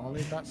 That's not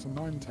Ollie. That's a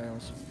nine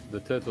tails. The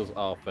turtles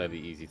are fairly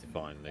easy to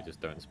find. They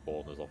just don't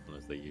spawn as often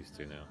as they used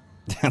to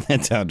now. Their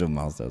turtle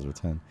milestones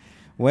return.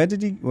 Where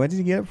did you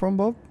get it from,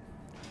 Bob?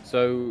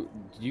 So,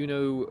 do you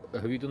know?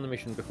 Have you done the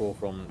mission before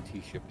from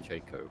T-Ship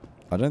Chaco?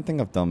 I don't think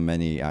I've done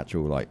many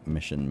actual like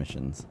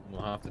missions.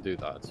 We'll have to do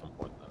that at some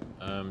point.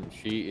 Though.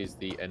 She is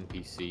the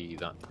NPC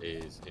that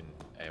is in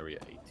Area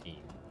 18.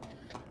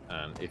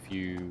 And if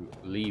you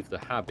leave the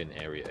hab in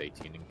Area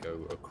 18 and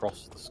go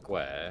across the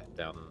square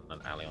down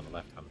an alley on the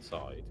left-hand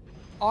side.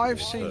 I've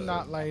there's seen a-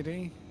 that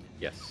lady.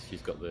 Yes,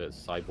 she's got the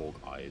cyborg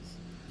eyes.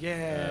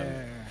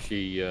 Yeah.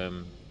 She,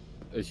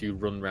 as you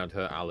run around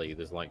her alley,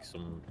 there's like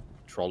some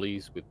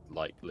trolleys with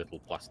like little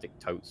plastic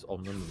totes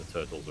on them, and the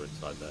turtles are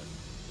inside there.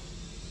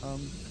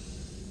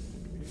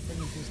 He's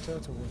bringing his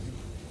turtle with him.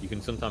 You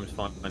can sometimes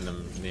find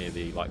them near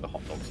the hot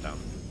dog stand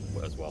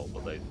as well,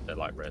 but they're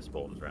like rare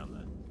spawns around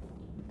there.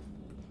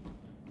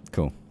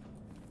 Cool.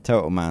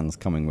 Turtle Man's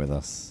coming with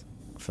us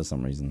for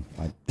some reason.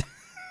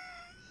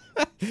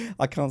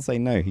 I can't say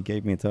no. He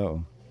gave me a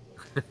turtle.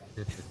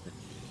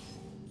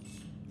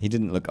 He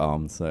didn't look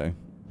armed, so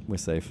we're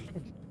safe.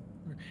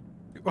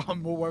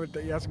 I'm more worried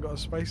that he hasn't got a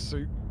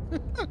spacesuit.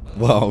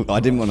 Well, I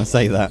didn't want to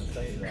say that.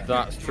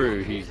 That's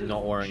true. He's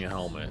not wearing a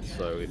helmet,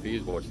 so if he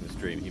is watching the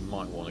stream, he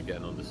might want to get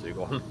an undersuit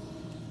on.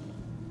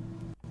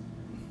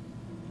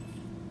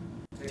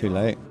 Too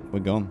late. We're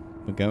gone.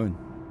 We're going.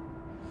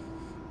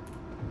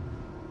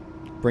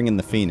 Bring in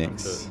the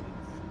Phoenix.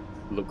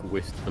 Look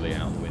wistfully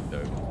out the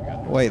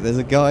window. Wait, there's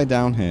a guy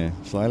down here.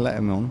 Shall I let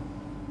him on?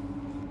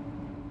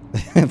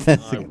 There's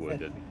I a-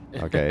 wouldn't.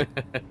 Okay.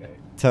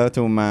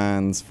 Turtle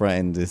Man's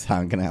friend is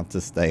going to have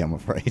to stay, I'm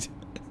afraid.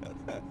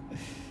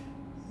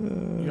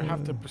 You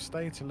have to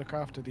stay to look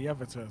after the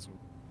other turtle.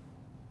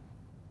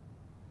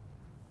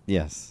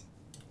 Yes.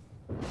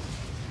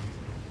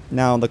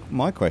 Now,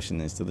 my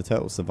question is, do the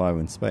turtles survive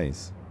in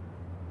space?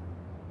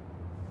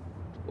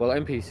 Well,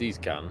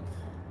 NPCs can.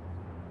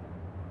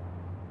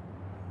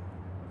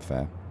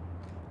 Fair.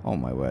 Oh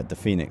my word, the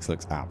Phoenix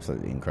looks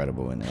absolutely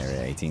incredible in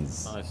Area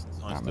 18's I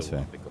still atmosphere.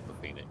 want to pick up the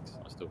Phoenix.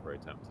 I'm still very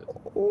tempted.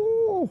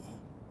 Ooh.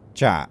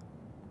 Chat,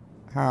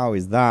 how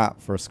is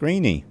that for a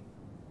screeny?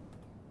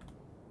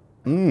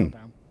 Down.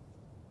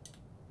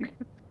 Looks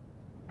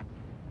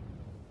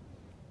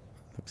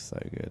so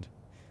good.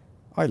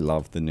 I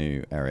love the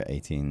new Area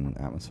 18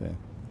 atmosphere.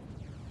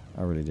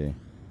 I really do.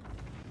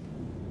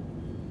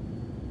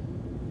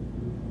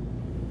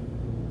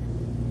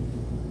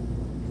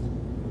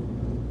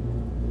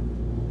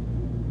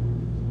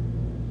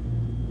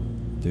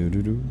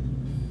 Do-do-do.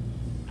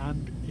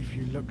 And if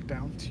you look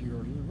down to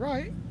your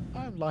right,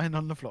 I'm lying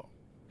on the floor.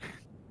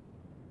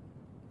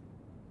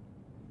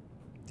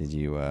 Did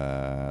you,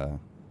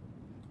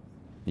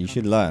 You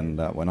should learn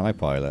that when I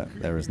pilot,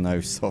 there is no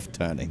soft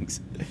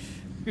turnings.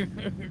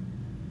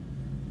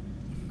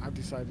 I've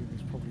decided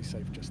it's probably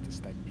safe just to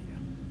stay here.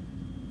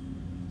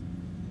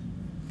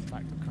 In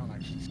fact, I can't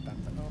actually stand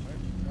it. Oh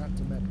no,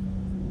 that's a med.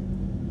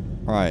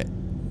 Right,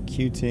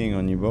 QTing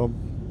on you, Bob.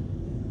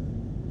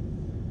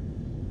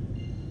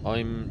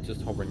 I'm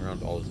just hovering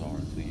around Ozar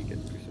until you get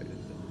Crusaders.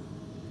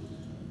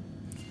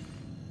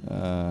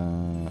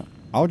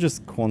 I'll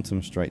just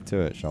quantum straight to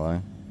it, shall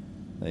I?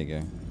 There you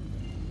go.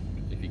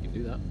 If you can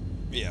do that.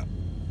 Yeah.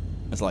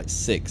 It's like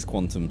 6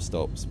 quantum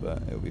stops,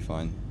 but it'll be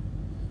fine.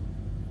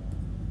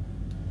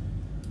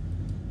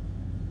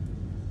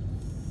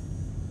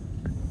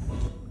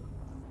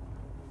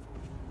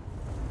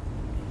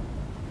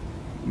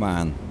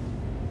 Man,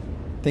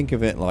 think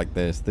of it like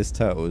this. This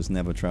turtle has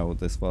never travelled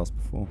this fast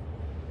before.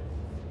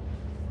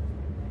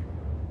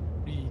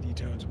 Speedy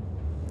turtle.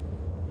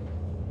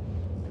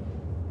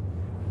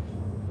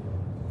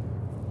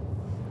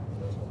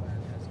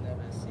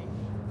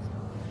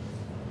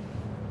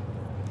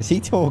 Is he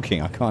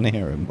talking? I can't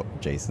hear him,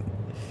 Jason.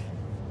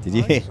 Did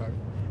you I hear? think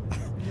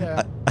so.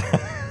 Yeah.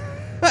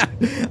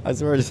 I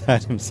swear I just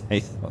heard him say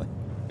something.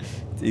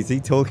 Is he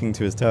talking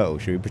to his turtle?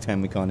 Should we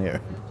pretend we can't hear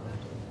him?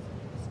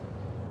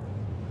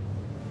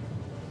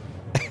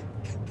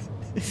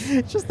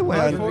 It's just the way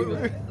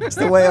it's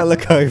the way I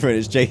look over and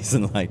it's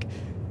Jason like,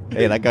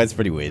 hey, that guy's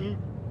pretty weird.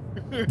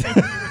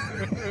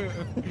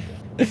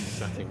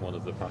 Chatting one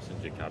of the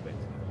passenger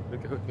cabins. We're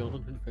going on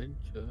an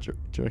adventure.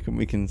 Do you reckon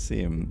we can see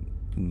him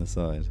in the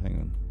side? Hang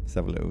on. Let's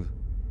have a little...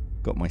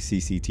 Got my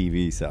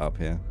CCTV set up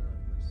here.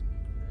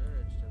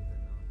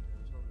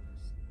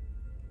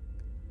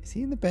 Is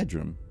he in the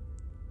bedroom?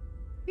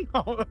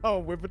 Oh,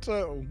 with a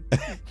turtle.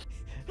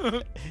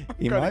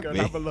 He Gotta might go be.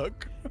 and have a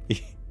look.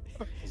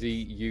 Is he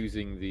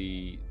using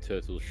the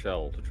turtle's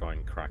shell to try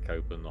and crack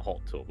open the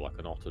hot tub like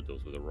an otter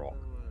does with a rock?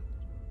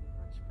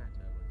 Much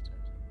better with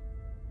turtle.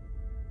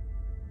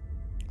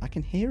 I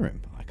can hear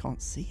him, but I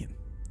can't see him.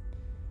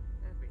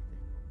 Everything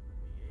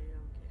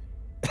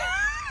will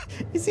be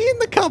okay. Is he in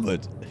the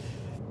cupboard?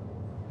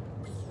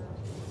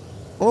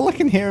 All I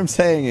can hear him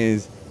saying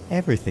is,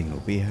 everything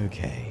will be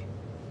okay.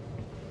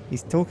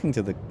 He's talking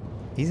to the...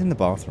 He's in the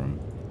bathroom.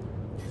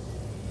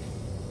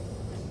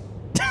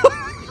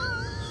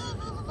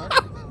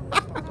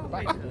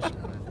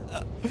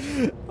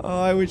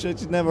 Oh, I wish I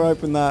should never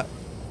open that.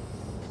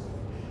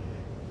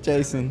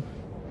 Jason.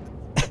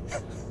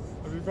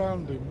 Have you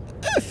found him?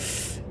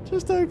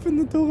 Just open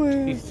the door.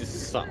 He's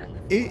just sat.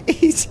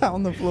 He sat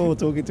on the floor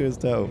talking to his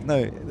turtle.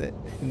 No.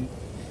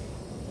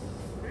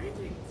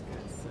 Greetings,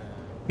 good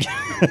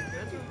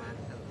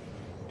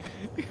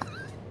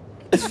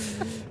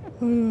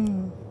sir.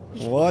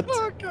 What?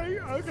 Okay,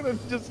 I'm gonna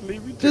just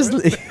leave you to Just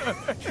it.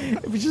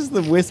 it was just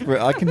the whisper.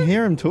 I can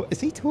hear him talk.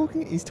 Is he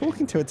talking? He's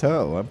talking to a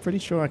turtle. I'm pretty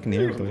sure I can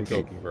hear him He's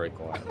talking. talking very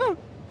quiet.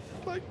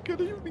 Like, good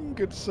evening,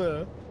 good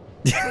sir.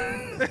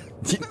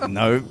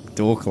 No,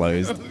 door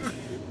closed.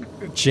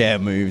 Chair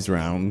moves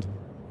round.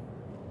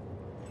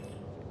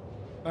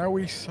 Now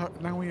we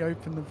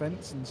open the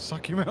vents and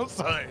suck him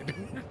outside.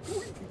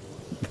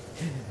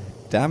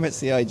 Damn it,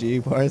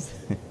 CIG. Why is...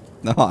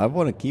 No, I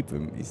want to keep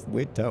him. He's a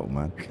weird turtle,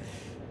 man.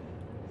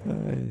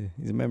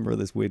 He's a member of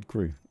this weird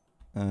crew.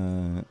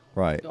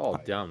 Right. Oh,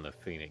 damn, the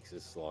Phoenix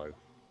is slow.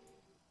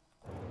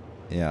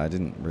 Yeah, I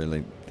didn't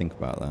really think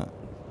about that.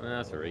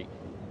 That's alright.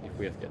 If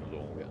we have to get in the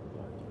door, we'll get in the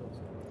door.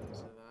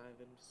 Survive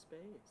in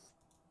space.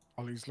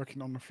 Ollie's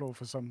looking on the floor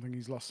for something.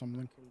 He's lost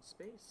something. Can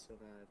space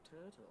survive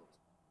turtles?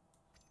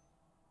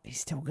 He's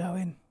still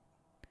going.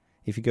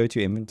 If you go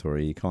to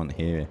inventory, you can't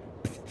hear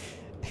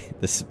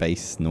the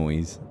space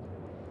noise.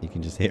 You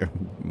can just hear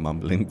him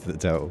mumbling to the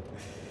turtle.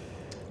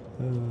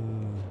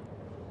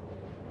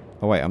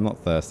 Oh wait, I'm not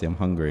thirsty. I'm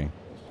hungry.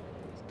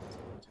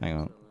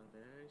 Hang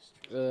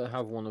on.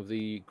 Have one of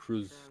the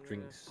cruise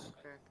drinks.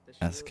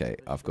 That's okay.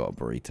 I've got a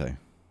burrito.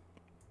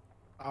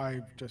 I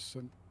just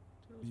you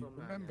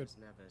remembered.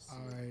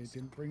 I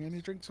didn't bring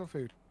any drinks or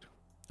food.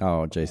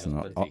 Oh, Jason,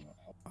 Yes, buddy.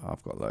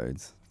 I've got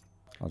loads.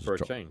 I'll For a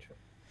just drop. change.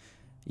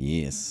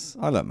 Yes,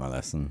 I learnt my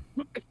lesson.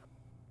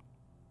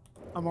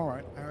 I'm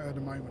alright at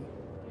the moment.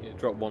 Yeah,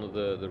 drop one of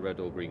the red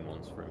or green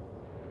ones for him.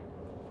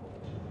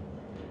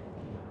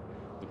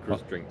 The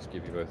cruise drinks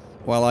give you both.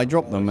 Well, I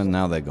dropped them and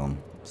now they're gone.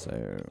 So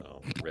Oh,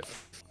 rip.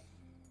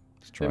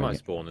 let's They try might again.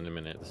 spawn in a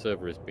minute. The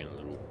server is being a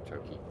little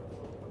choky.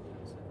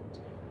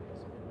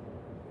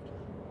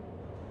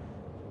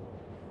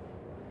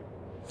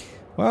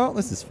 Well,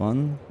 this is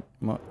fun.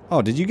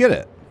 Oh, did you get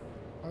it?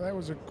 Oh, there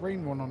was a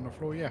green one on the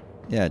floor. Yeah.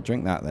 Yeah,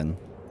 drink that then.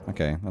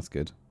 Okay, that's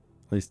good.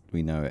 At least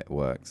we know it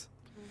works.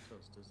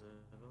 Turtles deserve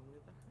only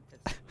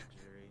the highest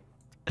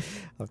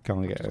luxury. I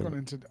can't get I've over.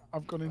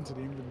 gone into the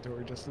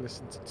inventory just to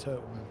listen to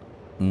Turtle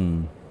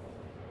Man.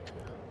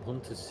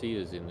 Want to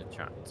see us in the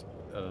chat?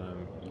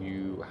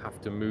 You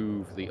have to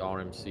move the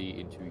RMC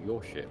into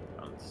your ship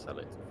and sell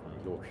it from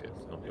your ship,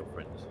 not your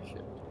friend's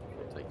ship. If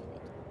you're taking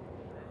it.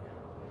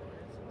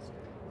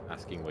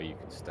 Asking where you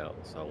can sell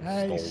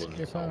Hey, stolen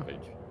skipper. salvage.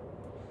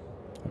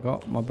 I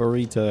got my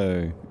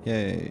burrito.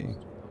 Yay.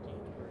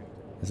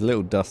 It's a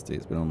little dusty.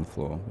 It's been on the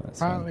floor. That's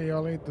fine. Apparently,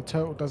 Ollie, the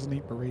turtle doesn't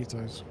eat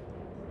burritos.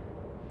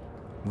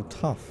 Well,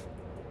 tough.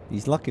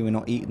 He's lucky we're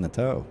not eating the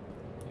turtle.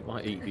 You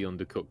might eat the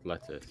undercooked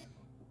lettuce.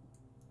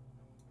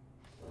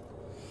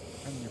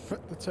 And you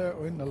put the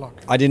turtle in the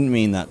locker. I didn't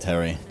mean that,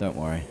 Terry. Don't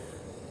worry.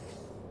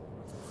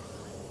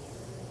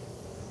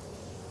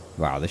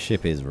 Wow, this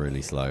ship is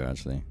really slow,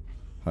 actually.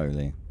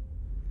 Holy.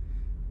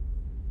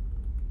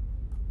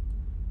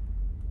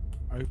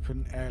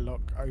 Open airlock,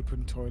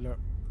 open toilet.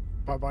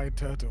 Bye-bye,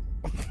 turtle.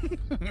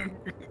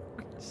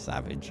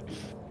 Savage.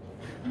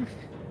 I'm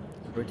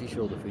pretty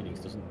sure the Phoenix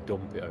doesn't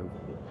dump it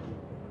overboard.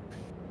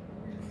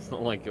 It's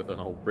not like an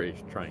old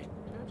British train.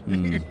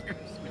 Mm.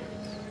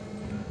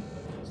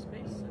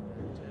 Space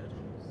survive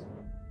turtles.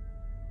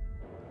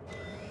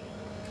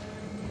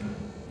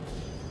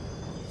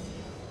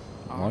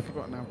 Oh, I What?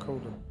 forgot now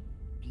called the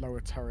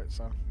lower turrets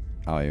are.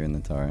 Oh, you're in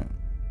the turret.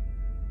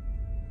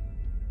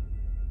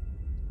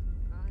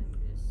 I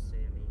miss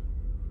Sammy.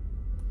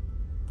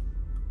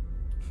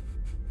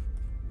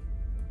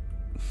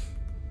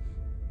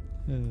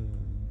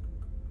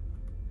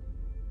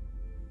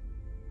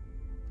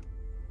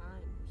 I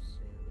miss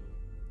Sammy.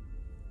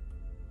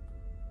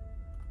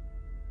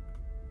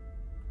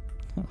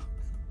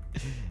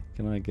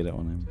 Can I get it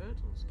on him?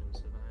 Turtles can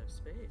survive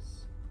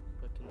space,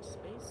 but can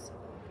space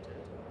survive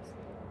turtles?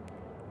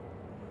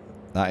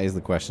 That is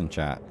the question,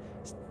 chat.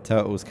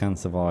 Turtles can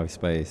survive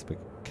space, but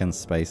can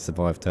space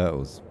survive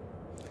turtles?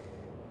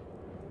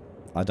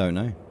 I don't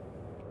know.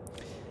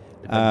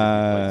 Depends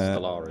if you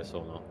play Stellaris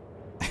or not.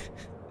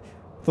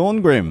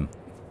 Thorngrim,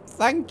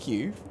 thank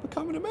you for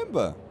becoming a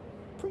member.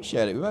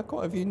 appreciate it. We've had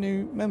quite a few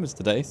new members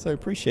today, so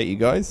appreciate you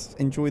guys.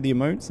 Enjoy the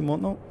emotes and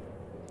whatnot.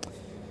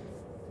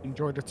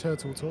 Enjoy the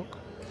turtle talk.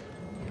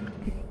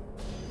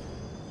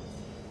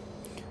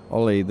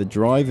 Ollie, the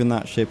drive in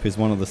that ship is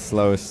one of the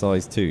slowest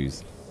size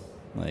 2s.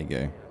 There you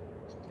go.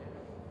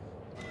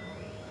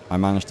 I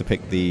managed to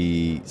pick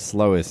the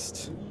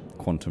slowest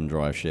quantum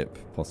drive ship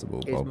possible,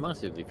 It's Bob.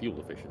 massively fuel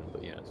efficient,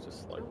 but yeah, it's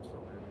just like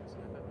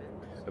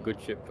a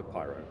good ship for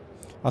pyro.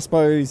 I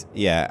suppose,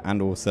 yeah,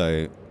 and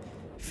also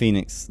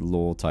Phoenix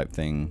Law type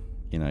thing.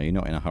 You know, you're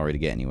not in a hurry to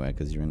get anywhere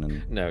because you're in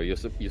a... No, you're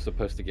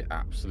supposed to get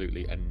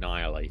absolutely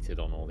annihilated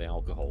on all the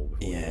alcohol.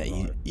 Before Yeah,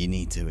 you arrive. you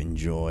need to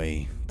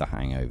enjoy the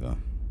hangover.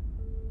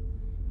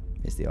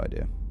 Is the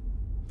idea.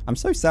 I'm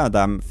so sad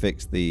I haven't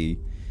fixed the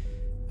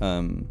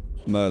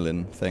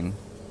Merlin thing.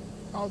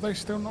 Oh, they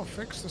still not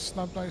fixed the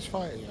snub-nosed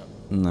fighter yet?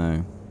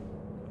 No.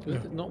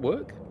 Does it not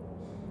work?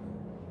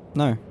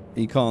 No,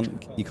 you can't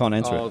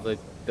enter Oh, it.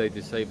 they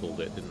disabled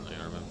it, didn't they?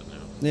 I remember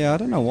now. Yeah, I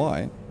don't know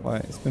why. Why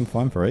it's been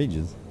fine for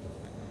ages.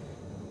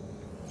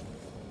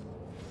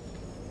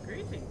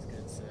 Greetings,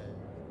 good sir.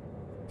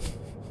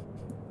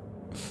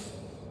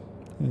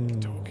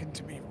 Talking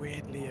to me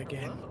weirdly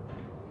again.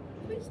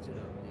 Please do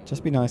not.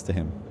 Just be nice to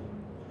him.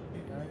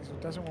 He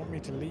doesn't want me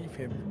to leave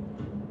him.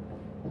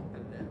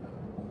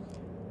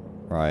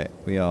 Right,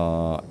 we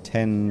are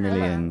 10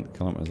 million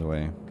kilometers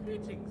away.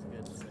 Greetings,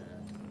 good sir.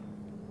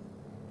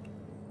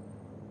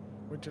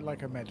 Would you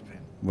like a med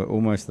pen? We're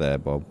almost there,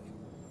 Bob.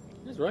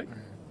 That's right.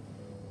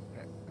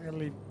 I'm going to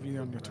leave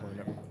you on your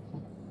toilet.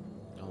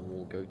 I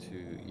will go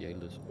to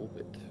Yala's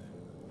orbit.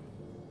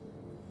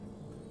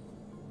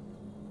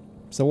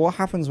 So what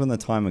happens when the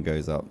timer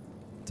goes up?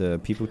 Do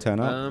people turn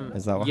up?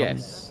 Is that what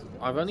happens? Yes.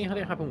 I've only had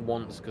it happen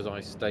once because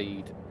I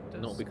stayed,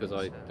 not because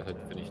I had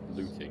finished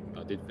looting.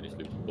 I did finish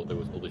looting, but there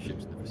was other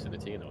ships in the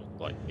vicinity, and I was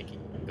like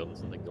making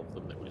guns and things off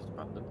them that were just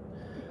abandoned.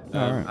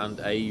 Alright. And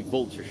a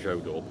vulture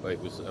showed up. It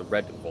was a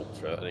red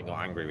vulture, and it got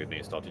angry with me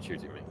and started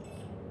shooting me.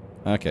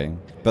 Okay,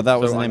 but that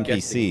was So an I'm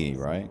NPC,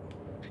 right?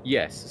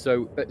 Yes.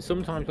 So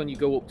sometimes when you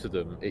go up to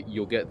them,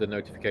 you'll get the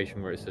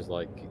notification where it says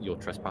like you're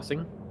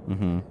trespassing,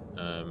 Mm-hmm.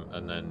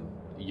 and then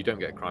you don't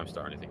get a crime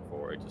star or anything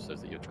for it. It just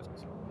says that you're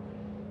trespassing.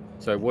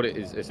 So what it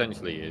is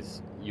essentially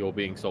is you're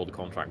being sold a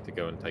contract to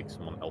go and take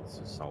someone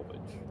else's salvage.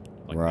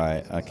 Like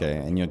Right, okay,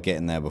 and you're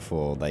getting there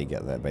before they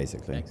get there,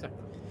 basically. Exactly.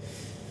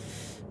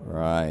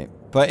 Right.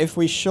 But if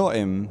we shot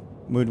him,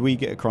 would we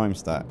get a crime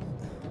stat?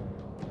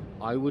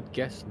 I would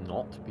guess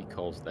not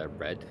because they're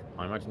red.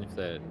 I imagine if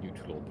they're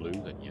neutral or blue,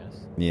 then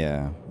yes.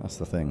 Yeah, that's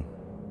the thing.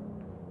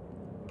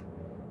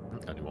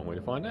 Only one way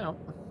to find out.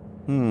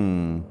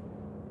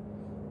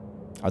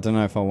 I don't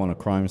know if I want a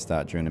crime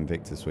stat during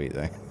Invictus week,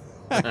 though.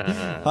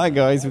 Hi,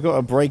 guys. We've got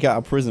to break out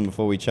of prison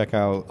before we check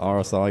out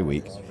RSI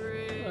week.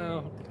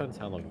 Well, depends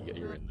how long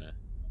you're in there.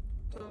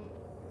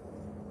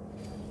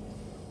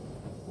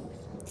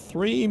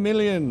 3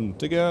 million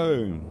to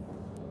go.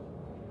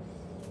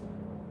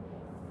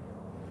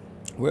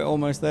 We're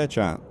almost there,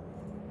 chat.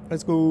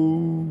 Let's go.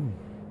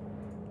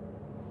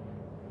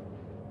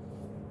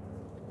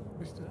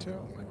 Mr.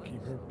 Turtleman,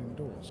 keep opening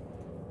doors.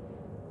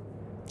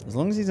 As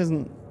long as he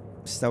doesn't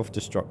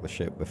self-destruct the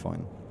ship, we're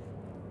fine.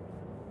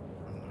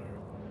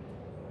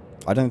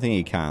 I don't think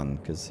he can,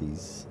 because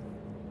he's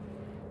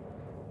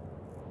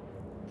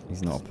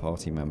not a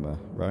party member,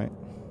 right?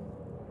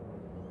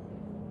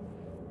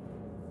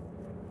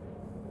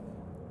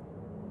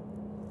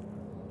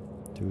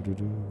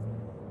 Doo-doo-doo.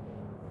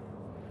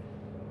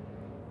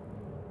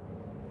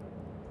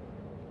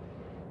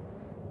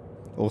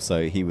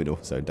 Also, he would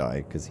also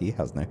die because he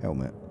has no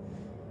helmet.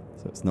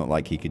 So it's not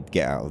like he could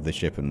get out of the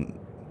ship and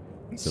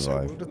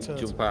survive.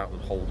 Jump out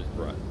and hold his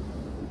breath.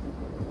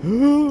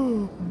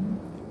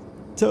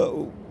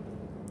 Turtle,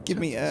 give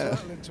me air.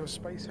 Turtle into a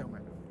space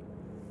helmet.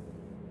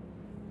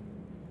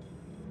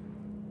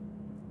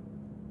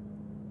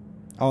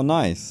 Oh,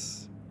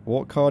 nice.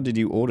 What car did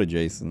you order,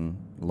 Jason,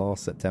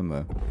 last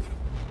September?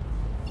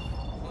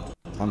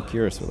 I'm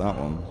curious with that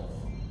one.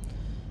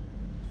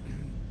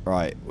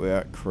 Right, we're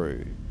at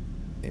crew.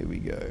 Here we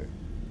go.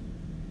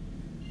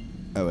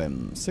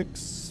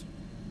 OM6.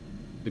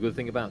 The good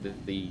thing about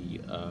the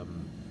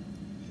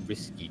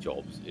risky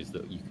jobs is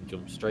that you can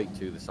jump straight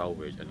to the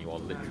salvage and you are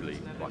literally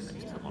right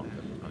next to the marker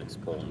and it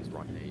spawns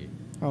right near you.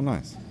 Oh,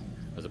 nice.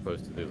 As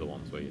opposed to the other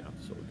ones where you have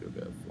to sort of do a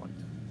bit of flight.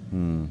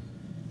 Hmm.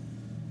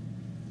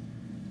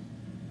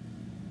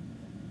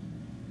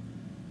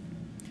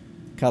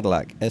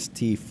 Cadillac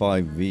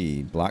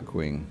ST5V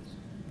Blackwing.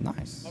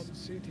 Nice. Oh, the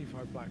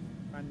CT5 Black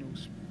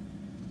manuals.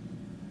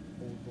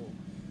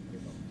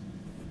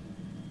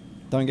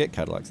 Don't get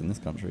Cadillacs in this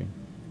country.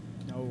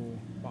 No,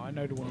 but I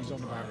know the one he's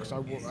on about because I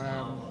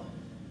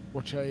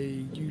watch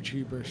a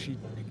YouTuber. She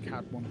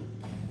had one.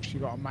 She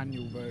got a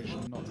manual version,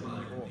 not the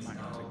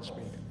automatic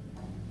speed.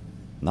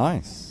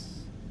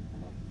 Nice.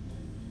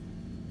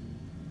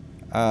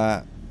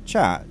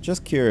 Chat,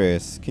 just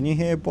curious. Can you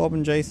hear Bob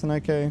and Jason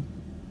okay?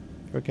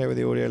 Okay with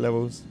the audio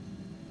levels?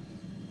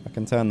 I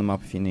can turn them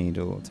up if you need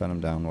or turn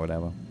them down or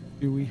whatever.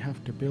 Do we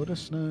have to build a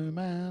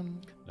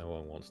snowman? No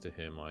one wants to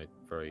hear my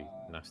very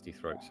nasty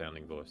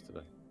throat-sounding voice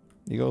today.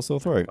 You got a sore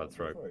throat? Bad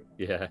throat.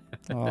 Yeah.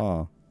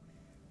 Oh.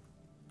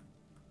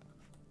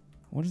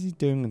 What is he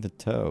doing with the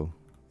toe?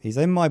 He's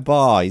in my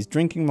bar. He's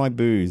drinking my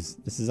booze.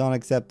 This is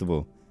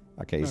unacceptable.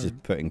 Okay, he's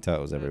just putting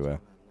turtles everywhere.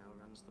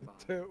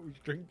 The turtle's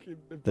drinking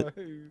the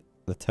booze.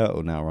 The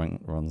turtle now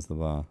runs the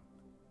bar.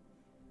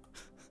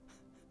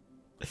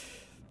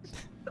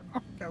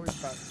 I'm going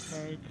back.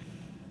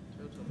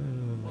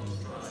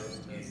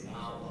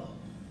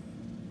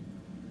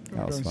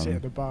 That was Go and funny. sit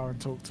at the bar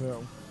and talk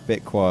turtle.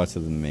 Bit quieter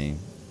than me.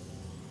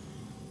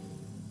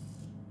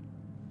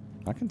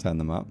 I can turn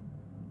them up.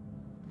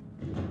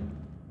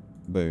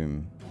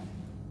 Boom.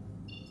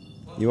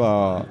 You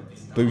are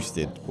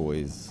boosted,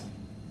 boys.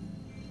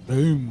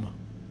 Boom.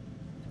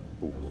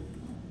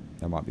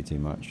 That might be too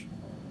much.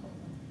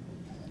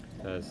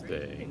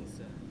 Thursday.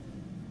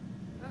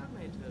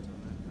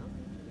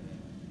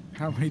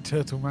 How may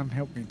Turtle Man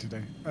help me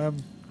today?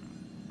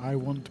 I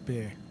want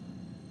beer.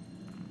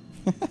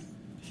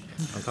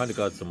 I'm kind of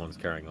glad someone's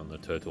carrying on the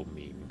turtle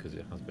meme because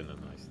it has been a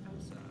nice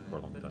thing for a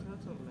long time.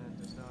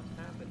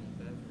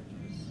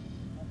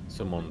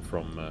 Someone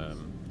from,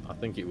 I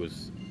think it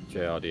was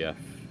JRDF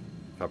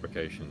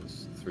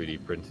Fabrications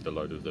 3D printed a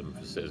load of them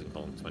for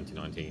CitizenCon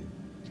 2019.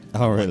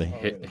 Oh, really?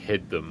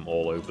 Hid them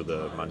all over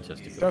the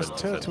Manchester Does Convention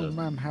Turtle Centre.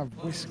 Man have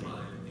whiskey?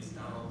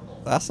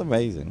 That's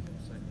amazing.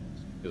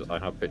 Because I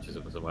have pictures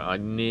of them somewhere. I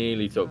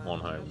nearly took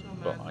one home,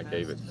 but I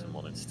gave it to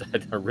someone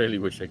instead. I really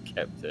wish I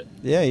kept it.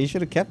 Yeah, you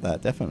should have kept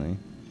that, definitely.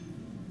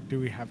 Do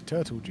we have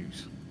turtle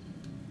juice?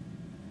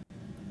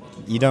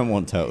 You don't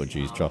want turtle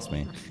juice, trust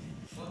me.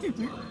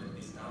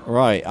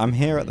 Right, I'm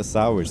here at the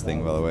salvage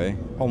thing, by the way.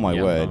 Oh my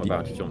Yeah, word. I'm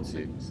about to jump to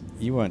you.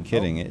 You weren't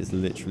kidding, it is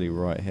literally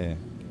right here.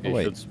 Oh, It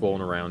wait. should spawn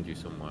around you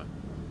somewhere.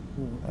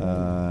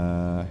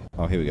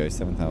 Oh, here we go,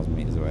 7,000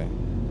 meters away.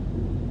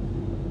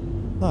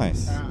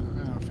 Nice.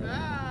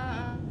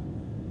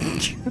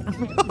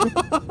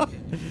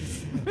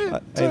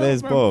 Hey,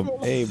 there's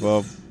Bob. Hey,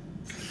 Bob.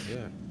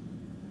 Yeah.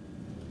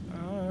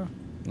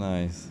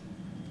 Nice.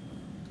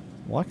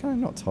 Why can I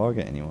not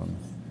target anyone?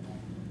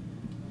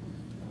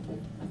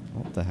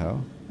 What the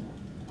hell?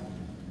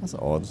 That's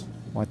odd.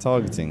 My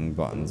targeting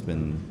button's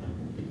been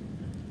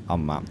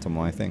unmapped on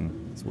my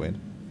thing. It's weird.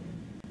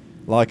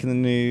 Liking the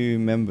new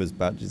members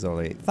badges,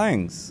 Ollie.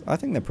 Thanks. I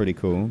think they're pretty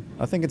cool.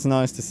 I think it's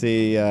nice to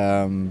see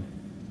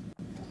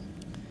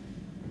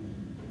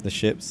the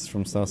ships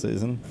from Star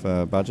Citizen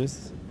for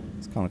badges.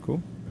 It's kind of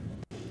cool.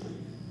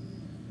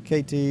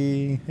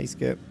 Katie. Hey,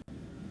 Skip.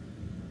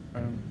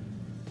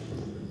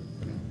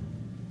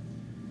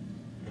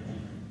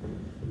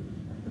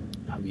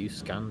 Have you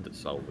scanned at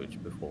salvage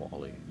before,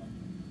 Ollie?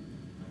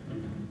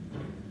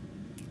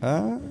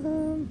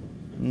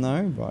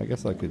 No, but I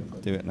guess I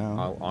could do it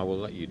now. I will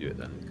let you do it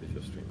then, because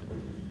you're streaming.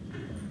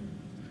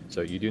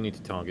 So you do need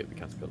to target the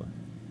caterpillar.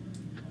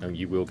 And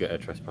you will get a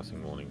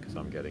trespassing warning, because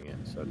I'm getting it,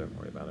 so don't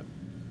worry about it.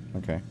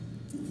 Okay.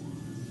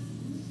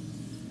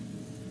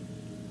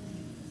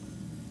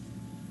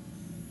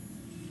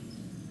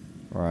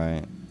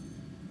 Right.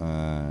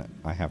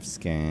 I have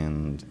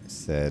scanned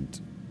said...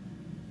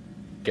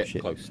 Get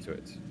shit. close to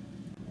it.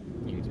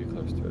 You need to be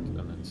close to it, and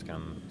then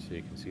scan so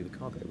you can see the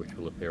cargo, which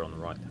will appear on the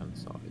right-hand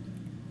side.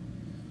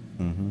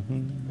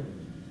 Mm-hmm.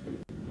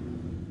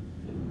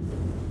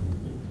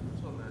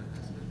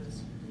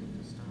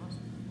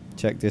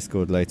 Check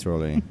Discord later,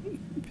 Ollie.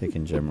 Pick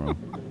in general.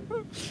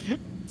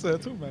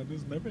 Turtle Man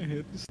has never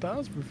hit the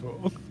stars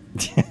before.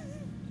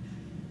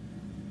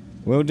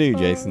 Will do,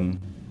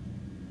 Jason.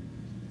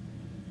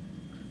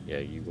 Yeah,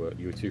 you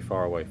were too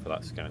far away for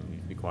that scan. You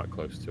need to be quite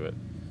close to it.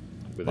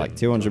 Like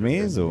 200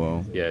 meters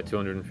or? Yeah,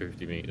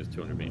 250 meters,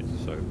 200 meters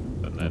or so.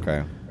 And then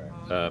Okay.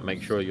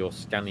 make sure your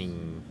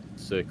scanning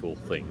circle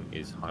thing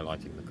is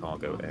highlighting the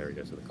cargo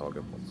areas of the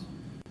cargo pods.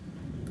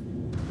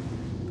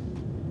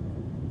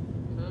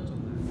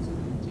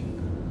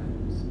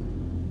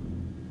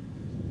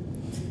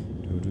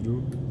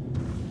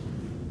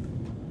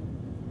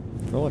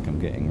 I feel like I'm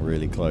getting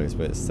really close,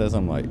 but it says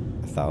I'm like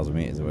 1,000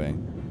 meters away.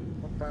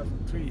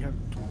 1,300,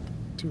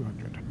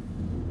 200.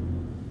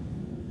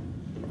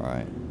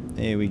 Right,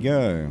 here we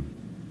go.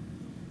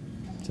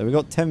 So we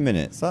got 10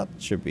 minutes. That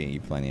should be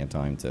plenty of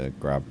time to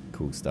grab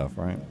cool stuff,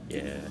 right?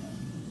 Yeah.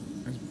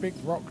 There's a big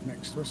rock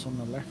next to us on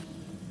the left.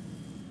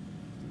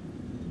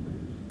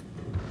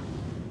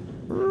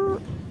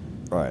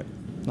 Right,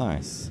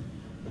 nice.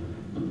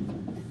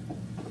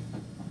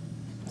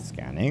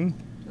 Scanning.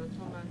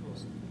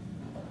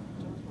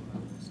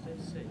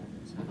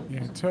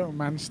 Yeah, Turtle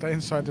Man, stay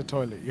inside the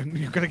toilet. You're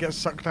going to get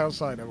sucked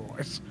outside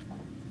otherwise.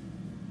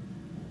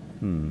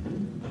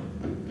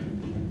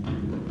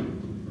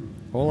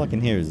 All I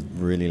can hear is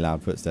really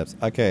loud footsteps.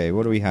 Okay,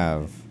 what do we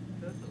have?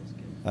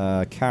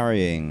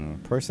 Carrying.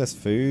 Processed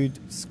food.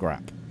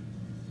 Scrap.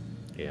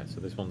 Yeah, so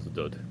this one's a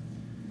dud.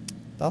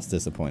 That's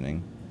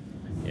disappointing.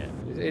 Yeah,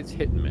 it's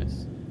hit and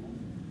miss.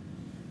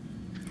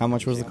 How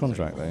much was the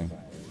contract, though?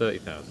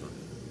 30,000.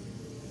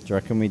 Do you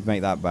reckon we'd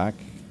make that back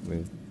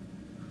with...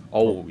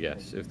 Oh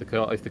yes, if the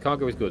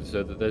cargo is good.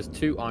 So there's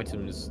 2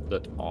 items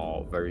that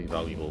are very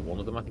valuable. One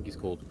of them I think is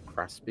called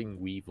grasping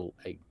weevil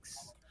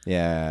eggs.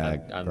 Yeah.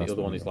 And the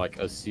other one is like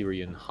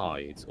Assyrian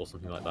hides or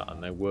something like that,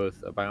 and they're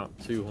worth about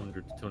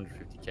 200 to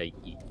 250k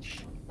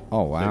each.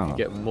 Oh So if wow. you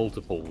get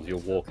multiples, you're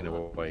walking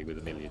away with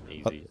 $1 million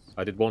easy.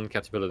 I did one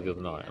caterpillar the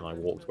other night, and I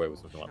walked away with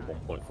something like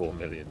 1.4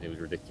 million. It was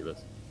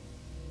ridiculous.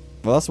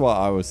 Well, that's what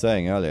I was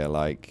saying earlier.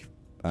 Like,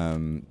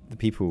 the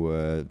people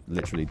were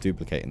literally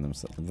duplicating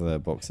the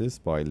boxes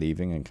by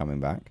leaving and coming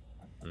back.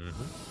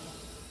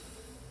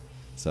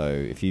 So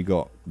if you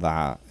got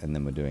that and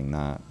then we're doing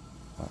that,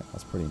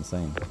 that's pretty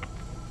insane.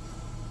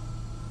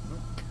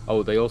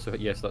 Oh, they also,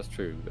 yes, that's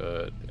true.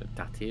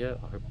 Datia,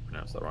 I hope I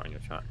pronounced that right in your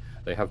chat.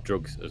 They have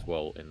drugs as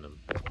well in them.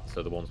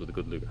 So the ones with the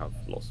good loot have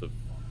lots of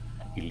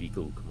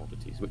illegal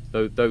commodities.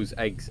 Those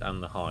eggs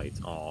and the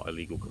hides are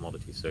illegal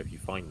commodities. So if you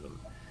find them,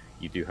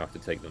 you do have to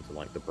take them to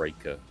like the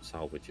breaker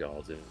salvage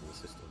yards in the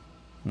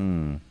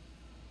system.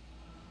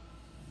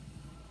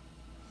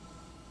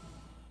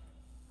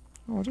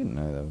 Oh, I didn't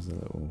know there was a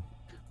little...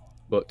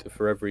 But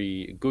for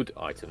every good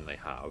item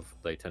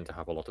they tend to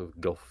have a lot of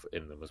guff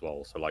in them as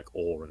well. So like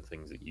ore and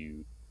things that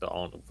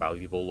aren't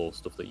valuable, or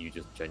stuff that you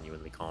just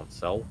genuinely can't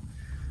sell.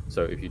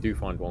 So if you do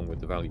find one with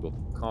the valuable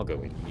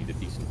cargo in, you need a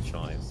decent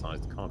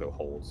sized cargo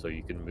hold so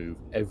you can move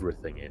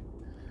everything in.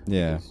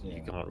 Yeah.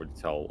 You can't really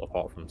tell,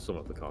 apart from some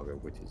of the cargo,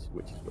 which is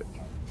which.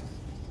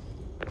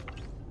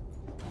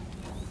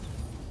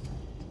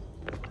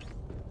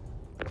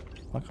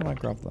 Why can't I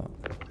grab that?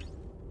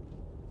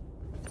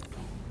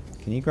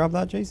 Can you grab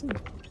that, Jason?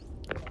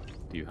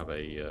 Do you have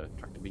a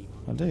tractor beam?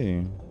 I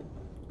do.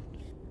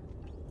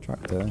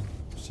 Tractor.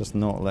 It's just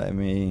not letting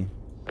me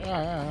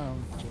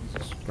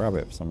Jesus. grab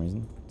it for some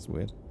reason. It's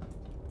weird.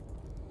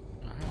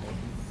 I had it.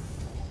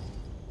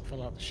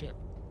 Fell out the ship.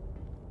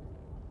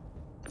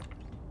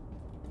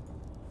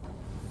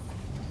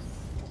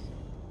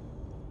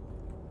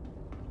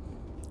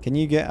 Can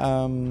you get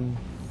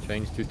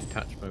Change to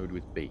detach mode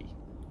with B.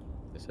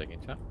 A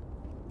second, chat.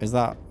 Is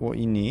that what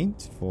you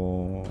need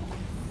for...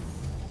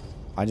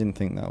 I didn't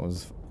think that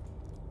was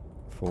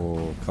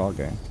for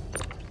cargo.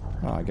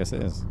 Oh, I guess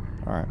it is.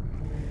 Alright.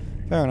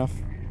 Fair enough.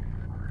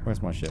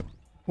 Where's my ship?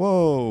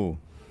 Whoa!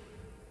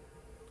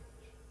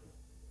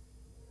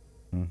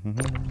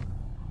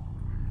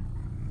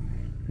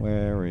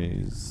 Where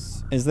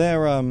is... Is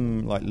there,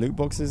 like, loot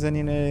boxes in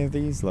any of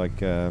these? Like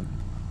the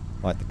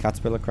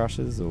caterpillar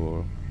crashes,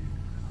 or...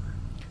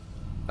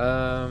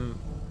 How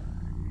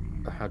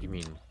do you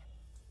mean?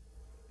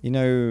 You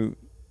know,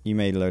 you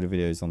made a load of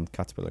videos on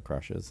caterpillar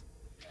crashes.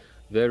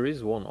 There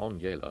is one on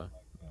Yela.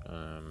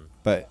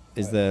 But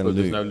is there but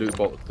loot?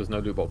 There's no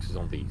loot boxes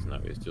on these. No,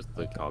 it's just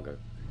the cargo.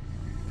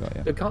 Got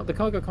ya. The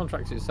cargo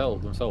contracts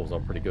themselves are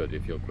pretty good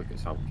if you're quick at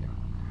salvaging.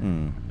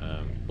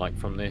 Like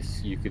from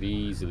this, you could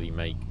easily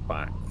make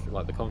back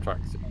like the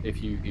contract.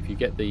 If you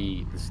get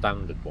the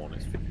standard one,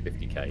 it's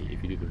 50k.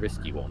 If you do the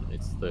risky one,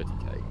 it's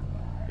 30k,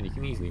 and you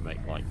can easily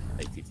make like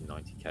 80 to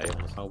 90k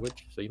on the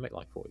salvage. So you make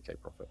like 40k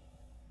profit.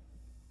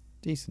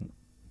 Decent.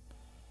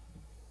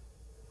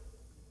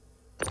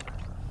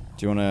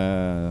 Do you want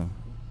to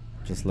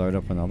just load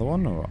up another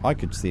one, or I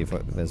could see if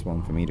there's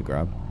one for me to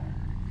grab?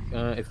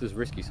 If there's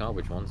risky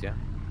salvage ones, yeah.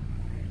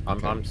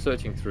 I'm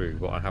searching through,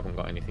 but I haven't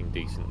got anything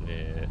decent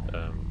near.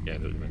 Yeah,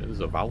 there's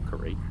a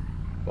Valkyrie,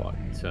 but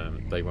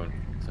they won't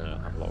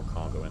have a lot of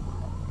cargo in.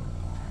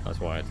 That's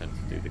why I tend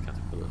to do the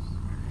caterpillars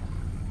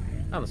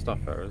and the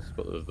starfarers,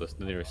 but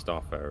the nearest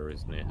starfarer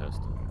is near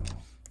Hurston.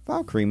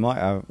 Valkyrie might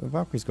have.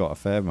 Valkyrie's got a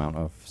fair amount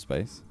of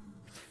space.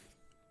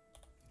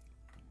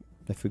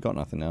 If we've got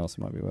nothing else,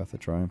 it might be worth a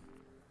try.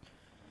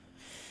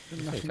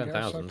 It's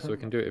 10,000, so we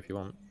can do it if you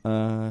want.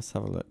 Let's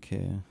have a look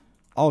here.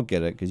 I'll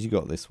get it because you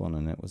got this one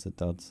and it was a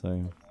dud.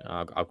 So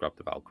I'll grab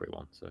the Valkyrie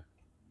one. So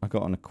I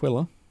got an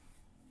Aquila.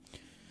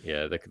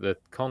 Yeah, the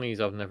Connies,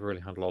 I've never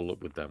really had a lot of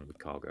luck with them with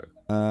cargo.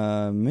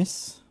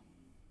 Miss.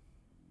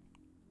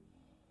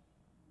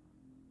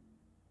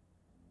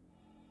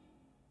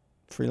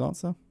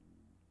 Freelancer.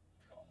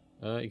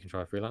 You can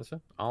try Freelancer.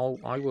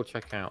 I will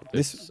check out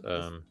this.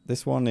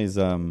 This one is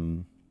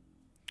around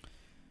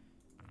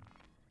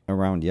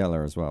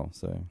Yellow as well.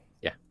 So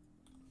yeah,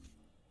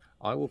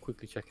 I will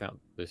quickly check out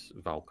this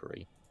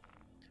Valkyrie,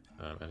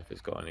 and if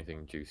it's got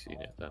anything juicy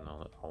in it, then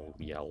I'll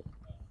yell.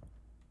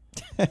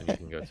 And you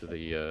can go to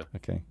the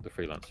the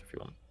Freelancer if you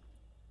want.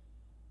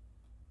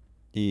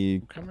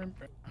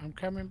 I'm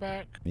coming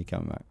back. Me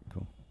coming back.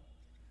 Cool.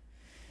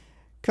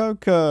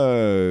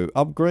 Coco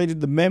upgraded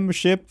the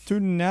membership to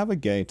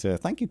Navigator.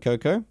 Thank you,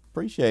 Coco.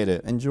 Appreciate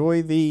it.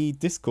 Enjoy the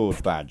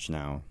Discord badge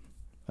now.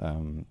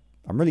 I'm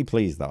really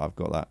pleased that I've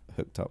got that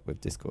hooked up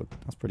with Discord.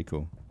 That's pretty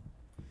cool.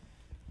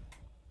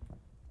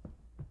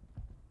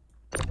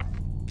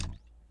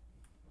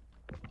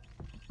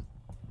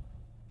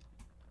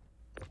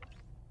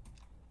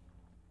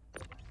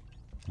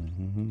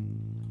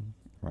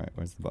 Right,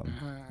 where's the button?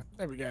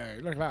 There we go.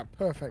 Look at that.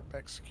 Perfect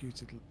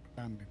executed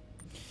landing.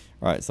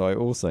 Right, so I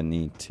also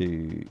need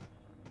to...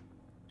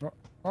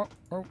 Oh,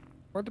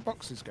 where'd the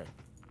boxes go?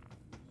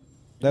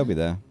 They'll be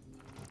there.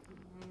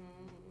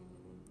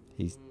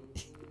 He's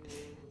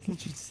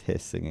just here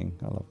singing.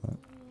 I love that.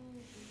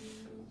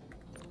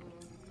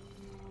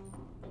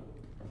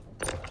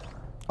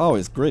 Oh,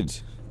 it's grid.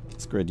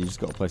 It's grid. You just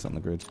got to place it on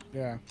the grid.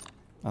 Yeah.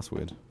 That's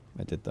weird.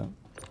 I did that.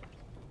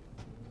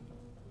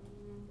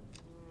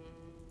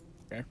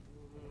 Okay.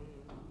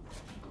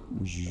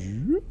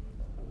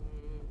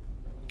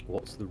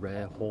 What's the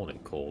rare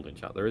Hornet called in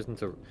chat? There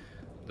isn't a...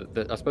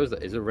 I suppose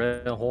there is a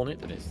rare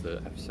Hornet, and it's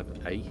the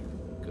F7A,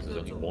 because there's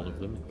only one of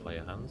them in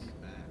player hands.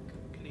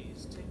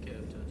 Please take care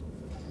of Turtle.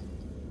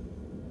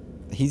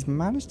 He's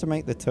managed to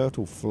make the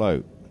turtle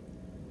float.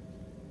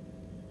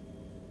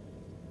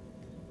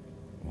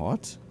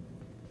 What?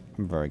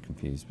 I'm very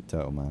confused with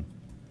Turtle Man.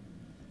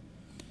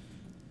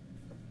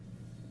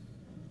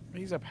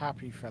 He's a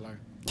happy fellow.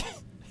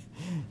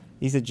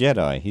 He's a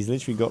Jedi. He's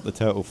literally got the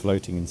turtle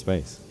floating in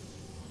space.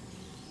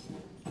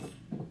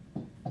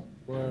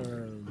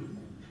 Whoa.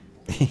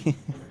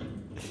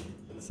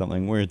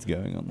 Something weird's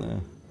going on there.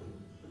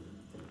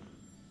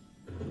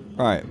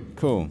 Right,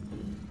 cool.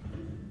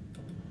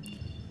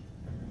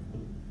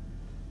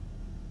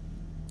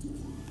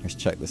 Let's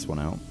check this one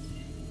out.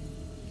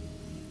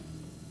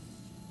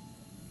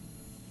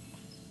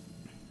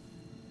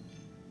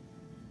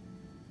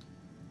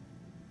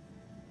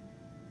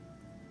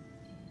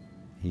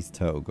 He's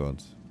Turtle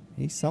God.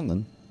 He's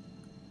something.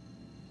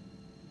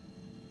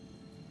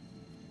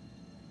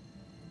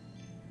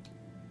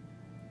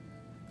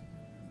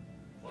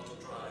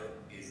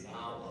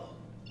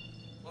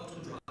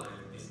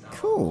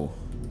 Cool.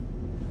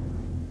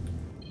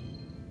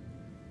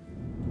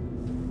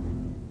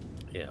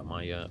 Yeah,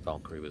 my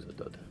Valkyrie was a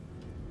dud.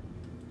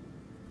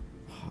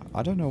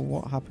 I don't know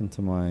what happened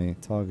to my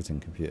targeting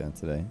computer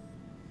today.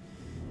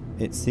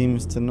 It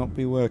seems to not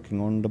be working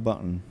on the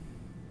button.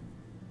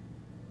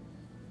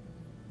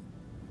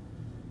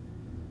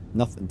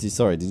 Nothing.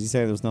 Sorry, did you say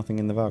there was nothing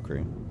in the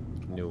Valkyrie?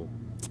 No.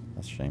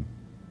 That's a shame.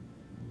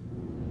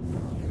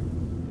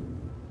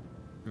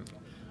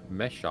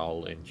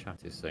 Meshal in chat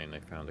is saying they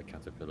found a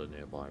caterpillar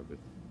nearby with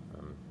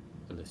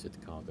illicit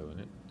cargo in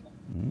it.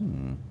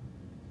 Mm.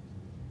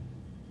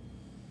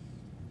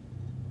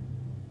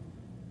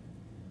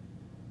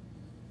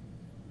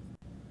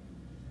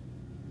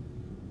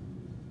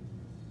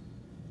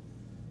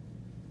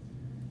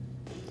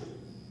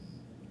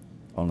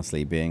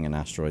 Honestly, being in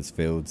asteroids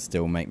field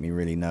still make me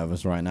really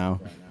nervous right now.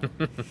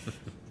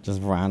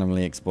 Just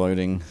randomly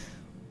exploding.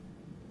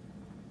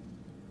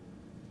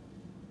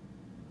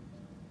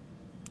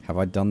 Have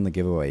I done the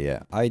giveaway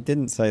yet? I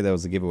didn't say there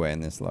was a giveaway in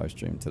this live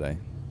stream today.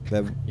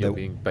 You're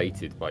being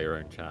baited by your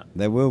own chat.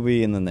 There will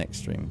be in the next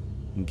stream.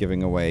 I'm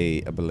giving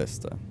away a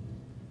ballista.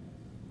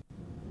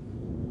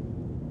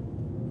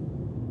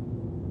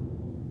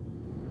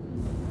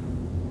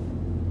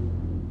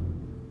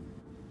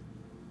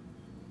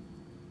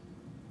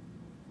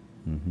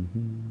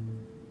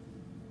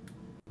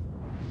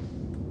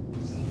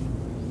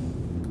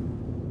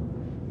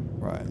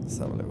 Right, let's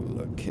have a little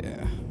look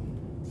here.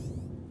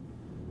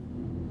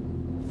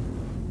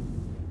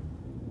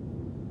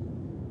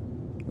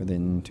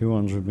 Within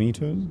 200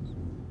 meters.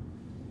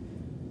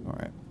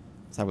 Alright,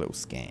 let's have a little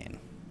scan.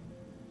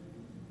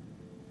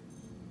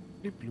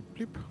 Blip, blip,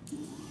 blip.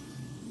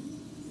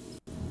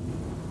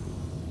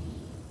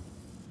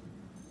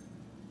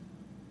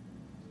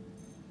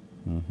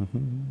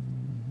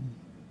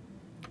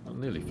 I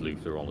nearly flew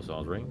through all the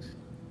stars rings.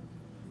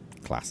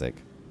 Classic.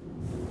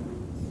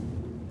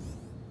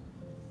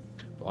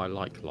 But I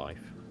like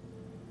life.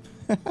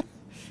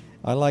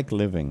 I like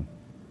living.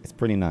 It's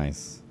pretty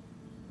nice.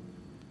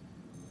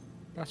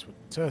 That's what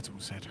Turtle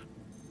said.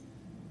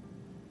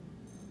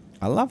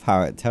 I love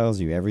how it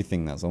tells you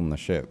everything that's on the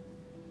ship.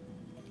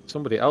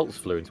 Somebody else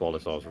flew into all the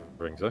stars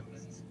rings, though.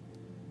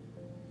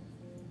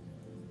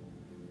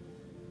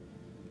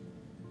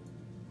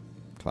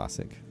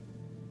 Classic.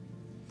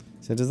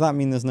 So does that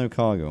mean there's no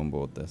cargo on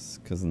board this?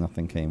 Because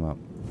nothing came up.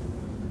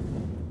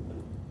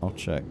 I'll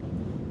check.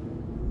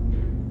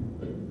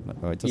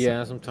 Oh, it doesn't.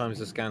 Yeah, sometimes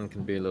the scan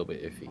can be a little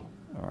bit iffy.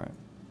 Alright.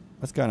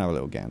 Let's go and have a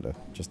little gander,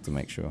 just to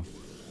make sure.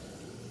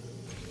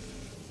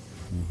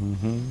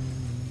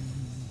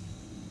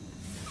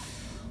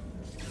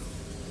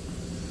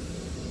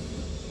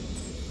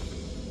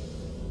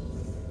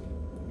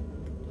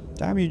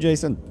 Damn you,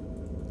 Jason.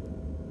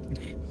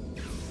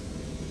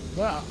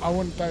 Well, I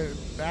wouldn't do.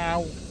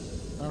 Ow.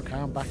 Okay,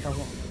 I'm back. I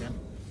want again.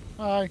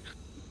 Hi.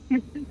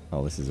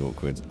 Oh, this is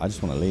awkward. I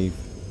just want to leave.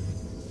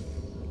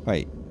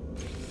 Wait.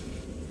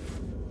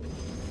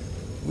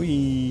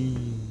 Whee.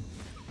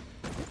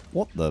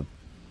 What the?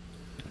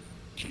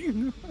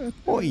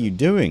 What are you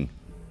doing?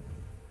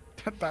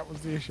 That was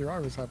the issue I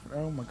was having.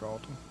 Oh my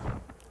god.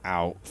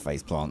 Ow,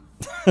 faceplant.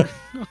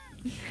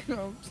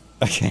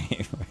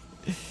 Okay.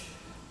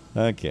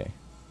 Okay.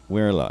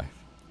 We're alive.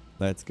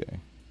 Let's go.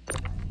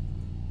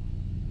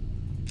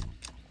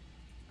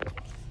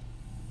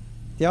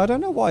 Yeah, I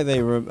don't know why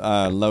they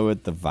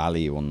lowered the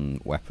value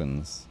on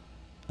weapons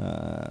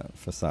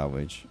for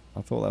salvage.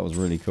 I thought that was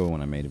really cool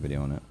when I made a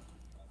video on it.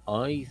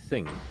 I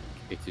think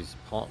it is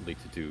partly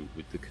to do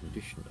with the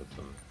condition of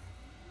them.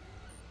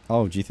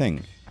 Oh, do you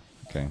think?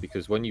 Okay.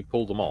 Because when you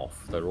pull them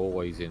off, they're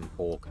always in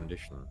poor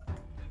condition.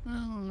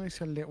 Well,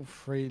 it's a little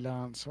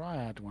freelancer. I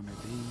had one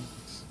of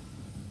these.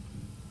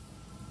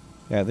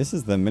 Yeah, this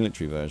is the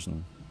military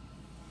version.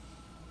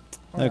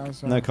 Oh, No, yeah,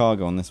 it's, no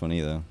cargo on this one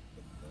either.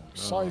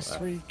 Size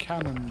 3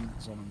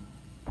 cannons on them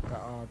that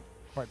are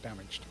quite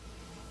damaged.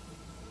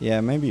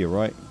 Yeah, maybe you're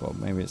right. Well,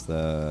 maybe it's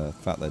the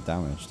fact they're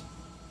damaged.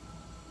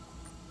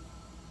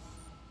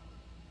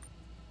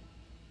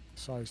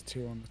 Size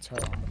 2 on the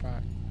turret on the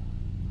back.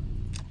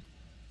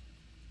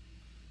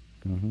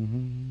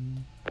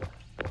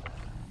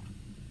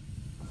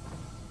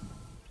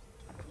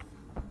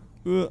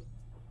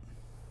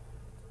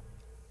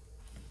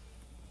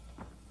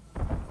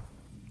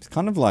 It's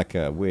kind of like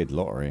a weird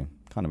lottery.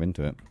 Kind of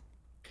into it.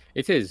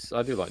 It is.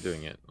 I do like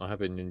doing it. I have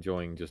been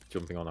enjoying just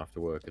jumping on after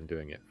work and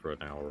doing it for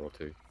an hour or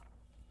two.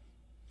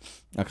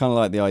 I kind of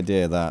like the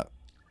idea that,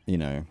 you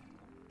know,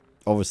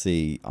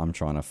 obviously I'm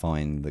trying to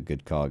find the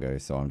good cargo,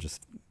 so I'm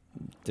just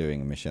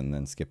doing a mission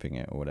then skipping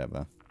it or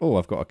whatever. Oh,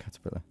 I've got a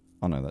caterpillar.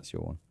 Oh no, that's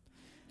your one.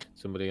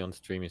 Somebody on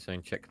stream is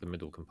saying check the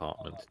middle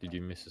compartment. Did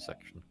you miss a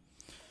section?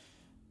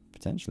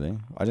 Potentially.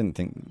 I didn't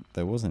think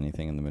there was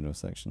anything in the middle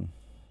section.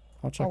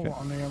 I'll check it. Oh,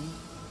 on the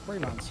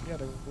Freelancer, yeah,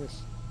 there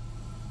was.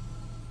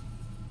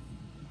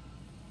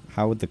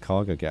 How would the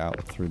cargo get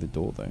out through the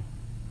door, though?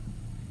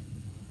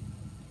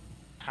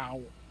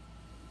 How?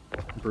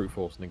 Brute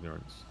force and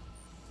ignorance.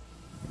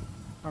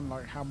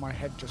 Unlike how my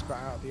head just got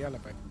out of the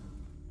elevator.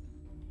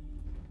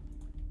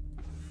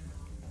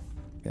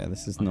 Yeah,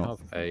 this is I not... have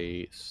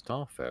a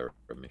Starfarer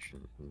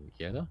mission in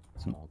Yeda,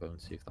 so I'll go and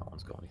see if that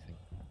one's got anything.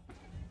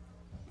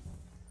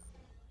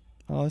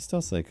 Oh, it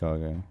does say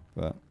cargo,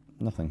 but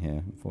nothing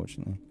here,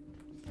 unfortunately.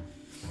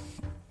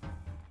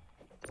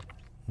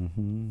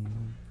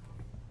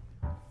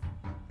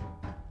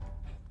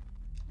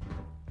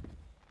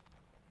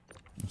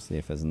 Let's see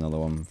if there's another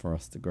one for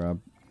us to grab.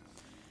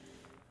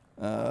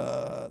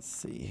 Let's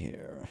see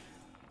here.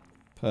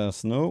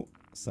 Personal,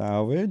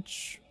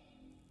 salvage,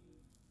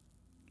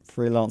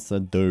 Freelancer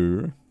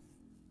do.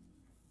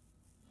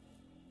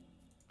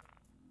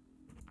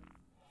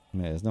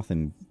 Yeah, there's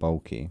nothing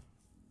bulky.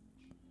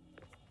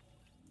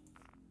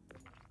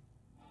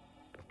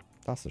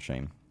 That's a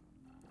shame.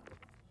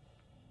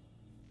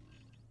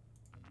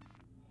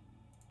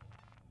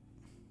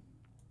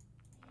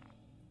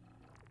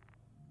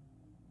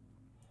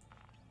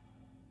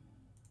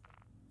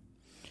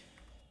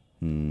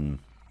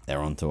 They're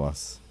onto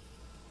us.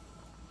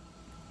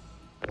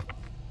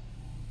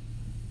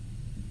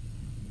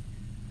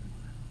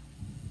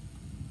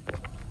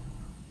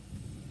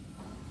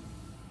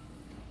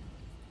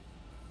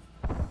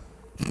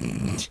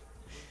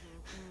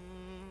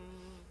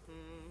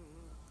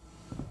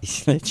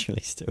 He's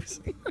literally still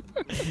singing.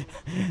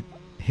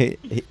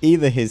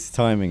 Either his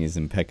timing is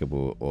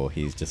impeccable or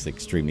he's just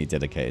extremely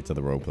dedicated to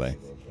the roleplay.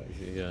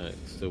 Yeah,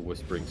 still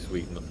whispering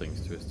sweet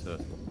nothings to his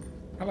turtle.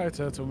 Hello,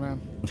 Turtle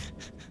Man.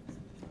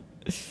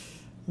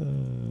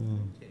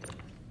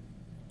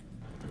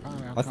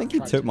 I think he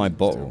took my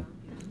bottle.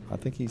 I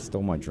think he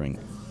stole my drink.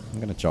 I'm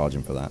going to charge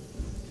him for that.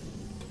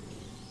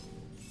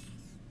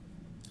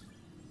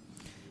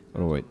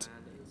 Oh, wait.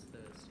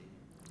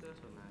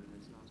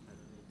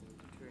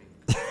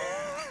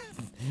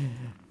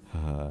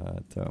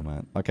 Turtle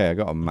Man. Okay, I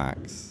got a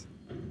max.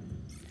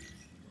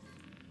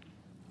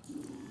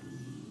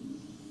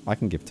 I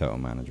can give Turtle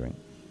Man a drink.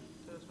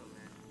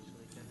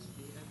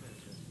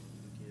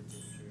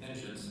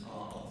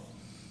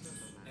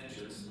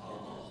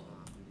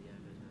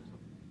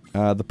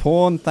 The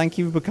Pawn, thank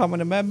you for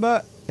becoming a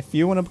member. If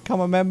you want to become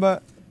a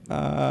member,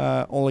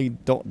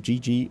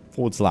 ollie.gg/.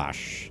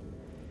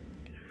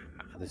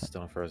 This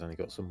Starfarer's only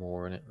got some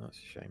more in it. That's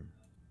a shame.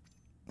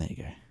 There you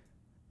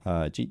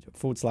go.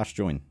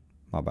 /join.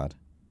 My bad.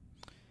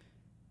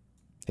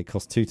 It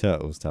costs 2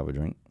 turtles to have a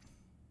drink.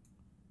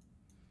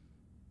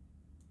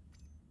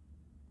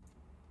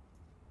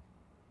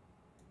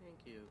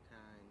 Thank you,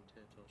 kind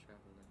turtle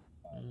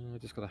traveler. I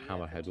just got a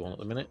hammerhead one at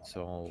the minute,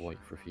 so I'll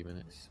wait for a few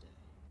minutes.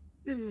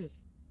 There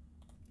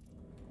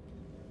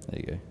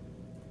you go.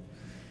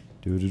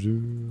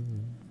 Doo-doo-doo.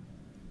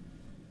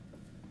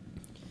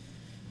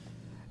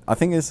 I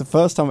think it's the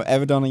first time I've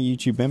ever done a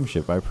YouTube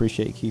membership. I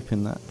appreciate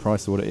keeping that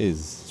price what it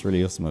is. It's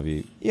really awesome of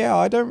you. Yeah,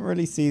 I don't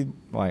really see...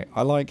 like,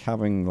 I like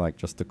having like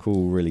just a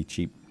cool, really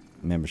cheap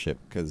membership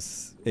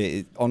because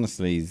it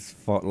honestly is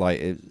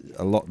like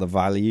a lot of the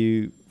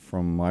value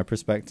from my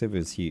perspective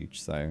is huge.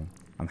 So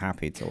I'm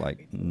happy to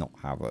like not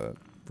have a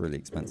really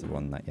expensive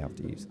one that you have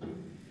to use.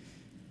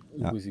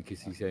 Wizzy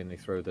Kissy saying they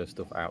throw their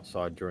stuff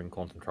outside during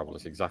quantum travel.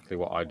 It's exactly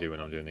what I do when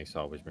I'm doing these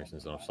salvage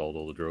missions and I've sold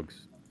all the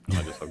drugs. And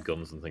I just have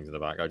guns and things in the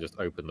back. I just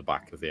open the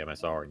back of the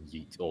MSR and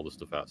yeet all the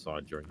stuff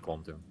outside during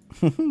quantum.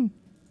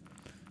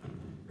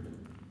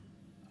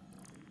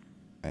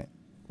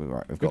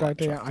 Right, we've Good got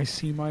idea. I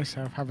see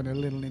myself having a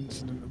little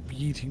incident of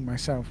yeeting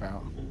myself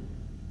out.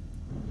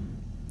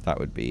 That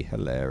would be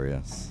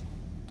hilarious.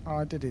 Oh,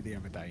 I did it the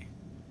other day.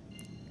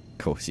 Of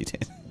course you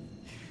did.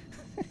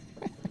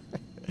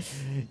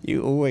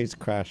 You always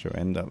crash or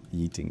end up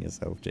eating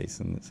yourself,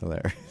 Jason. It's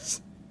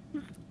hilarious.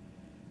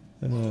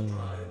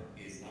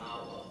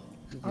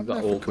 I've That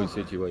never awkward caught-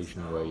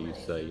 situation where you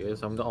say,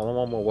 "Yes, I'm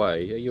on my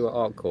way. Are you at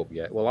ArcCorp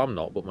yet?" Well, I'm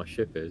not, but my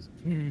ship is.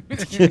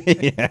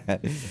 Yeah.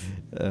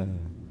 The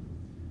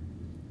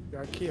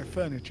IKEA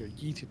furniture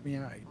yeeted me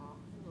out. All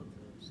of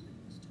those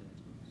things,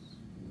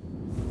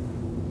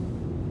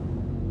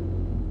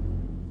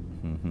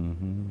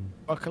 turtles.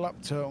 Buckle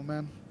up, turtle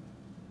man.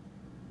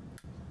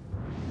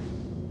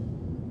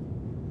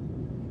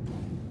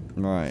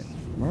 Right.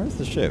 Where is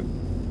the ship?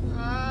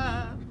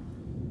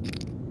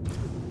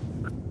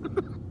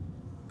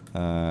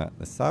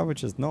 The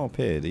salvage has not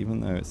appeared,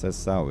 even though it says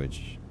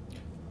salvage.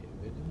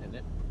 Wait a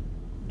minute.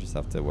 Just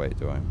have to wait,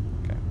 do I?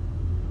 Okay.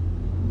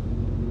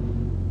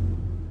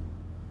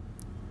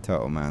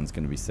 Turtle Man's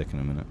gonna be sick in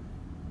a minute.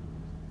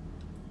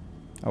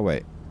 Oh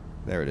wait,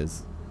 there it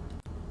is.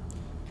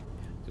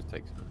 Just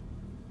takes a minute.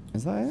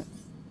 Is that it?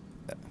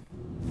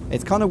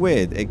 It's kind of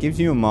weird. It gives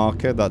you a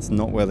marker that's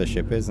not where the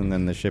ship is, and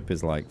then the ship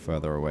is like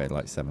further away,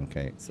 like 7k.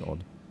 It's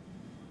odd.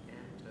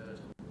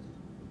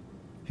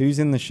 Who's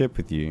in the ship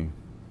with you?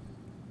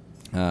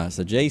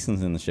 So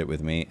Jason's in the ship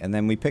with me, and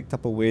then we picked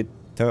up a weird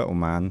turtle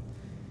man,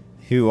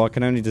 who I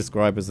can only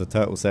describe as a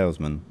turtle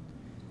salesman,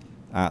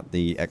 at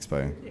the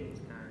expo.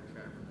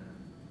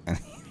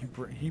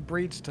 He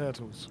breeds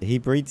turtles. He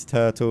breeds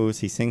turtles.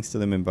 He sings to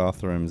them in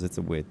bathrooms. It's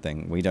a weird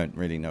thing. We don't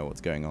really know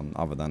what's going on,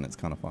 other than it's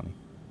kind of funny.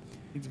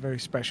 He's a very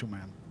special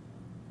man.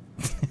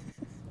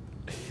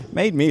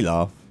 Made me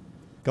laugh.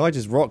 Guy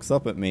just rocks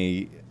up at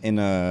me in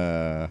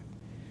a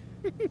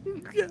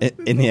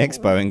in the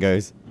expo and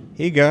goes,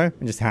 "Here you go,"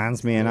 and just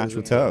hands me an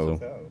actual turtle.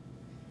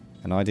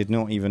 And I did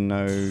not even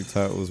know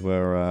turtles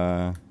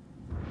were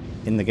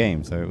in the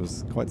game, so it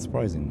was quite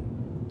surprising.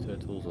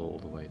 Turtles all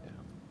the way down.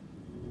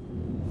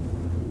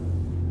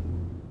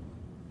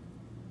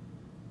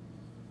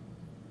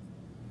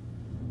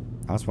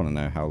 I just want to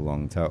know how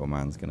long Turtle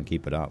Man's going to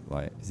keep it up.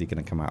 Like, is he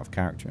going to come out of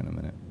character in a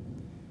minute?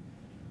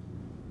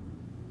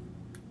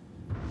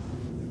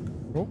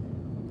 Oh,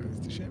 there's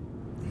the ship.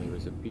 There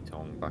is a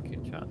pitong back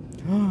in chat.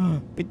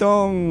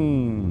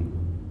 Pitong!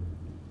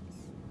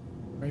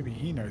 Maybe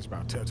he knows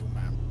about Turtle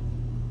Man.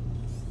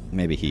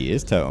 Maybe he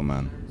is Turtle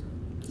Man.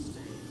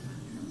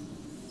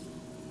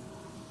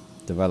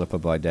 Developer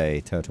by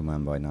day, Turtle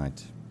Man by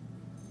night.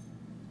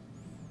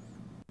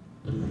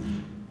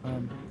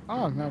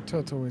 Now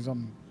Turtle is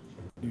on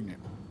unit.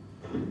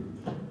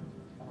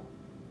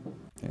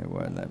 It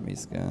won't let me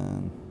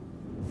scan.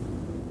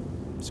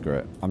 Screw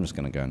it. I'm just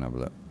going to go and have a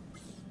look.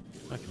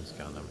 I can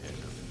scan them here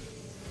now.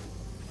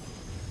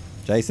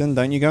 Jason,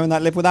 don't you go in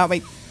that lift without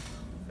me.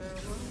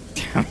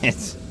 Damn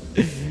it.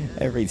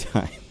 Every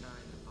time.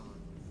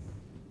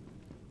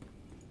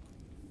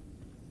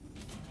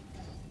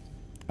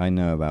 I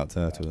know about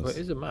turtles. Well, it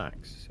is a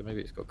max, so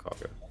maybe it's got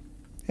cargo.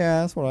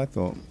 Yeah, that's what I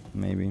thought.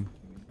 Maybe.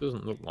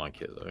 Doesn't look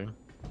like it though.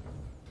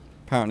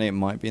 Apparently it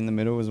might be in the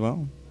middle as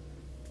well.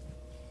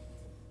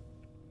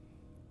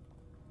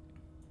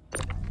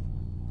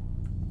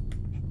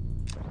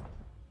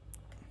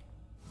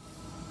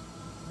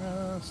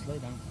 Slow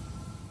down.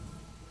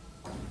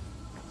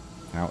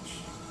 Ouch.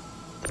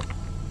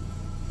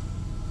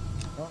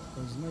 Oh,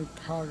 there's no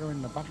cargo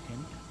in the back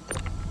end.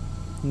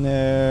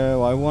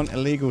 No, I want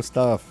illegal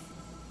stuff.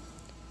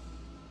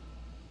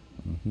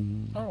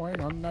 Oh,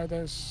 hang on. No,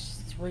 there's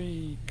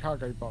 3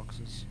 cargo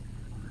boxes.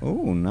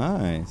 Oh,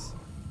 nice.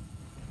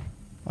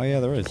 Oh,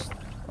 yeah, there is.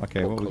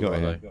 Okay, what we got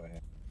colour here?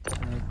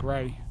 are they?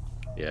 Grey.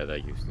 Yeah, they're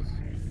useless.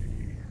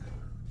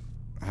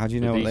 How do you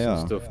The know what they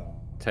decent are? stuff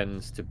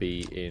tends to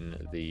be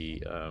in the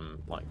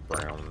like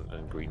brown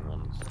and green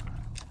ones.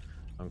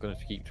 I'm going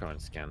to keep trying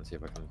to scan, see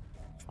if I can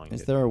find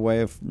Is it. there a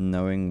way of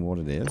knowing what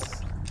it is?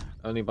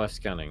 Only by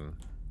scanning.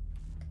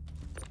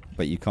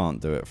 But you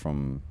can't do it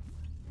from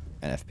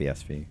an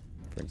FPS view,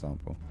 for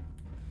example.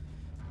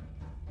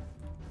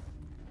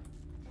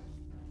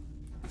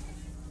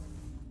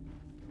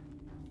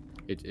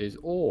 It is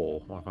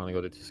all. I finally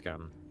got it to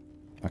scan.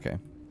 Okay.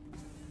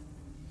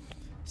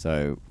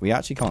 So, we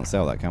actually can't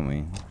sell that, can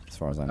we? As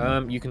far as I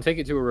know. You can take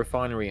it to a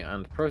refinery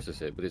and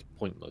process it, but it's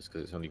pointless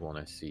because it's only 1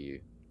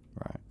 SCU.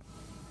 Right.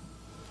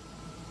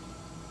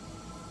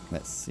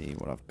 Let's see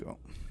what I've got.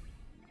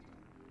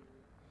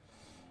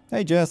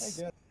 Hey, Jess.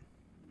 Hey, Jess.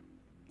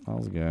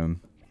 How's it going?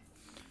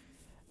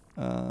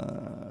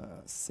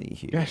 Let's see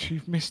here. Yes,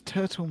 you've missed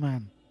Turtle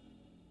Man.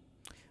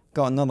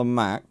 Got another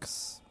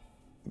max.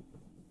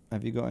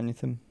 Have you got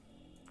anything?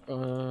 I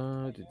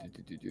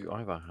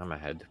have a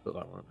hammerhead, but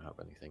that won't have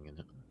anything in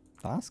it.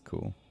 That's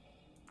cool.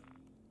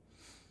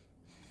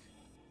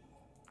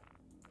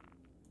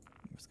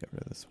 Let's get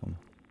rid of this one.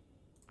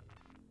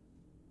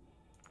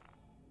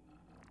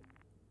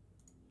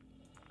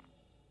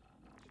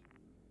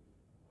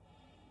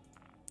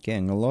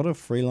 Getting a lot of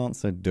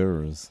Freelancer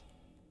doors.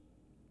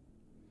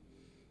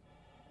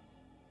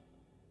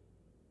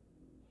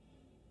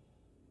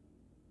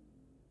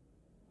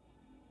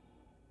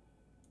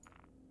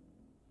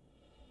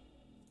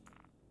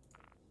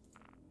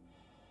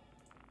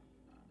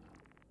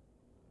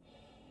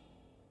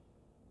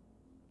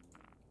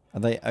 Are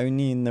they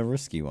only in the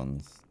risky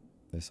ones?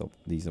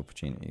 These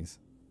opportunities?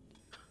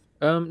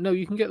 No,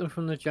 you can get them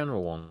from the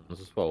general ones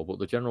as well, but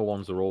the general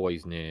ones are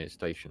always near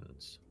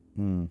stations.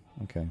 Hmm,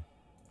 okay.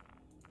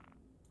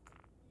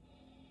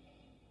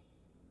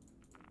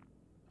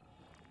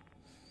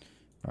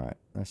 Alright,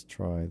 let's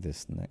try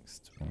this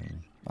next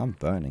one. I'm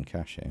burning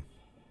cash here.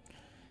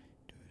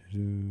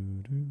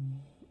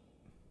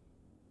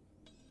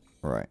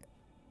 Right,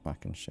 I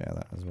can share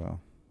that as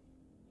well.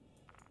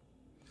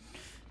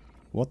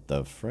 What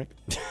the frick?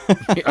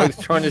 I was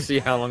trying to see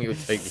how long it would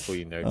take before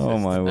you noticed. Oh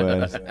my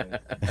word.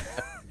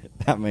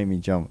 That made me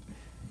jump.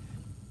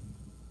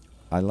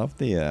 I love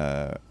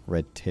the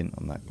red tint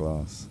on that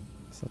glass.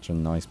 Such a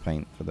nice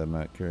paint for the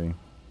Mercury.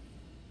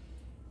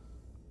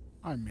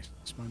 I missed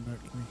my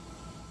Mercury.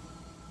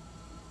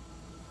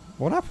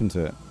 What happened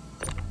to it?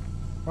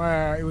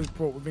 Well, it was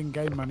bought with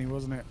in-game money,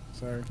 wasn't it?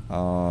 So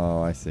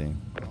Oh, I see.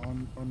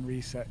 on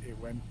reset, it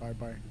went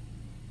bye-bye.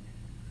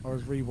 I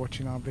was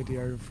re-watching our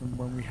video from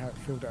when we had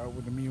filled it out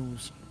with the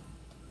mules.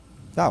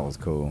 That was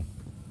cool.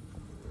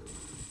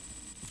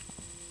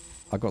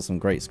 I got some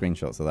great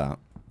screenshots of that.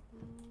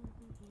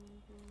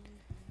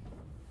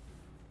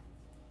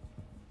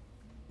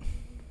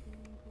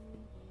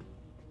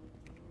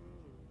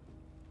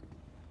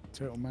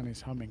 Turtle Man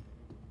is humming.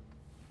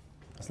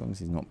 As long as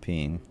he's not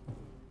peeing.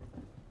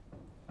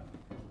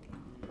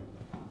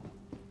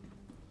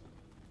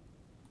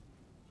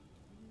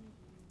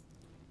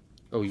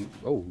 Oh,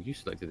 you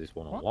selected this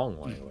one a long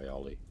way away,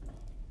 Ollie.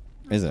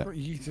 Is it? Got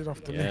yeeted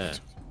off the Yeah.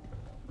 lift.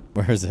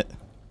 Where is it?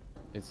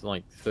 It's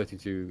like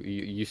 32.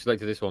 You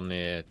selected this one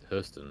near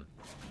Hurston.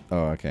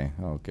 Oh, okay.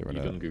 I'll get rid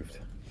You of done it.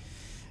 goofed.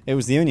 It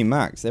was the only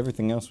max.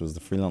 Everything else was the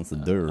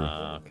Freelancer Dur.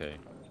 Ah, okay.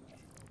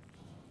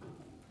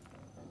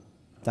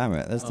 Damn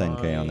it. There's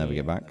 10k I'll never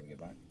get back.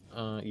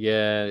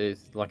 Yeah,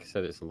 it's like I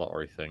said, it's a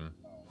lottery thing.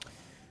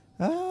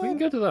 We can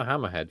go to the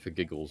Hammerhead for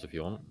giggles if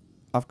you want.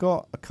 I've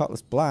got a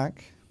Cutlass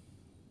Black.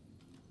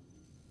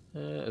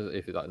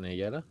 If it's that near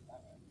Yellow.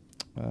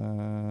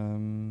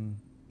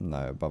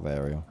 No, above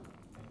aerial.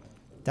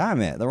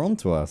 Damn it, they're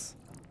onto us.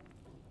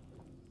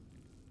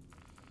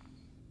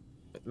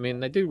 I mean,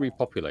 they do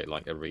repopulate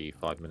like every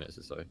 5 minutes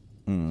or so.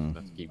 Mm. You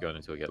have to keep going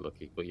until we get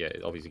lucky. But yeah,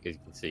 obviously, as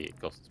you can see, it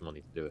costs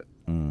money to do it.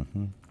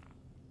 Mm-hmm.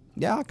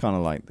 Yeah, I kind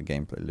of like the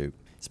gameplay loop.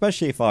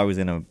 Especially if I was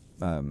in a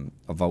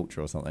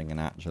Vulture or something and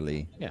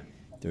actually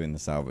doing the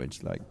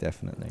salvage. Like,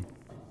 definitely.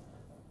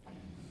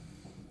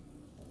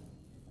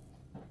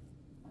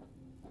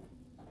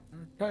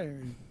 Okay,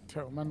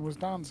 Turtle Man was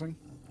dancing.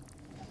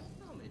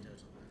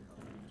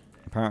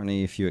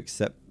 Apparently, if you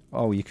accept...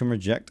 Oh, you can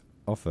reject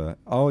offer.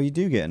 Oh, you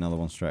do get another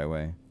one straight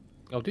away.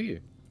 Oh, do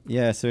you?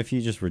 Yeah, so if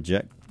you just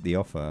reject the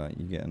offer,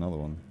 you get another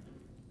one.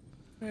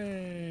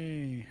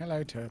 Hey,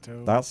 hello,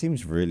 Turtle. That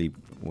seems really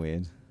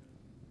weird.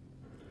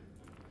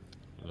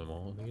 The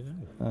more you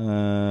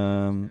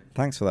know.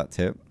 Thanks for that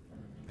tip.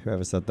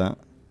 Whoever said that.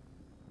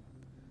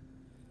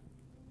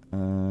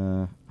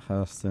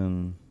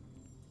 Hurston.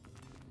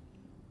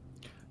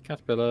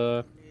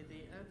 Caterpillar.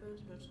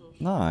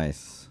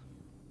 Nice.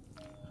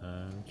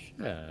 And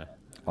yeah.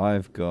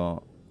 I've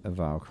got a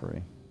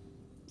Valkyrie.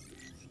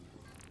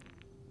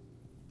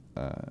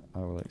 I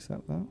will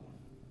accept that.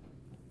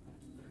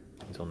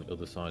 It's on the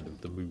other side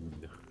of the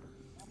moon.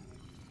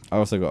 I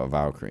also got a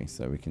Valkyrie,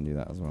 so we can do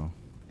that as well.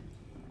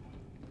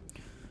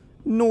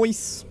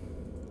 Nice.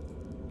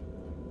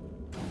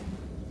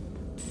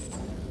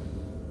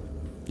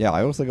 Yeah,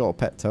 I also got a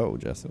pet turtle,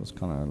 Jess. It was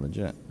kind of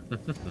legit.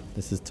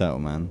 This is Turtle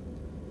Man.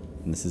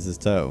 And this is his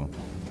turtle.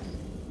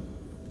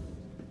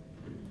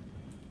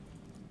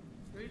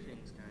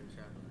 Greetings, kind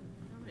traveler.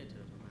 How may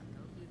Turtle Man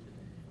help you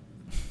today?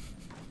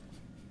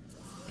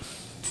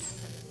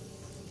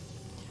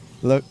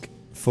 Look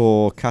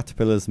for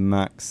caterpillars,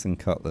 Max, and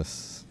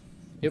Cutlass.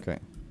 Yep. Okay,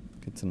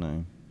 good to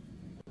know.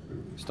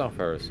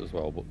 Starfarers as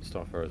well, but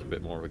Starfarer is a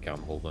bit more of a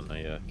gamble than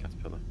a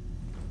caterpillar.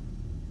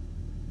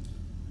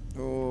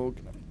 Oh,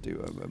 gonna have to do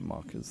over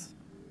markers.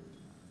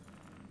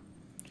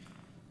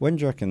 When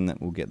do you reckon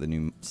that we'll get the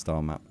new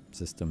star map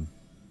system?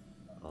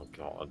 Oh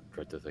god, I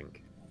dread to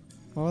think.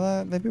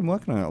 Well, they've been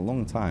working on it a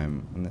long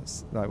time, and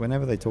it's like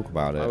whenever they talk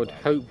about it. I would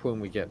hope when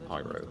we get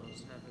Pyro.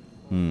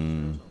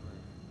 Hmm.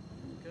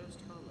 Ghost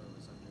Hollow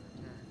is under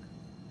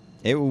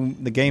attack. It will.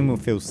 The game will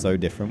feel so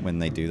different when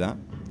they do that,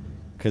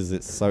 because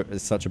it's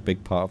such a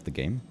big part of the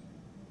game.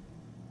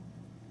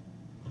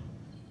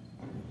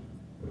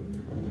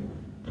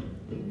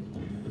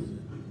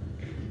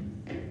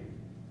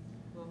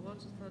 Well, what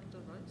is that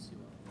device you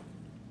are?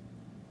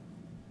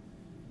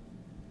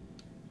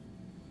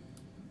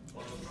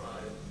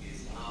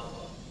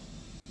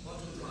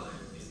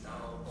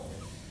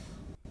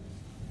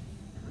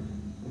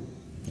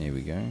 Here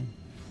we go.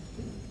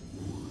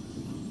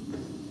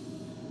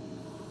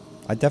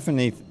 I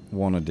definitely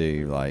want to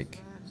do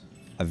like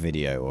a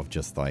video of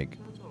just like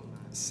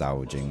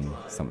salvaging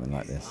something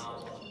like this.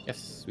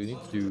 Yes, we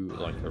need to do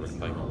like a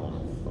reclaimer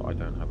one, but I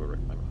don't have a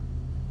reclaimer.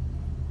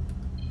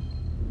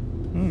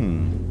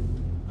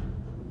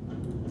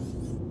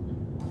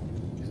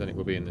 Because then it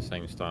will be in the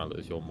same style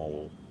as your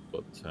mole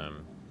but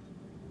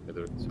with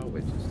a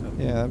salvage instead.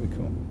 Yeah, that'd be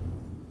cool.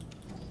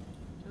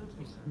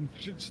 We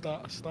should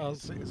start a Star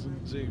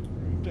Citizen Zoo.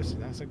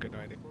 That's a good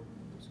idea.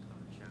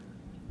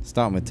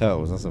 Starting with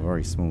turtles, that's a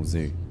very small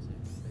zoo.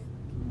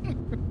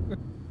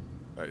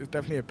 It's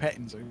definitely a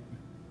petting zoo.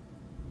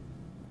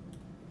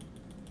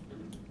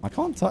 I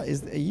can't are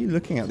you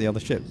looking at the other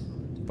ship,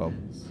 Bob?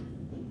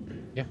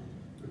 Yeah.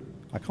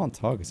 I can't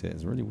target it,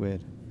 it's really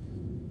weird.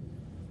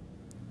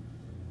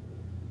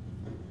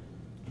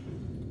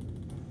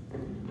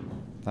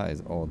 That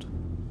is odd.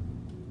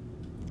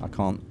 I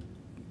can't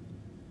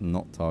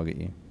not target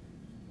you.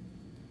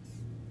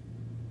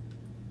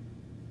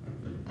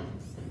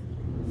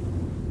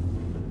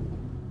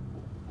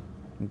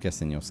 I'm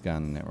guessing you're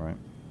scanning it, right?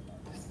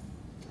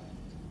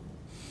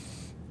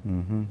 I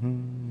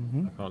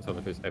can't tell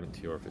if it's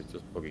empty or if it's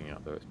just bugging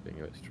out, though. It's being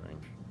a bit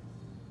strange.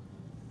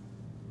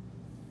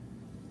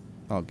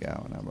 I'll get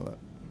out and have a look.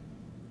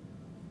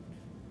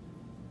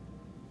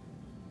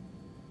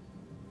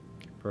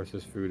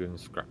 Processed food and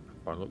scrap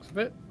by the looks of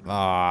it.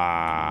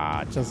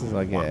 Ah, just as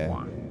I get it.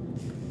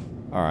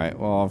 Alright,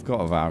 well, I've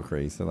got a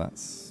Valkyrie, so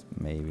that's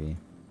maybe.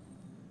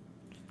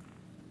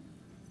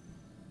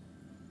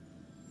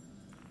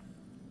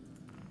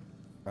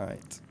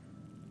 Right.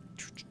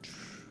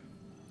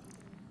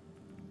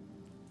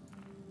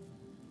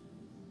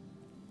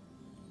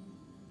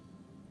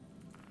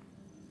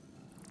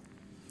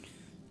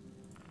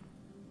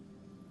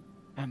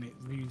 And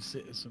it's new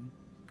citizen.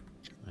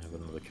 I have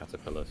another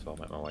caterpillar, so I'll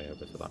make my way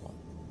over to that one.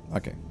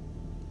 Okay.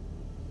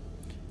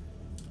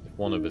 If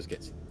one of us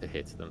gets a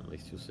hit, then at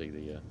least you'll see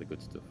the good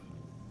stuff.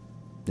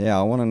 Yeah,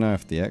 I want to know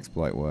if the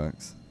exploit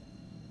works.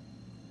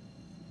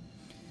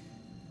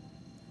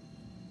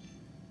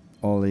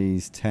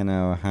 Ollie's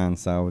 10-hour hand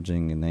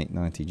salvaging and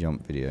 890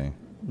 jump video.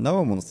 No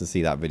one wants to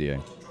see that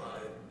video.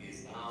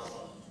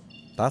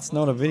 That's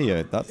not a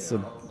video. That's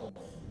a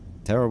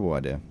terrible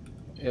idea.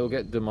 It'll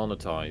get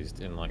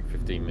demonetized in like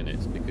 15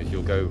 minutes because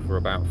you'll go for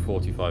about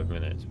 45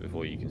 minutes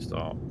before you can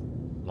start,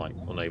 like,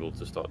 unable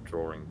to start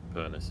drawing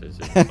furnaces.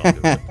 I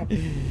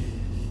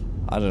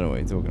don't know what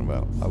you're talking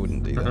about. I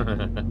wouldn't do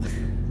that.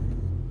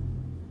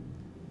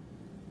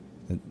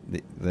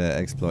 The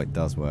exploit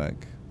does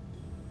work.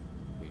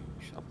 We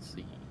shall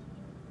see.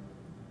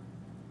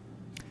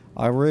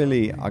 I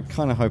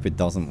kind of hope it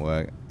doesn't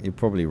work. You're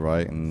probably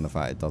right in the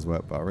fact it does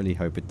work, but I really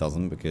hope it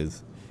doesn't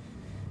because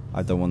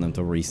I don't want them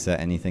to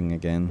reset anything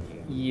again.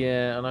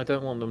 Yeah, and I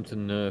don't want them to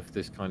nerf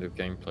this kind of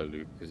gameplay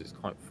loop because it's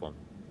quite fun.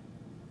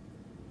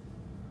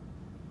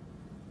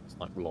 It's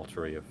like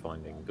lottery of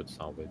finding good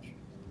salvage.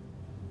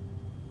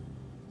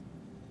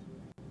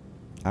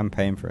 I'm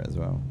paying for it as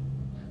well.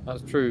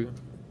 That's true.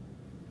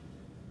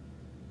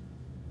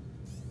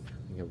 I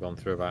think I've gone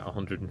through about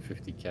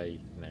 150k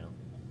now.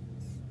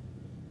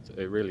 So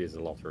it really is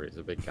a lottery. It's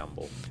a big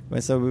gamble.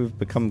 Well, so we've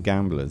become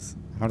gamblers.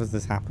 How does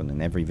this happen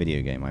in every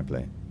video game I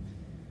play?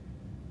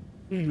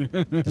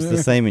 It's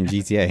the same in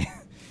GTA.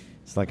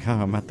 It's like, oh,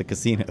 I'm at the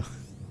casino.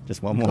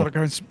 Just one more. Gotta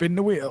go and spin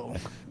the wheel.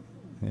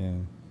 Yeah.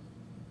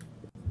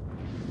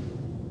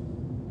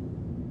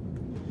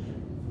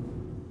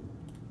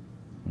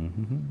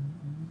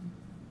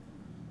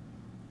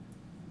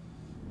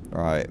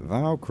 Right,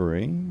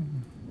 Valkyrie.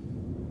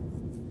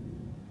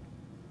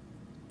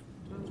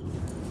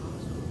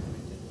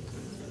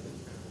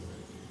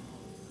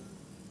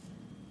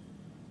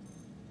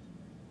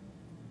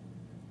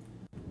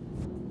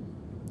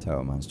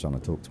 Turtle Man's trying to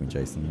talk to me,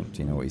 Jason.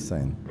 Do you know what he's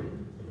saying?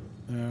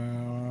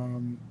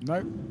 No.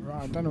 Right,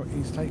 I don't know.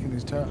 He's taken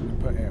his turtle and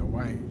put it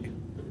away.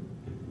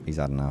 He's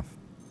had enough.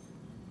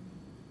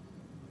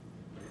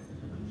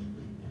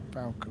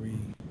 Valkyrie.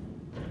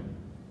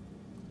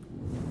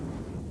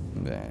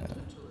 Yeah.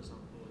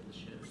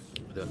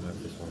 I don't know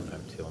if this one's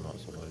empty or not,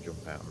 so I'm going to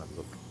jump out and have a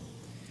look.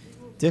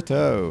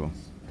 Ditto.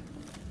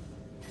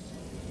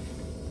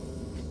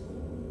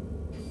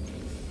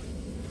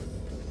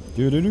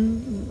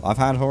 Doo-doo-doo. I've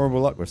had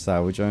horrible luck with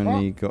salvage.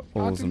 Only got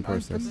ores and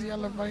process. Open the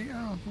elevator.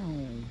 Oh,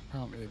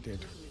 apparently it did.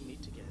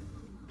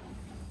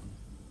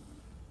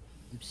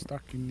 I'm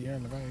stuck in the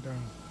elevator.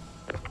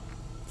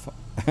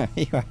 Are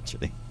you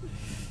actually?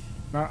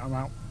 No, I'm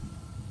out.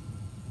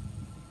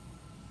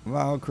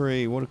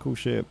 Valkyrie, what a cool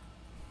ship.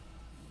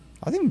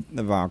 I think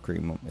the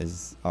Valkyrie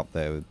is up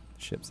there with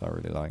ships I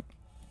really like.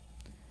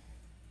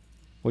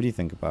 What do you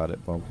think about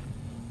it, Bob?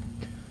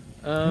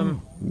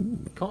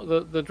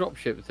 The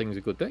dropship things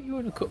are good. Don't you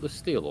want to cut the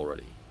steel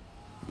already?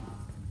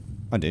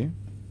 I do.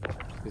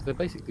 Because they're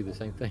basically the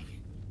same thing.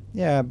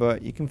 Yeah,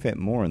 but you can fit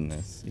more in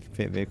this. You can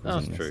fit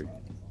vehicles in this. That's true.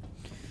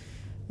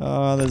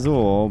 There's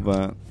ore,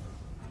 but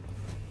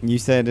you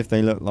said if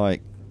they look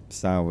like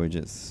salvage,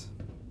 it's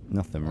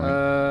nothing,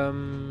 right?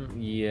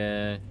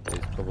 Yeah,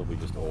 it's probably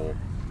just ore,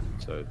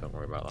 so don't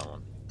worry about that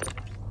one.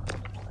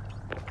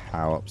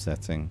 How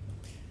upsetting.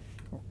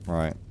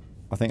 Right.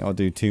 I think I'll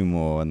do 2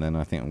 more, and then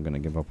I think I'm going to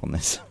give up on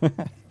this.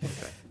 Okay,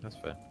 that's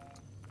fair.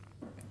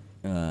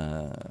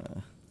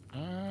 And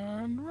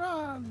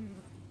run.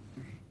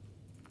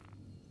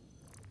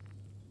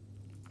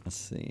 Let's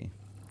see.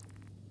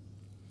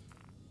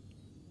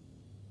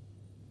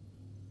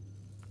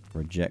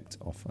 Reject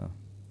offer.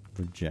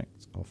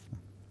 Reject offer.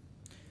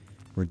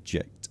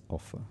 Reject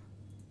offer.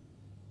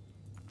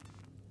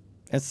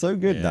 It's so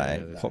good that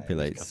it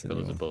populates.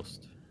 Caterpillar's a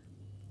bust.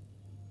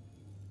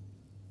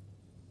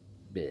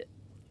 Bit.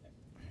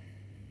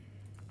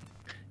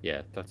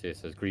 Yeah, that's it.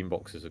 Says green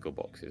boxes are good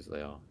boxes.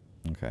 They are.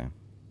 Okay.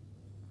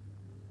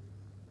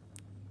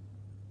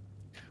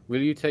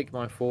 Will you take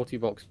my 40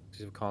 boxes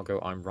of cargo?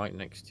 I'm right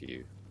next to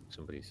you.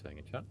 Somebody's saying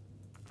in chat.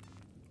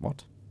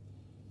 What?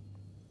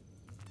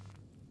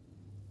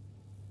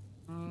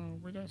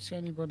 We don't see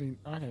anybody.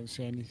 I don't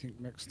see anything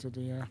next to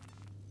the.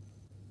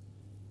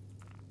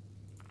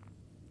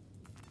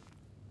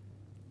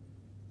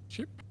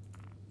 Ship.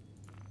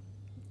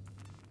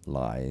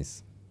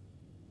 Lies.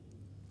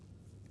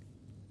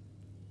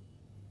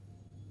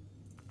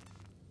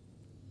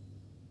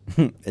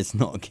 It's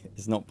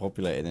not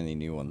populated any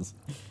new ones.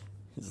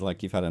 It's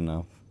like you've had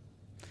enough.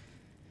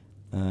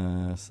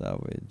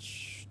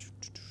 Salvage.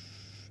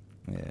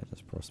 Yeah,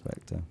 just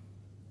prospector.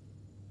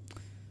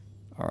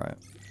 Alright.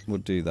 We'll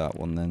do that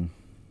one then.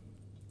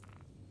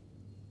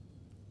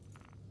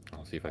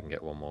 I'll see if I can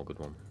get one more good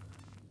one.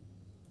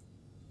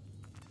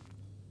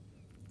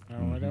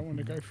 No, I don't want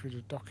to go through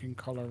the docking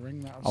collar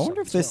ring. I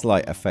wonder if this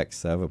like affects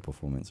server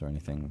performance or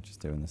anything, just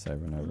doing this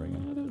over and over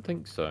again. I don't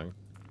think so.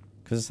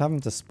 Because it's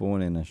having to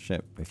spawn in a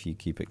ship if you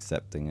keep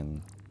accepting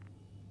and...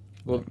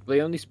 Well,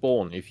 they only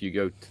spawn if you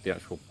go to the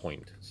actual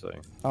point, so...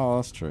 Oh,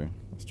 that's true.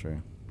 That's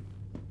true.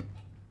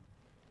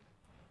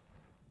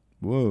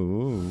 Whoa,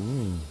 whoa,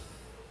 whoa.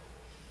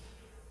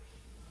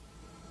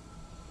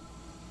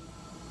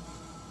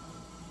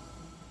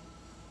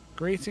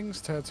 Greetings,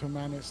 Turtle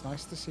Man. It's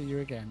nice to see you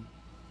again.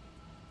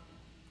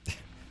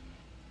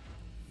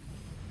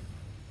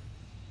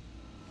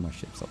 My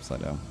ship's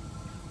upside down.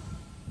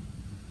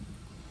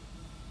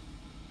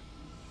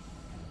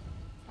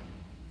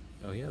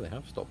 Oh yeah, they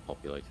have stopped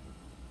populating.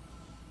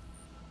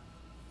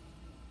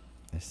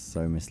 It's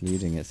so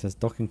misleading. It says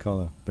docking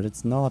collar, but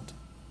it's not.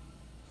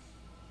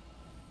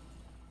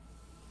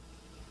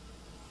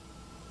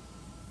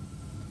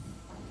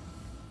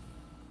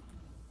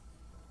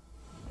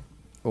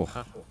 Oh.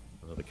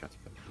 Another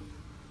caterpillar.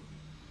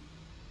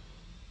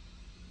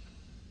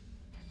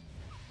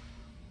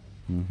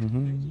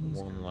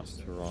 One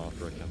last hurrah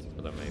for a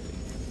caterpillar, maybe.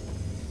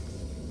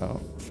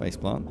 Oh,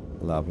 faceplant.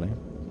 Lovely.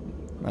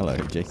 Hello,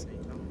 Jason.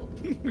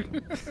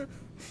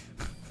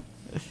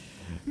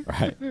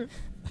 Right.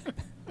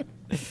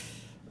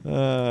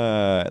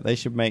 They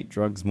should make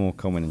drugs more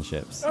common in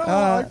ships.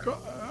 I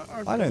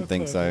don't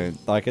think so.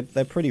 Like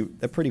they're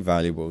pretty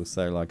valuable,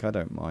 so like I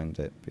don't mind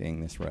it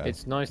being this rare.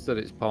 It's nice that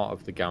it's part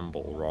of the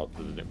gamble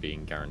rather than it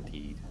being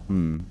guaranteed.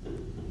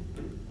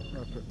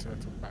 I'll put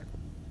turtle back.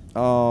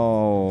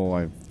 Oh,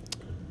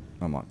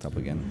 I marked up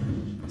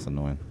again. That's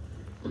annoying.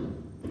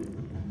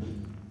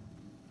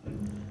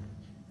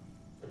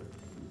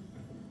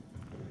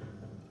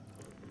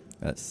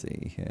 Let's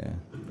see here.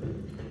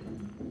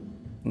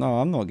 No,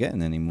 I'm not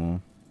getting any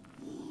more.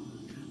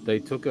 They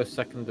took a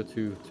second or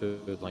two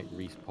to like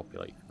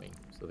repopulate for me,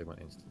 so they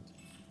went instant.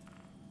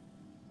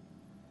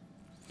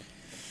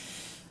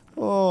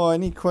 Oh,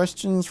 any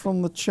questions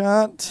from the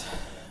chat?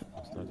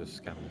 So I'll just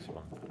scan this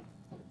one.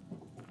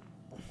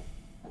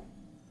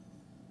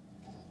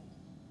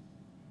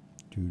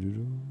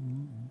 Doo-doo-doo.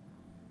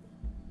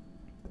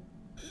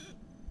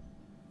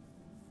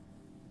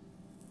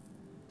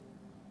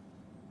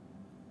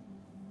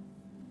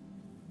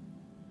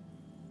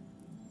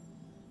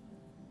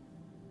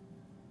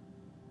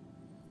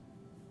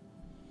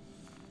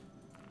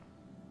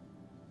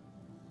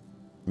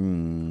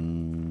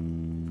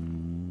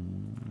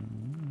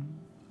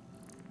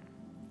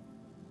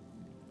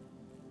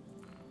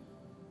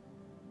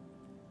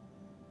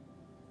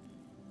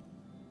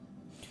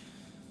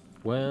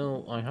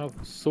 Well, I have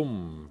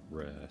some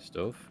rare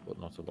stuff, but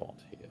not a lot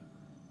here.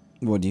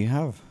 What do you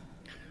have?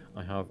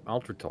 I have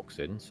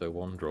Altratoxin, so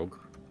one drug,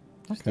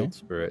 Okay. distilled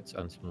spirits,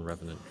 and some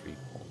Revenant tree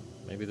pollen.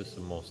 Maybe there's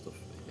some more stuff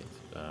in it.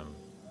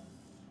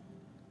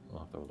 I'll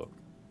have to have a look.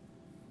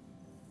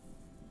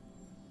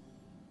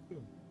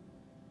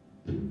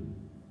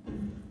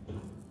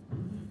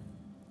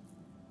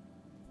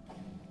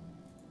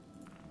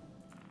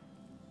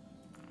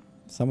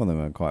 Some of them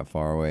are quite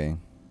far away.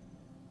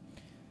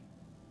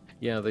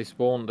 Yeah, they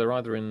spawn. They're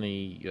either in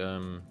the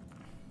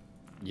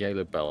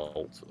Yela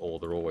belt or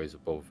they're always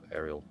above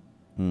aerial.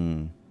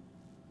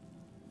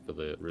 For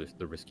the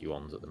risky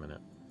ones at the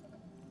minute.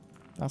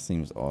 That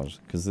seems odd,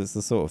 because it's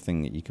the sort of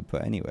thing that you could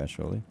put anywhere,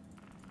 surely.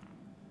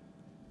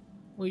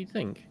 Well, you'd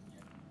think.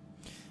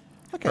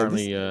 Okay,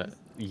 Apparently,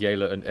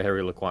 Yela and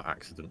aerial are quite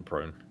accident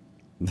prone.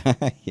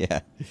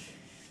 Yeah.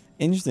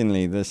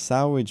 Interestingly, the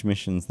salvage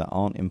missions that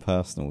aren't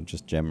impersonal,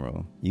 just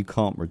general, you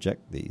can't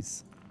reject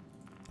these.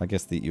 I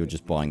guess that you're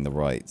just buying the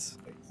rights.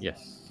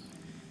 Yes.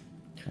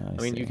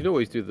 I mean, see. you could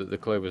always do the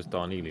Clovis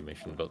Darnley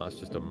mission, but that's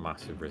just a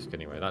massive risk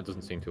anyway. That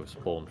doesn't seem to have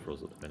spawned for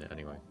us at the minute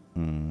anyway.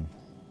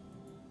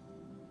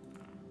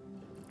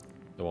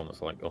 The one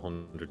that's like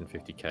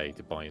 150k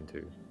to buy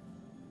into.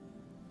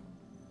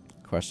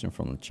 question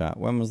from the chat.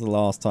 When was the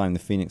last time the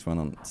Phoenix went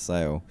on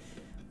sale?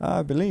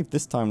 I believe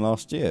this time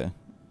last year.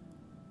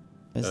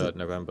 Is it?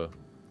 November.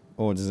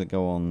 Or does it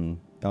go on?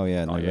 Oh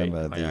yeah,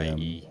 November.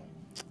 IAE.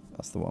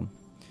 That's the one.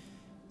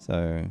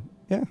 So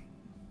yeah.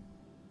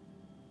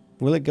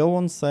 Will it go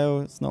on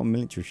sale? It's not a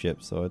military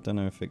ship, so I don't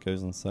know if it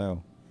goes on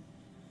sale.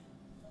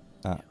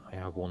 I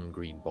have one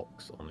green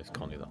box on this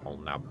Connie that I'll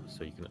nab,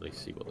 so you can at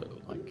least see what they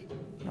look like.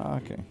 Ah,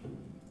 okay.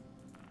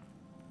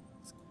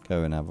 Let's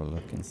go and have a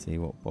look and see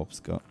what Bob's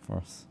got for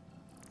us.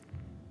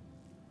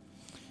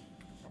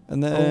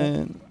 And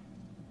then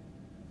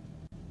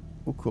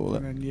we'll call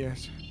it. And then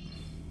yes.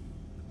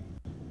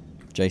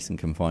 Jason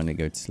can finally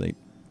go to sleep.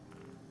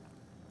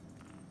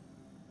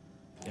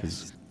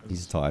 Yes.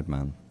 He's a tired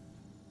man.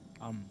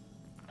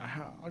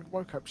 I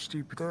woke up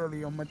stupid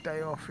early on my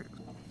day off.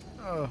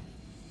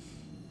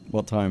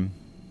 What time?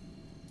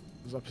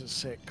 I was up at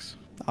 6.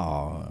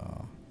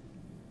 Oh,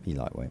 be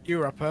lightweight. You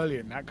were up earlier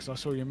than that because I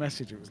saw your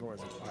message. It was like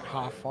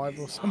 5:30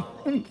 or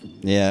something.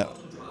 Yeah.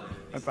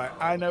 I was like,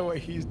 I know what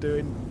he's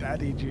doing,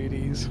 daddy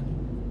duties.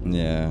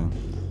 Yeah.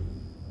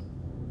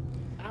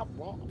 Ah,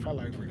 what? I fell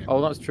over again.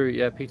 Oh, that's true.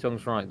 Yeah,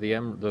 Petong's right.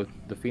 The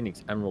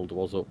Phoenix Emerald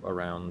was up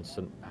around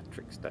St.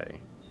 Patrick's Day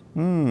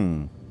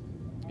Hmm.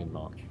 in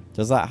March.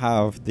 Does that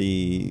have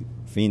the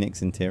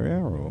Phoenix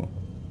interior or?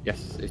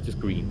 Yes, it's just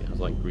green. It has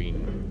like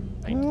green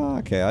paint. Oh,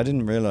 okay. I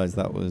didn't realize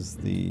that was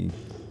the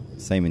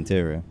same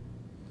interior.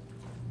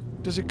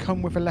 Does it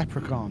come with a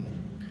leprechaun?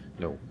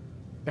 No.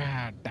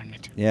 Ah, dang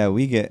it. Yeah,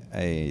 we get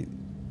a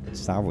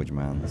salvage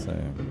man, so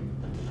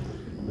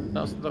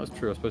That's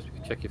true. I suppose we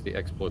could check if the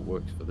exploit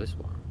works for this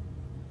one.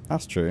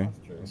 that's true.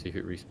 And see if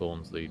it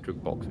respawns the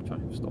drug box which I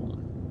have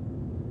stolen.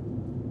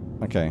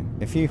 Okay,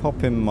 if you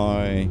hop in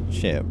my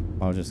ship,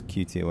 I'll just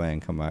QT away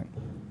and come back.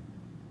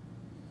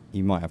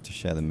 You might have to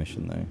share the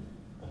mission though.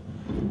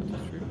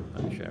 That's true.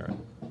 Let me share it.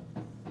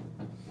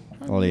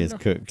 Ollie is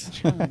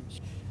cooked.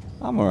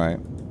 I'm alright.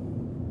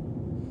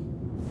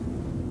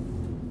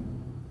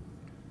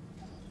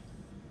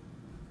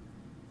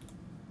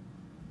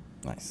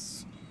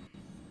 Nice.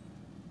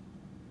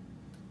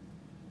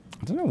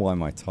 I don't know why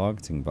my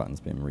targeting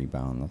button's been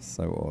rebound. That's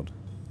so odd.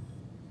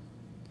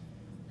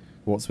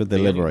 What's with the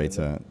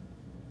Liberator?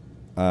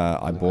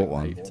 I bought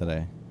one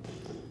today.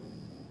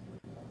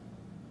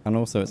 And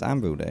also it's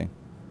Anvil Day.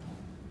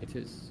 It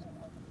is.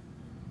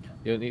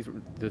 You know,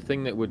 the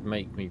thing that would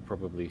make me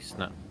probably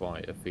snap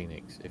by a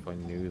Phoenix if I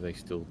knew they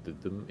still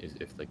did them is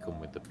if they come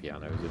with the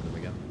pianos in them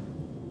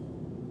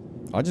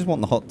again. I just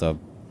want the hot tub.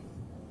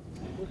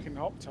 Looking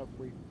hot tub,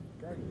 we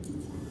go.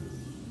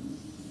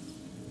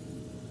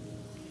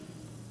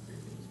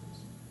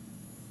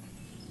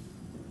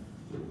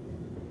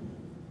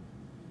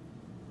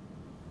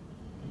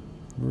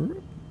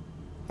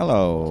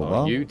 Hello. What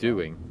are you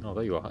doing? Oh,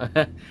 there you are.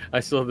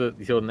 I saw that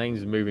your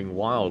name's moving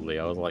wildly.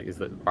 I was like, is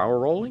that barrel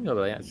rolling or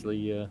are they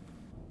actually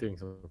doing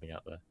something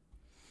out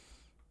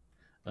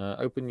there?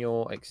 Open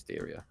your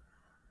exterior.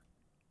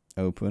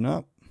 Open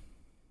up.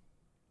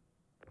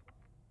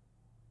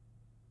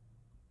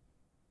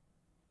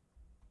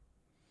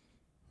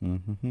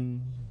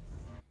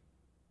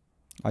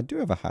 I do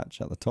have a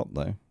hatch at the top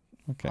though.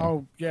 Okay.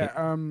 Oh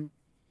yeah.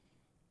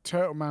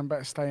 Turtle Man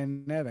better stay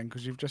in there then,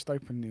 because you've just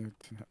opened the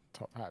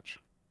top hatch.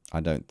 I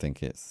don't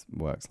think it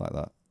works like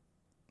that.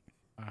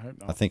 I hope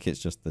not. I think it's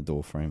just the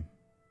door frame.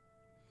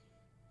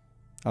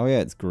 Oh yeah,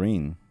 it's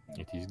green.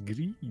 It is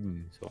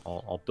green. So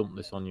I'll dump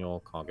this on your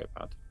cargo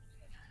pad,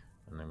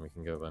 and then we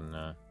can go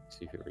and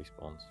see if it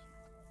respawns.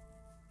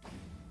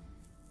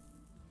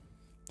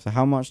 So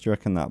how much do you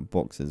reckon that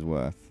box is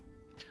worth?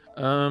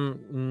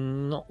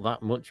 Not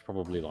that much.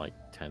 Probably like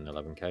 10,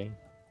 11k.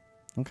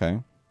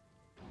 Okay.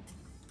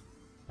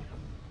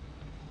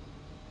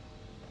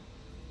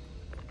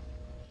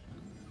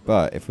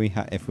 But if we,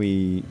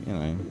 you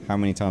know, how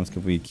many times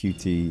could we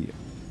QT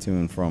to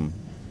and from?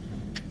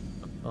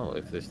 Oh,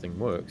 if this thing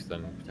works,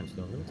 then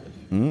potentially unlimited.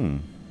 Hmm.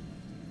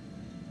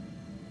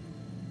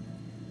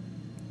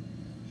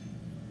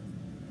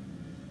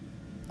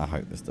 I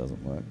hope this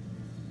doesn't work.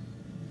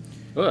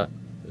 Oh,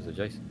 there's a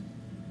Jason.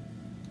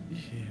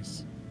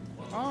 Yes.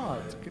 Ah,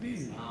 it's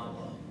green.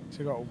 So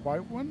you got a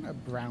white one, a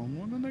brown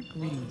one, and a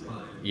green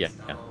one. Yeah.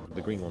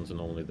 The green ones are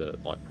normally the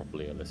like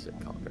properly illicit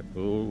cargo.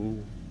 Oh,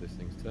 this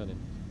thing's turning.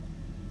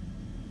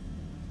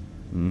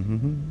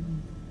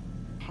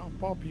 Oh,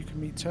 Bob, you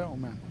can meet Turtle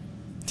Man.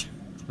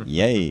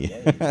 Yay!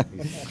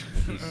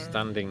 He's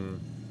standing.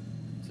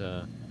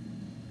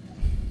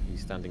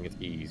 He's standing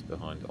at ease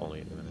behind Ollie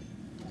at the minute.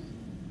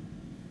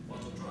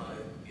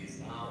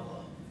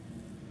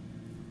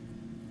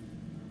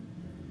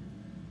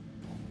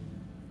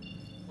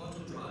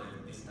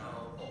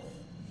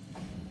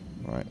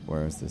 Right,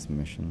 where is this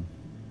mission?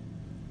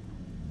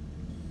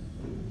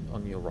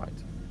 On your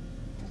right.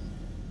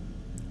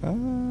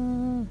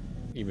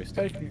 You missed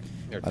it.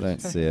 I don't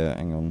see it.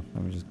 Hang on,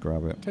 let me just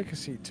grab it. Take a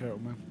seat, Turtle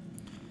Man.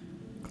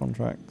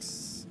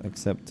 Contracts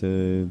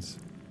accepted.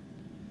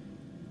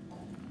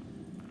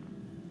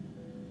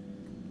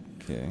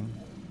 Okay.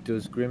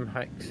 Does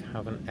Grimhex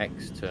have an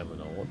X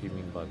terminal? What do you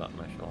mean by that,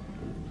 Meshal?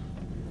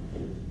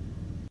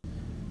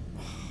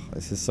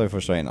 This is so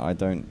frustrating. I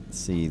don't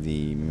see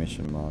the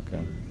mission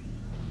marker.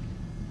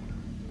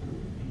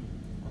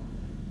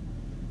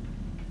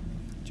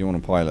 Do you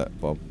want to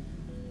pilot, Bob?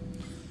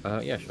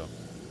 Yeah, sure.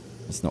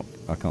 It's not.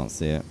 I can't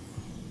see it.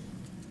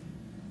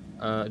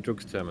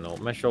 Drugs terminal.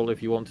 Meshal,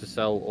 if you want to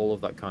sell all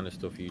of that kind of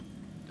stuff, you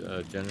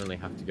generally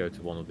have to go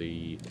to one of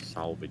the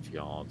salvage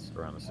yards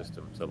around the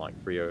system. So like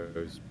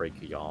Brio's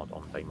Breaker Yard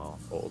on Daymar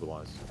or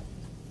otherwise.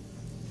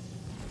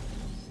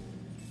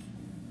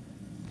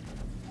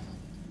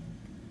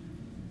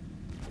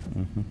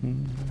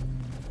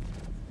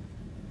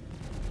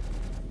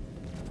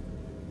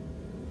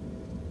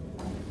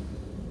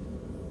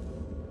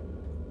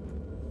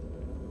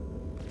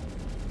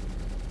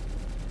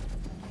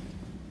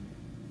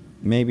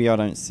 Maybe I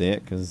don't see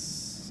it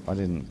because I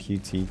didn't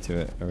QT to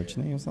it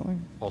originally or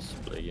something.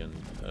 Possibly, and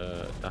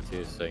that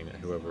is saying that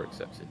whoever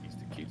accepts it needs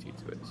to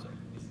QT to it. So.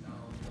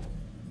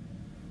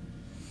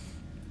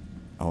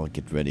 I'll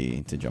get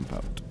ready to jump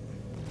out.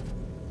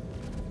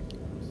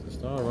 There's the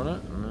Star Runner,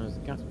 and there's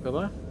the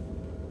Caterpillar.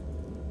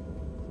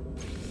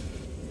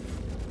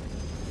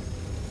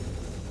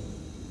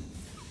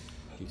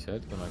 He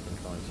said, when I can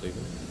try and see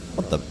them.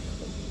 What the?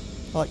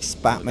 Like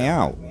spat me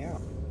out.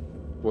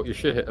 What, your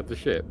shit of the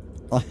ship?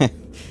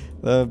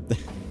 The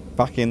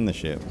back in the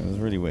ship. It was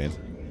really weird.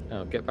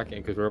 Oh, get back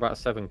in because we're about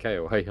 7k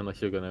away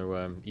unless you're going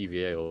to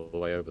EVA all the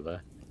way over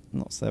there.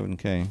 Not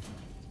 7k.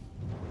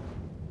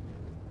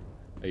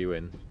 Are you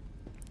in?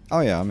 Oh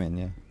yeah, I'm in.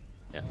 Yeah.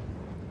 Yeah.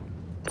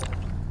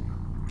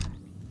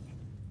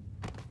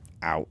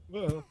 Ow.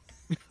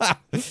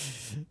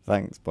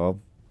 Thanks, Bob.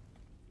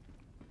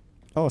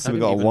 Oh, so I we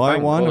didn't got a even white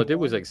bank. one, All I did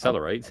was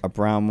accelerate. a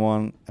brown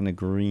one, and a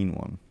green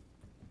one.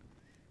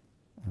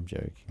 I'm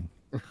joking.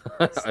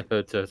 I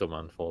heard Turtle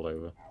Man fall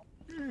over.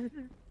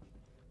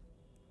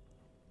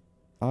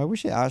 I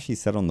wish it actually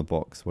said on the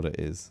box what it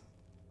is.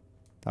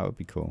 That would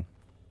be cool.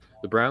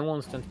 The brown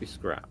ones tend to be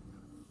scrap.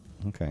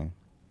 Okay.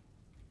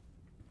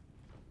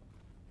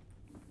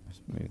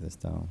 Let's move this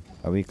down.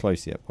 Are we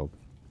close yet, Bob?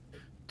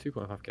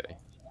 2.5k.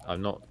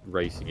 I'm not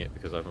racing it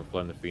because I haven't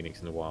flown the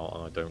Phoenix in a while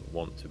and I don't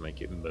want to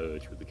make it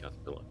merge with the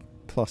Caterpillar.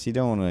 Plus, you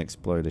don't want to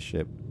explode a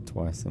ship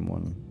twice in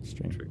one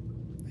stream. True.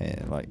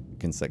 Yeah, like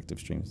consecutive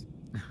streams.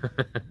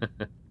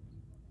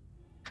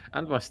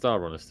 And my Star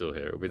Runner's still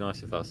here. It would be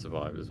nice if that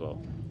survived as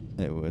well.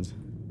 It would.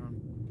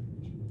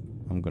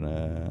 I'm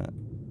gonna...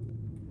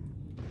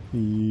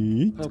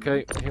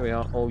 Okay, here we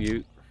are. All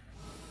you.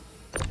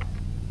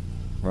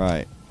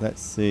 Right,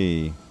 let's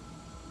see.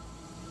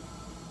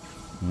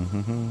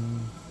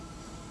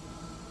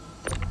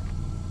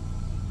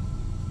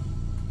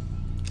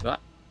 That.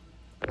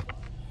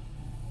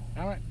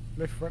 Alright,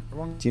 lift front,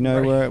 wrong. Do you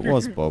know where it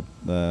was, Bob?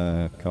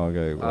 The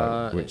cargo,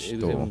 like, which it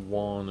was door? in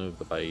one of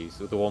the bays.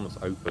 The one that's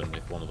open,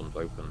 if one of them's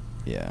open.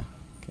 Yeah,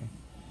 okay.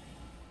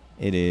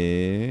 It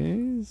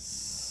is...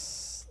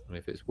 And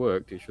if it's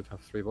worked, it should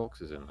have 3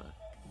 boxes in there.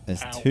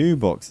 There's 2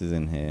 boxes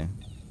in here.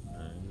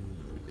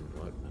 It didn't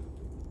work then.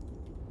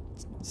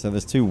 So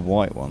there's 2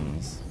 white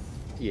ones.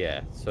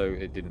 Yeah, so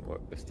it didn't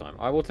work this time.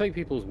 I will take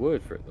people's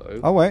word for it though.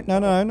 Oh wait, no.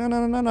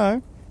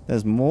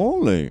 There's more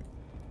loot.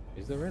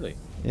 Is there really?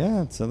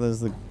 Yeah, so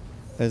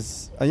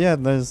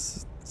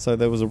so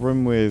there was a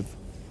room with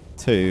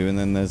 2, and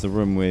then there's a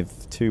room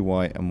with 2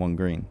 white and 1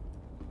 green.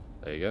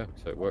 There you go.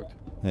 So it worked.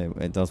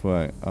 It does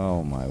work.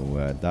 Oh my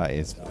word, that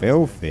is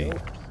filthy.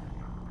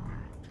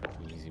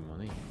 Easy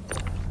money.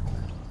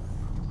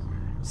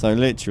 So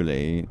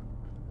literally,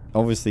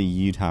 obviously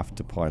you'd have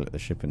to pilot the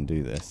ship and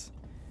do this.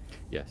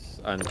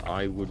 Yes, and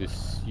I would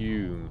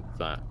assume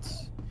that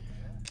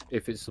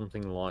if it's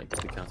something like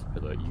the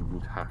Caterpillar, you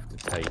would have to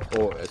take,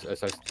 or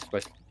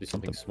especially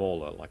something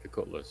smaller like a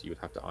Cutlass, you would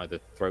have to either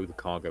throw the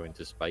cargo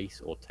into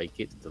space or take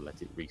it to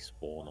let it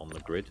respawn on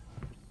the grid.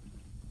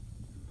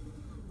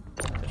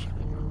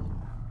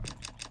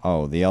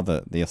 Oh,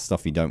 the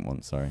stuff you don't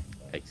want, sorry.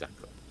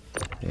 Exactly.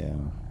 Yeah.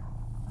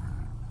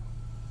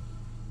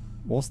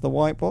 What's the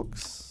white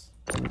box?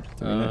 Do we know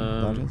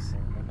what that is?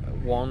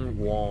 One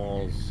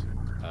was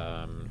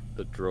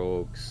the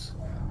drugs,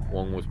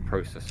 one was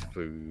processed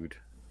food.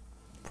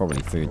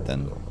 Probably food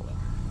then.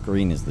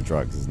 Green is the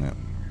drugs, isn't it?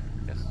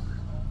 Yes.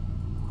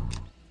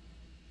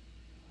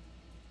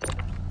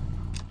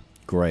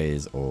 Grey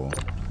is ore.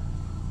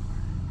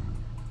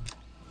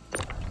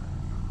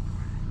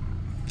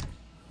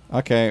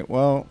 Okay,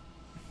 well,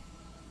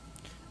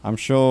 I'm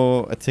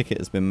sure a ticket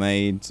has been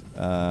made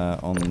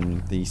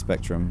on the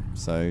Spectrum,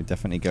 so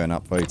definitely go and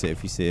upvote it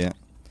if you see it.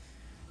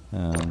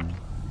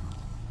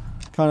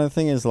 Kind of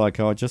thing is, like,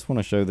 I just want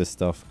to show this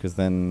stuff because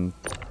then,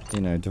 you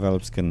know,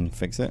 developers can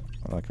fix it.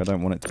 Like, I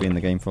don't want it to be in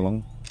the game for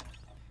long.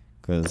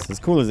 Because as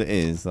cool as it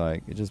is,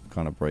 like, it just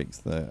kind of breaks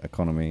the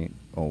economy,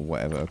 or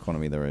whatever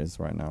economy there is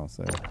right now,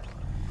 so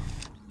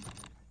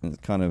it's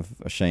kind of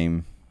a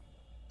shame.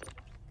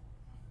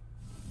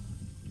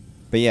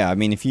 But yeah, I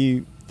mean, if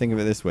you think of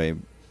it this way,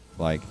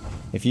 like,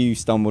 if you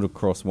stumbled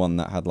across one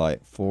that had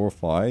like 4 or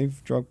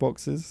 5 drug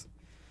boxes,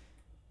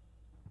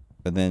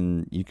 and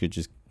then you could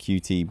just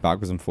QT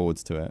backwards and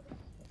forwards to it.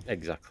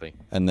 Exactly.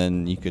 And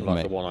then you could like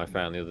make the one I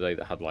found the other day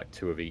that had like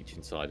 2 of each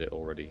inside it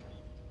already.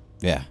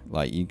 Yeah,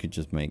 like you could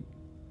just make.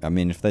 I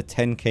mean, if they're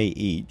 10k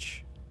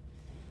each,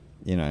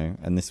 you know,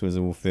 and this was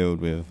all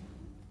filled with.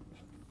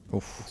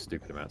 Oof,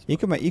 stupid amounts. You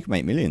could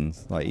make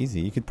millions, like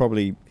easy. You could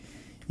probably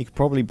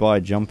buy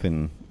a jump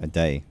in a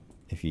day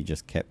if you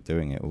just kept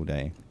doing it all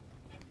day.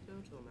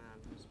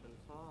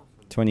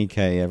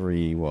 20k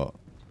every what?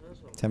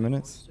 10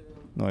 minutes?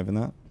 Not even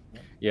that.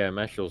 Yeah,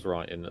 Meshel's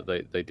right in that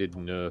they did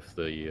nerf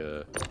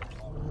the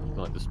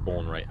like the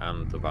spawn rate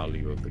and the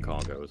value of the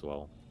cargo as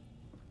well.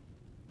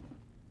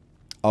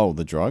 Oh,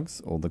 the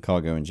drugs or the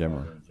cargo in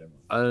general?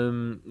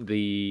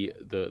 The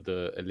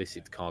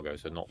illicit cargo,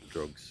 so not the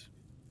drugs.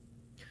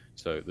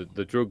 So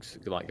the drugs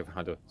like have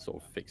had a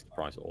sort of fixed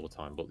price all the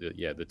time, but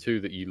the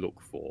 2 that you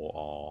look for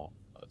are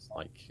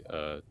like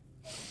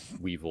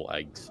weevil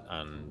eggs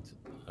and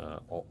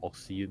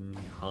Ocean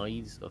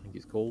highs, I think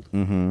it's called.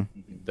 Mm-hmm.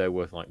 They're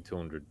worth like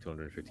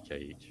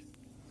 250k each,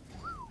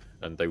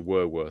 and they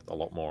were worth a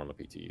lot more on the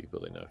PTU,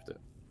 but they nerfed it.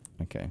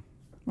 Okay.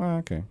 Well,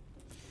 okay.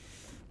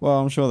 Well,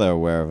 I'm sure they're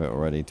aware of it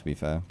already, to be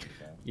fair.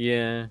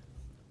 Yeah.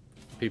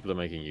 People are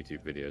making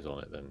YouTube videos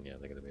on it, then yeah,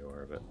 they're going to be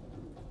aware of it.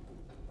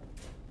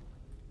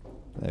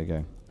 There you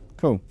go.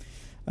 Cool.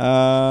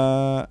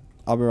 I'll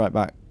be right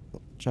back,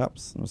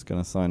 chaps. I'm just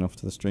going to sign off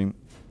to the stream.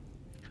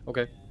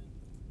 Okay.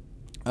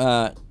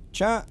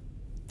 Chat,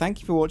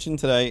 thank you for watching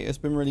today. It's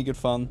been really good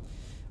fun.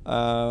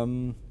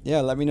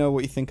 Yeah, let me know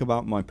what you think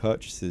about my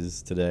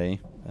purchases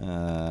today.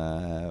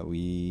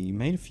 We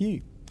made a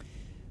few.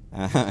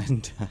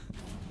 And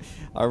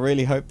I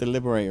really hope the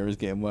Liberator is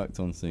getting worked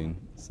on soon.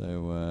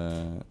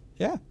 So,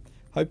 yeah.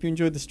 Hope you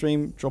enjoyed the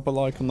stream. Drop a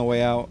like on the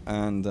way out.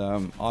 And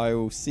I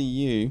will see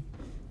you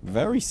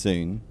very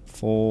soon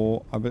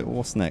for a bit.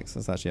 What's next?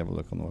 Let's actually have a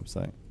look on the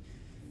website.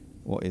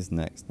 What is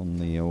next on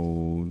the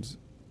old...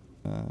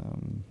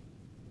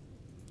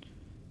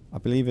 I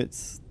believe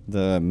it's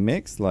the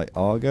mix, like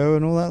Argo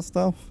and all that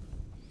stuff.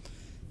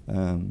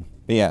 But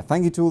yeah,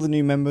 thank you to all the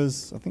new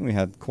members. I think we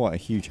had quite a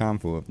huge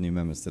handful of new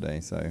members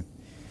today, so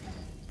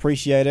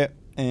appreciate it.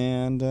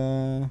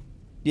 And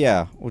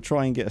yeah, we'll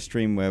try and get a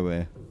stream where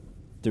we're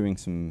doing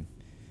some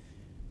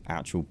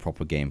actual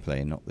proper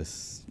gameplay, not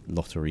this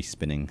lottery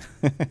spinning.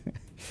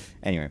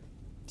 Anyway,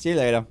 see you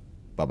later.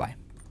 Bye bye.